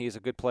Year, and he's a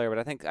good player. But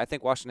I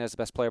think Washington has the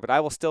best player. But I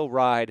will still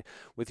ride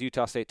with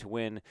Utah State to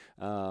win.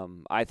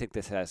 I think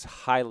this has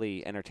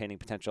highly entertaining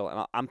potential,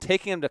 and I'm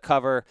taking them to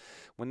cover.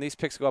 When these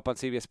picks go up on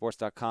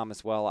CBSSports.com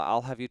as well,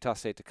 I'll have Utah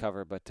State to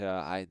cover. But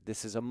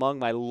this is among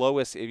my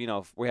lowest.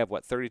 If we have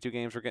 32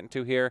 games we're getting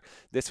to here,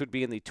 this would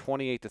be in the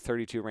 28 to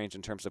 32 range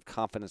in terms of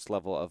confidence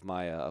level of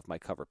my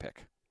cover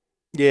pick.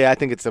 Yeah, I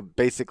think it's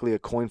basically a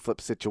coin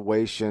flip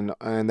situation,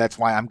 and that's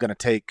why I'm going to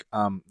take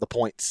the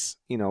points.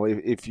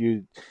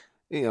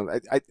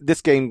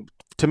 This game,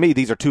 to me,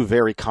 these are 2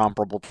 very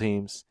comparable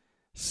teams.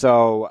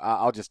 So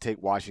I'll just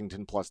take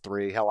Washington plus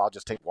 3. Hell, I'll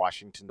just take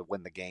Washington to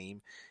win the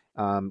game.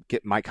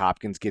 Get Mike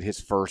Hopkins, get his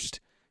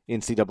first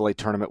NCAA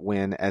tournament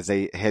win as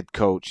a head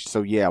coach.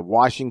 So, yeah,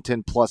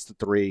 Washington plus the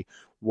 3.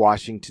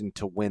 Washington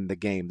to win the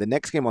game. The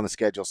next game on the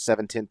schedule,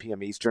 7:10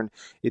 p.m. Eastern.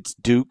 It's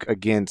Duke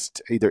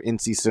against either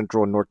NC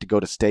Central or North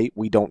Dakota State.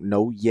 We don't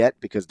know yet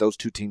because those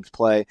 2 teams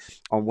play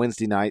on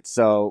Wednesday night.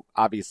 So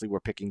obviously we're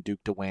picking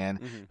Duke to win.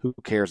 Mm-hmm. Who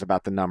cares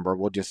about the number?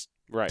 We'll just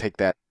take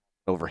that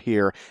over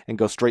here and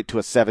go straight to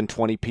a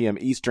 7:20 p.m.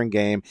 Eastern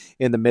game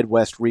in the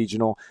Midwest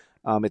Regional.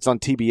 It's on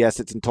TBS.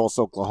 It's in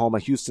Tulsa, Oklahoma.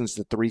 Houston's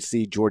the 3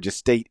 seed. Georgia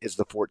State is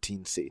the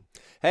 14 seed.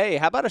 Hey,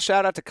 how about a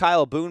shout-out to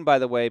Kyle Boone, by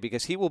the way,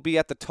 because he will be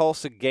at the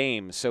Tulsa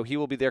game, so he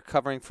will be there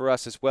covering for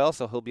us as well,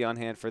 so he'll be on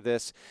hand for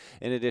this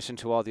in addition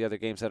to all the other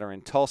games that are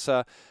in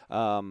Tulsa.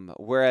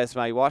 Whereas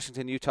my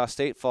Washington-Utah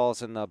State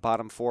falls in the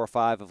bottom 4 or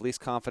 5 of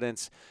least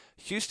confidence.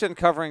 Houston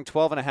covering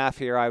 12.5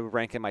 here, I would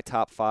rank in my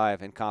top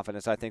 5 in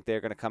confidence. I think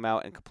they're going to come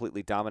out and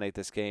completely dominate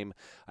this game.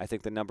 I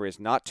think the number is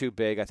not too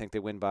big. I think they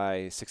win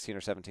by 16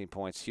 or 17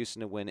 points.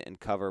 Houston to win and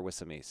cover with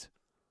some ease.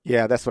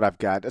 Yeah, that's what I've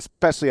got,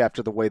 especially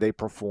after the way they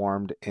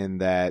performed in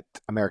that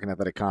American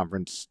Athletic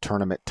Conference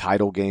tournament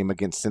title game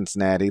against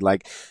Cincinnati.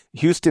 Like,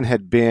 Houston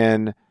had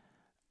been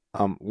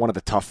one of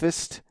the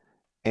toughest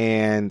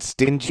and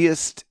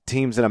stingiest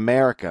teams in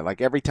America.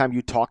 Like, every time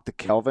you talked to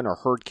Kelvin or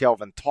heard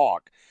Kelvin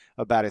talk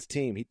about his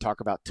team, he'd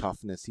talk about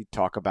toughness, he'd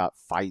talk about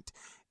fight,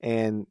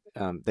 and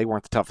they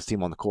weren't the toughest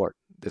team on the court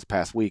this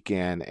past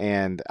weekend,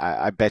 and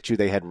I bet you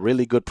they had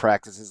really good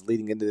practices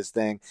leading into this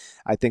thing.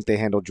 I think they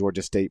handled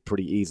Georgia State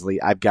pretty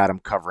easily. I've got them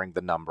covering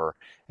the number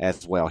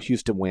as well.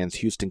 Houston wins,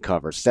 Houston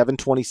covers.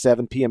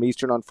 7:27 p.m.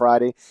 Eastern on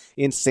Friday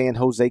in San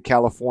Jose,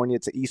 California.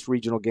 It's an East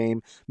Regional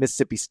game.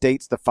 Mississippi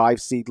State's the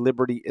 5 seed.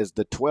 Liberty is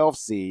the 12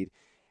 seed.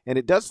 And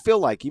it does feel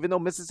like, even though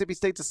Mississippi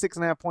State's a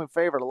 6.5-point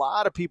favorite, a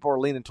lot of people are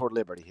leaning toward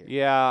Liberty here.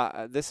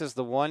 Yeah, this is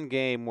the one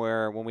game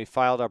where when we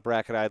filed our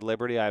bracket, I had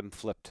Liberty. I'm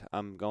flipped.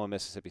 I'm going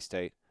Mississippi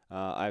State.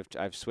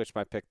 I've switched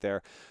my pick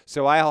there.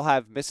 So I'll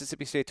have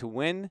Mississippi State to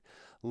win,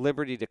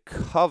 Liberty to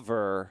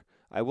cover.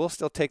 I will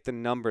still take the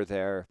number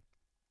there.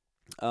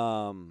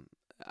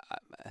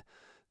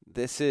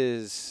 This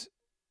is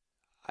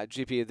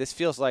GP. This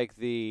feels like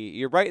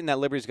you're right in that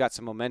Liberty's got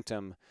some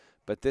momentum,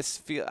 but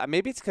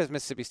maybe it's because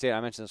Mississippi State.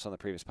 I mentioned this on the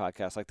previous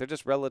podcast. Like, they're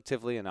just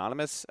relatively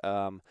anonymous.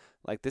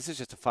 Like, this is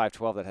just a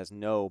 5-12 that has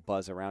no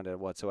buzz around it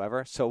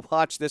whatsoever. So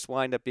watch this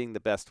wind up being the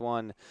best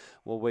one.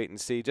 We'll wait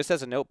and see. Just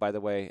as a note, by the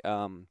way,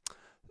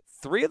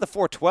 3 of the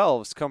 4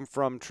 12s come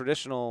from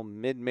traditional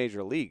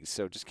mid-major leagues,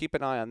 so just keep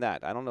an eye on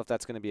that. I don't know if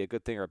that's going to be a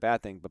good thing or a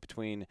bad thing, but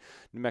between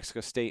New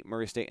Mexico State,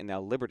 Murray State, and now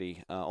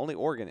Liberty, only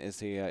Oregon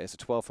is a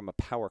 12 from a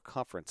power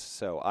conference.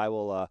 So I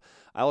will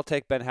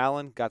take Ben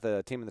Howland. Got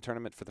the team in the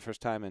tournament for the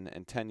first time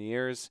in 10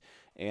 years,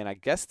 and I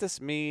guess this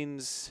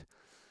means,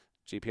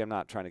 GP, I'm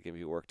not trying to give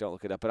you work. Don't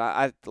look it up,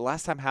 but the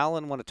last time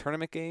Howland won a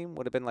tournament game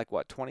would have been like,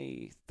 what,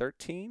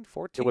 2013,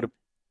 14? It would have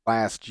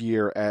last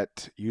year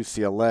at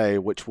UCLA,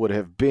 which would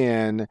have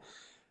been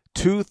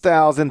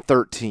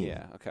 2013.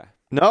 Yeah, okay.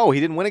 No,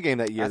 he didn't win a game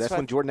that year. That's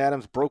when Jordan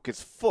Adams broke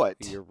his foot.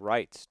 You're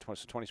right.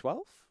 2012?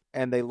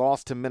 And they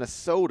lost to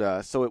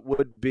Minnesota, so it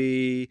would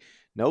be,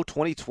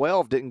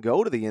 2012 didn't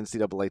go to the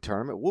NCAA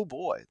tournament. Whoa,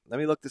 boy. Let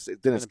me look this.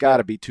 Then it's got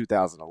to be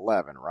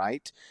 2011,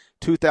 right?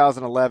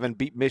 2011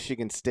 beat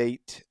Michigan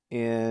State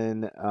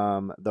in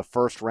the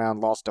first round,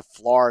 lost to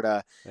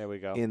Florida. There we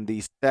go. In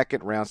the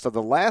second round. So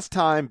the last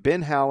time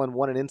Ben Howland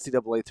won an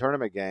NCAA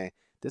tournament game,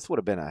 this would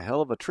have been a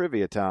hell of a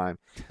trivia time.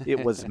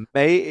 It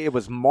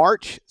was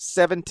March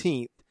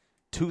 17th,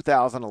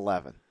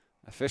 2011.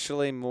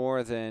 Officially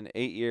more than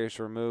 8 years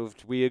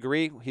removed. We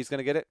agree he's going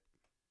to get it?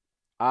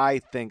 I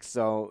think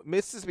so.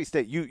 Mississippi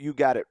State, you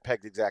got it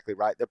pegged exactly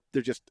right.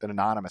 They're just an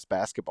anonymous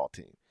basketball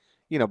team.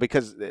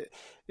 Because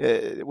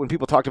when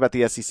people talked about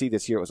the SEC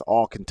this year, it was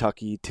all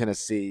Kentucky,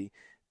 Tennessee.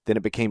 Then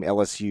it became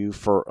LSU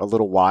for a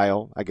little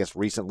while. I guess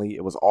recently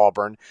it was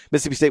Auburn.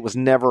 Mississippi State was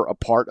never a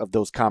part of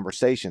those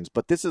conversations.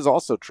 But this is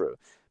also true.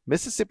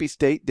 Mississippi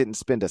State didn't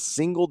spend a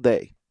single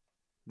day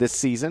this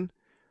season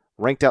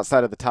ranked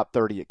outside of the top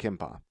 30 at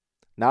KenPom.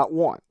 Not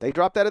one. They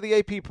dropped out of the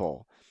AP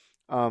poll.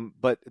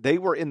 But they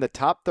were in the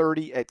top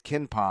 30 at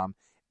KenPom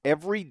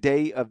every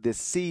day of this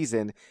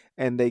season,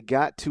 and they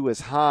got to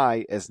as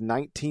high as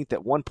 19th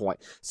at one point.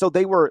 So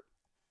they were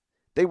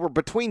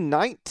between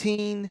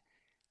 19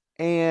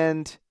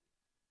 and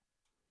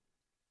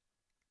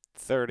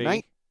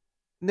 30.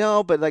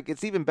 No, but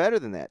it's even better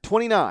than that.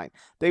 29.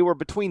 They were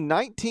between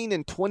 19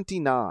 and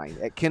 29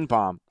 at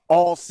KenPom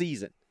all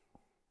season.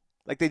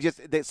 Like,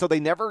 they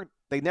never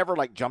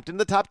jumped in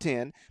the top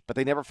 10, but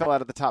they never fell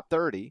out of the top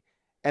 30.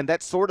 And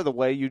that's sort of the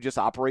way you just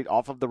operate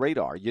off of the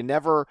radar. You're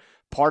never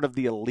part of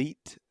the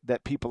elite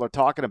that people are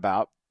talking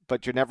about,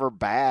 but you're never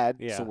bad.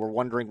 Yeah. So we're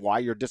wondering why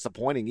you're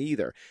disappointing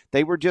either.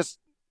 They were just,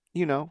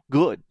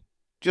 good.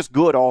 Just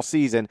good all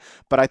season,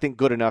 but I think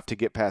good enough to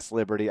get past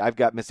Liberty. I've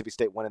got Mississippi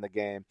State winning the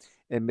game,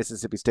 and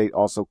Mississippi State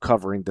also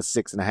covering the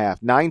 6.5.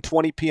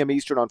 9:20 p.m.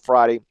 Eastern on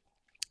Friday.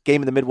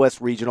 Game in the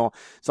Midwest Regional.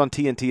 It's on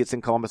TNT. It's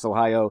in Columbus,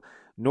 Ohio.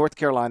 North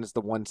Carolina's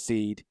the 1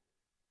 seed.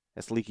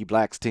 That's Leaky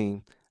Black's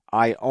team.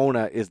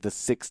 Iona is the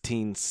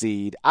 16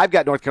 seed. I've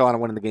got North Carolina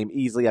winning the game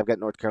easily. I've got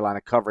North Carolina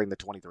covering the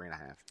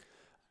 23.5.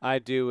 I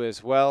do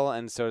as well,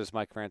 and so does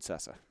Mike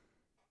Francesa.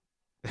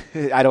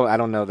 I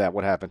don't know that.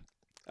 What happened?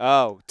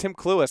 Oh, Tim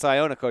Cluis,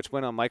 Iona coach,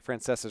 went on Mike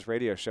Francesa's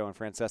radio show, and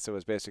Francesa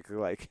was basically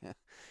like,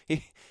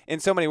 in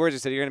so many words, he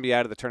said, "You're going to be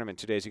out of the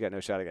tournament in 2 days. You got no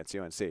shot against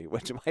UNC,"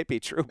 which might be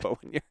true. But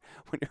when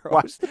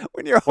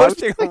you're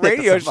hosting a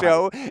radio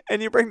show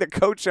and you bring the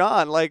coach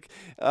on,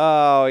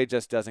 he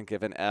just doesn't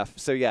give an F.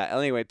 So yeah.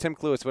 Anyway, Tim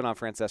Cluis went on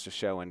Francesa's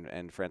show,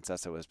 and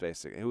Francesa was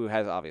basically, who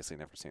has obviously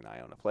never seen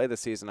Iona play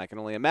this season. I can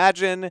only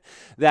imagine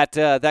that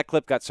that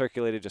clip got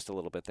circulated just a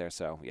little bit there.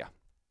 So yeah.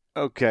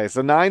 Okay,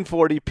 so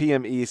 9:40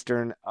 p.m.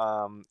 Eastern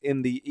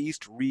in the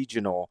East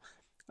Regional.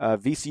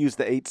 VCU's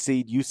the 8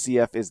 seed.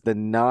 UCF is the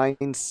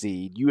 9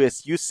 seed.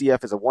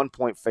 UCF is a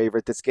 1-point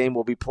favorite. This game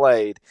will be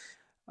played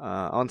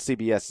on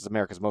CBS, as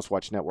America's most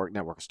watched network,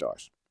 Network of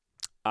Stars.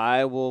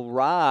 I will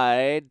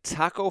ride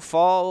Taco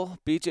Fall,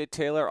 BJ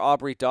Taylor,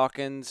 Aubrey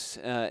Dawkins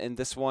in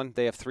this one.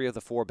 They have 3 of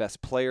the 4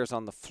 best players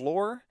on the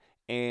floor.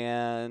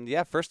 And,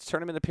 yeah, first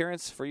tournament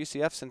appearance for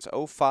UCF since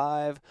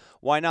 2005.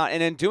 Why not?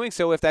 And in doing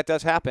so, if that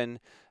does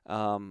happen,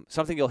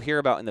 something you'll hear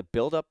about in the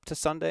build-up to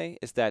Sunday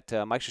is that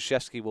Mike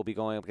Krzyzewski will be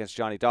going up against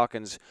Johnny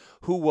Dawkins,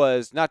 who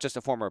was not just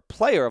a former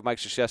player of Mike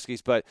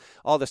Krzyzewski's, but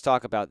all this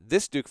talk about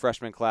this Duke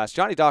freshman class.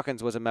 Johnny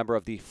Dawkins was a member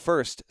of the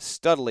first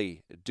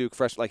Studley Duke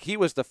freshman. Like, he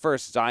was the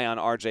first Zion,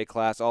 RJ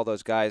class, all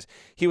those guys.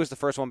 He was the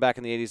first one back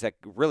in the 80s that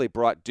really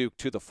brought Duke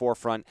to the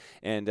forefront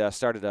and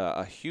started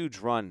a huge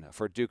run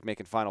for Duke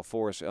making Final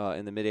Fours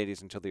in the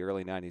mid-'80s until the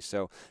early 90s.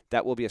 So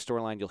that will be a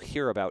storyline you'll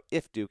hear about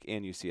if Duke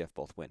and UCF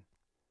both win.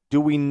 Do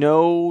we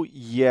know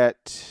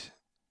yet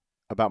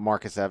about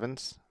Marcus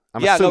Evans?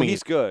 He's good.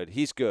 He's good.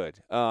 He's good?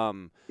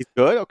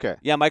 Okay.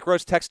 Yeah, Mike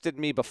Rose texted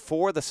me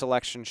before the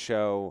selection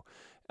show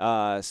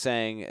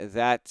saying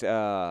that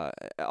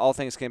all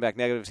things came back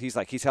negative.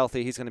 He's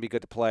healthy. He's going to be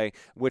good to play,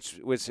 which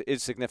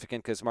is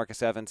significant because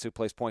Marcus Evans, who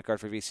plays point guard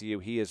for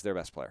VCU, he is their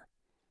best player.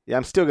 Yeah,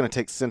 I'm still going to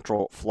take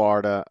Central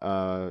Florida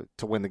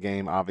to win the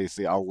game.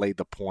 Obviously, I'll lay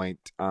the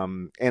point.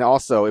 And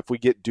also, if we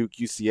get Duke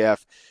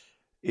UCF,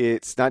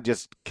 it's not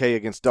just Kay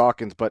against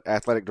Dawkins, but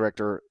athletic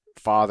director,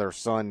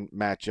 father-son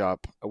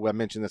matchup. I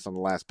mentioned this on the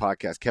last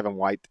podcast. Kevin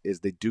White is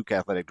the Duke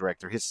athletic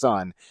director. His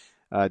son,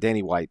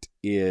 Danny White,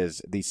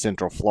 is the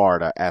Central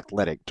Florida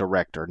athletic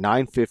director.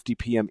 9:50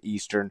 p.m.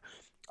 Eastern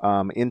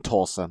in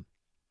Tulsa.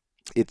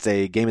 It's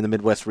a game in the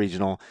Midwest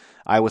Regional.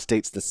 Iowa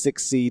State's the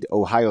 6th seed.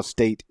 Ohio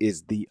State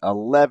is the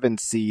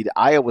 11th seed.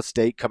 Iowa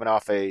State coming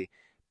off a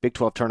Big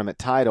 12 tournament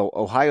title.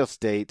 Ohio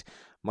State,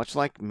 much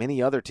like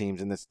many other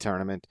teams in this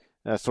tournament,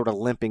 sort of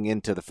limping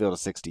into the field of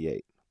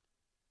 68.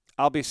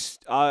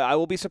 I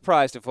will be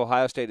surprised if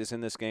Ohio State is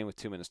in this game with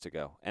 2 minutes to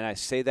go. And I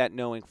say that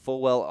knowing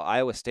full well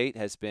Iowa State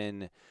has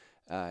been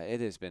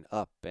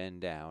up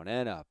and down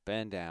and up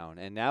and down,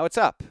 and now it's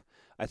up.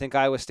 I think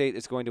Iowa State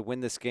is going to win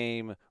this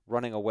game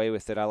running away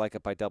with it. I like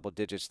it by double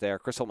digits there.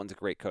 Chris Holtman's a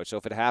great coach. So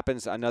if it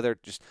happens, another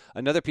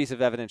piece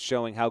of evidence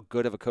showing how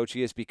good of a coach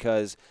he is,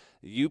 because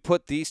you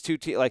put these two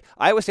teams, like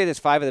Iowa State has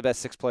 5 of the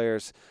best 6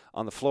 players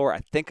on the floor.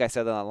 I think I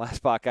said that on the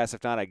last podcast.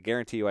 If not, I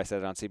guarantee you I said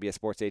it on CBS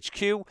Sports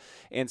HQ.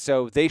 And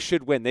so they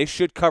should win. They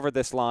should cover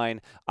this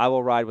line. I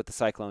will ride with the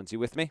Cyclones. You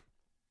with me?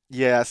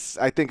 Yes,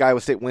 I think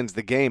Iowa State wins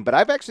the game, but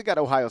I've actually got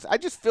Ohio State. I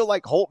just feel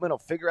like Holtman will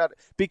figure out,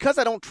 because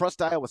I don't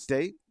trust Iowa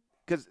State,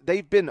 because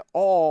they've been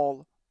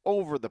all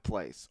over the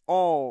place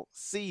all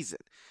season.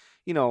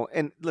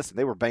 And listen,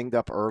 they were banged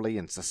up early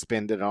and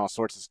suspended and all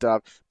sorts of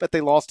stuff, but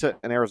they lost to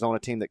an Arizona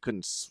team that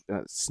couldn't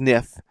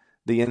sniff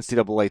the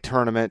NCAA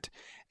tournament.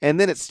 And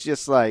then it's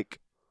just like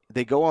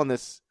they go on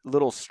this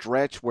little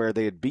stretch where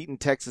they had beaten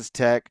Texas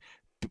Tech,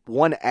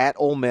 won at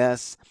Ole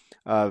Miss,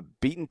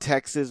 beaten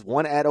Texas,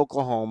 won at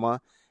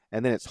Oklahoma,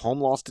 and then it's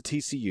home loss to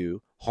TCU,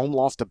 home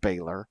loss to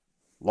Baylor,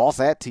 loss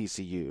at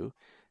TCU.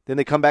 Then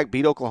they come back,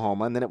 beat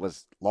Oklahoma, and then it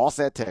was loss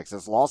at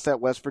Texas, loss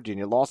at West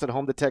Virginia, loss at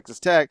home to Texas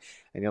Tech,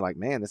 and you're like,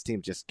 man, this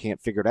team just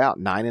can't figure it out.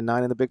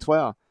 9-9 in the Big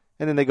 12.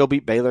 And then they go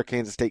beat Baylor,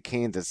 Kansas State,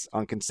 Kansas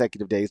on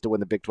consecutive days to win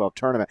the Big 12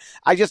 tournament.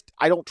 I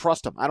don't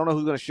trust them. I don't know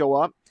who's going to show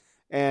up,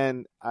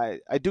 and I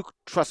do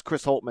trust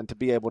Chris Holtman to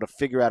be able to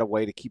figure out a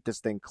way to keep this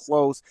thing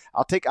close.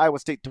 I'll take Iowa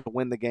State to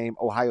win the game,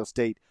 Ohio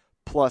State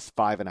plus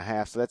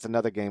 5.5, so that's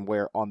another game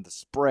where on the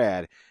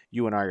spread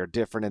you and I are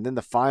different. And then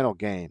the final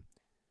game,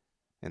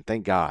 and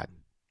thank God,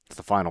 it's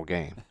the final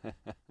game.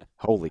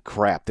 Holy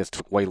crap, this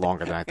took way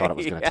longer than I thought it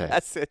was going to take.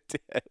 Yes, it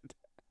did.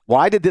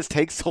 Why did this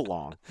take so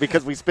long?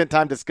 Because we spent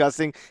time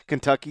discussing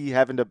Kentucky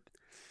having to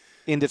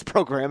end its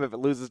program if it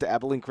loses to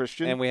Abilene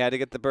Christian. And we had to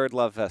get the Bird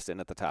Love Fest in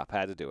at the top.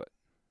 Had to do it.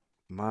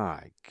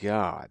 My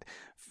God.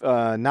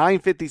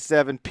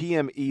 9:57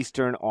 p.m.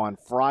 Eastern on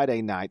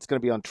Friday night. It's going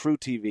to be on True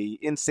TV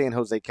in San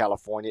Jose,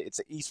 California. It's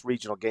an East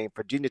Regional game.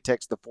 Virginia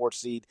Tech's the 4th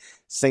seed.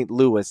 St.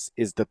 Louis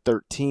is the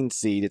 13th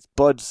seed. It's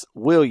Buds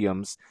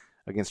Williams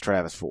against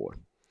Travis Ford.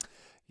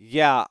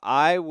 Yeah,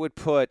 I would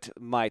put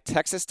my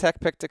Texas Tech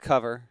pick to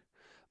cover,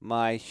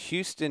 my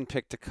Houston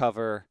pick to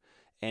cover,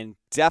 and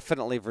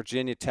definitely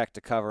Virginia Tech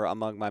to cover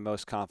among my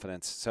most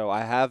confidence. So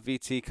I have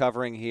VT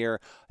covering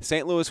here.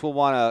 St. Louis will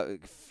want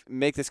to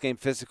make this game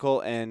physical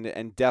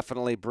and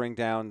definitely bring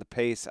down the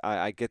pace.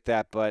 I get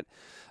that, but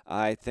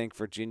I think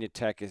Virginia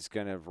Tech is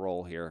going to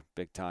roll here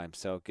big time.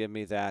 So give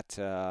me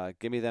that.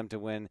 Give me them to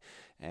win.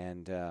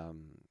 And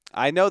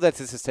I know that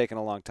this has taken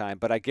a long time,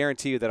 but I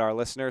guarantee you that our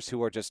listeners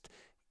who are just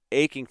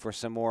aching for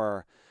some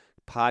more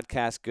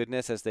podcast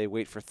goodness as they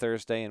wait for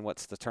Thursday and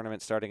what's the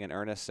tournament starting in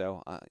earnest.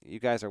 So you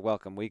guys are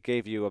welcome. We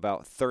gave you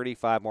about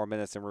 35 more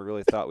minutes than we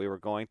really thought we were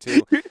going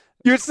to.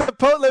 You're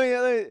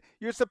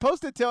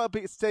supposed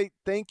to say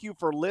thank you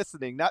for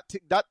listening, not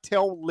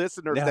tell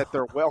listeners that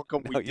they're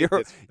welcome.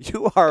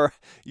 You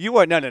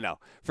are no.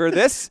 For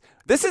this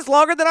is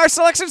longer than our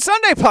Selection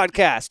Sunday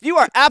podcast. You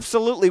are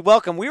absolutely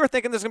welcome. We were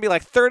thinking this is going to be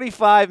like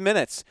 35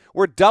 minutes.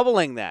 We're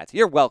doubling that.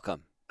 You're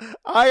welcome.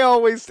 I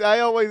always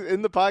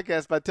end the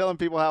podcast by telling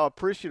people how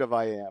appreciative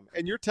I am,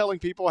 and you're telling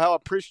people how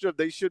appreciative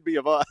they should be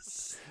of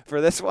us.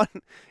 For this one,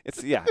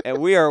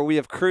 and we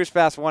have cruised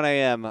past 1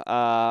 a.m.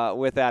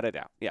 Without a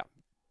doubt. Yeah.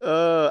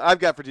 I've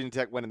got Virginia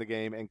Tech winning the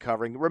game and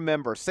covering.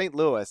 Remember, St.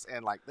 Louis,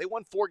 and they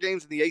won 4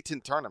 games in the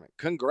A-10 tournament.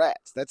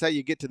 Congrats. That's how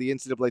you get to the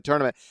NCAA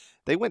tournament.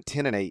 They went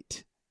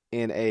 10-8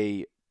 in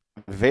a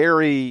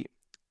very,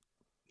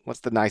 what's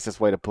the nicest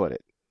way to put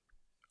it?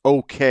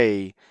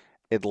 Okay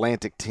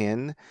Atlantic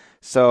 10.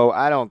 So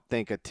I don't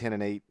think a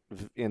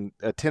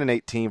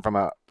 10-8 team from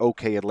a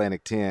okay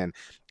Atlantic 10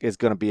 is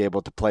going to be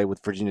able to play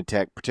with Virginia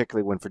Tech,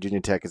 particularly when Virginia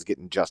Tech is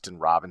getting Justin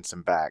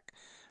Robinson back.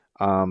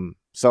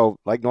 So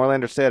like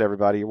Norlander said,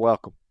 everybody, you're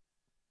welcome.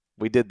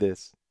 We did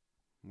this.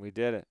 We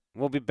did it.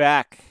 We'll be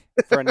back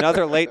for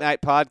another late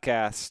night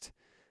podcast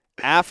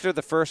after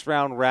the first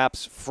round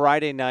wraps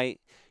Friday night.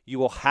 You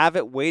will have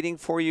it waiting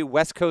for you,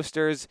 West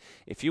Coasters.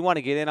 If you want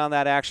to get in on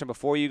that action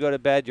before you go to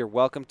bed, you're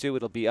welcome to.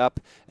 It'll be up.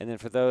 And then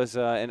for those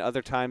in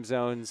other time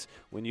zones,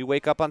 when you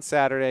wake up on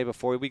Saturday,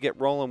 before we get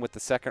rolling with the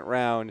second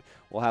round,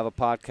 we'll have a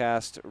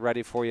podcast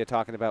ready for you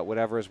talking about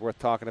whatever is worth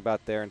talking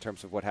about there in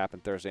terms of what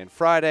happened Thursday and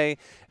Friday,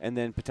 and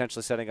then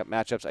potentially setting up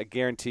matchups. I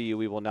guarantee you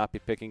we will not be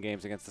picking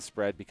games against the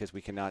spread because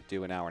we cannot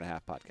do an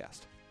hour-and-a-half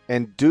podcast.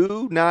 And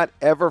do not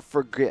ever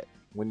forget,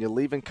 when you're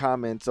leaving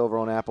comments over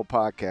on Apple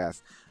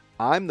Podcasts,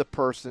 I'm the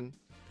person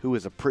who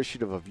is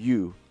appreciative of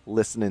you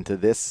listening to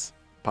this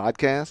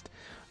podcast.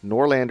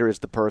 Norlander is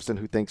the person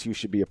who thinks you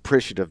should be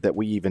appreciative that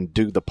we even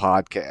do the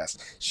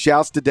podcast.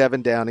 Shouts to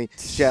Devin Downey.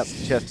 Shouts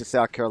to Chester,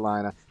 South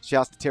Carolina.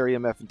 Shouts to Terry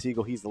M.F. and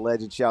Teagle. He's the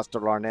legend. Shouts to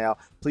Larnell.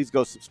 Please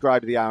go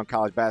subscribe to the Eye on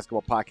College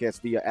Basketball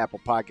Podcast via Apple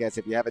Podcasts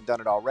if you haven't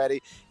done it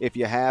already. If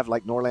you have,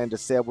 like Norlander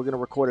said, we're going to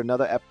record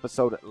another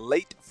episode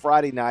late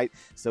Friday night,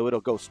 so it'll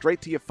go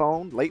straight to your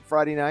phone late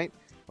Friday night,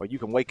 or you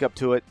can wake up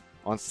to it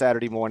on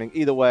Saturday morning.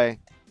 Either way,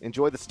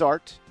 enjoy the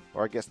start,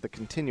 or I guess the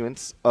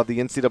continuance of the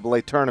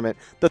NCAA tournament,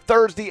 the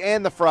Thursday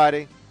and the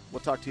Friday.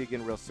 We'll talk to you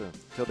again real soon.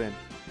 Till then,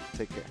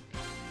 take care.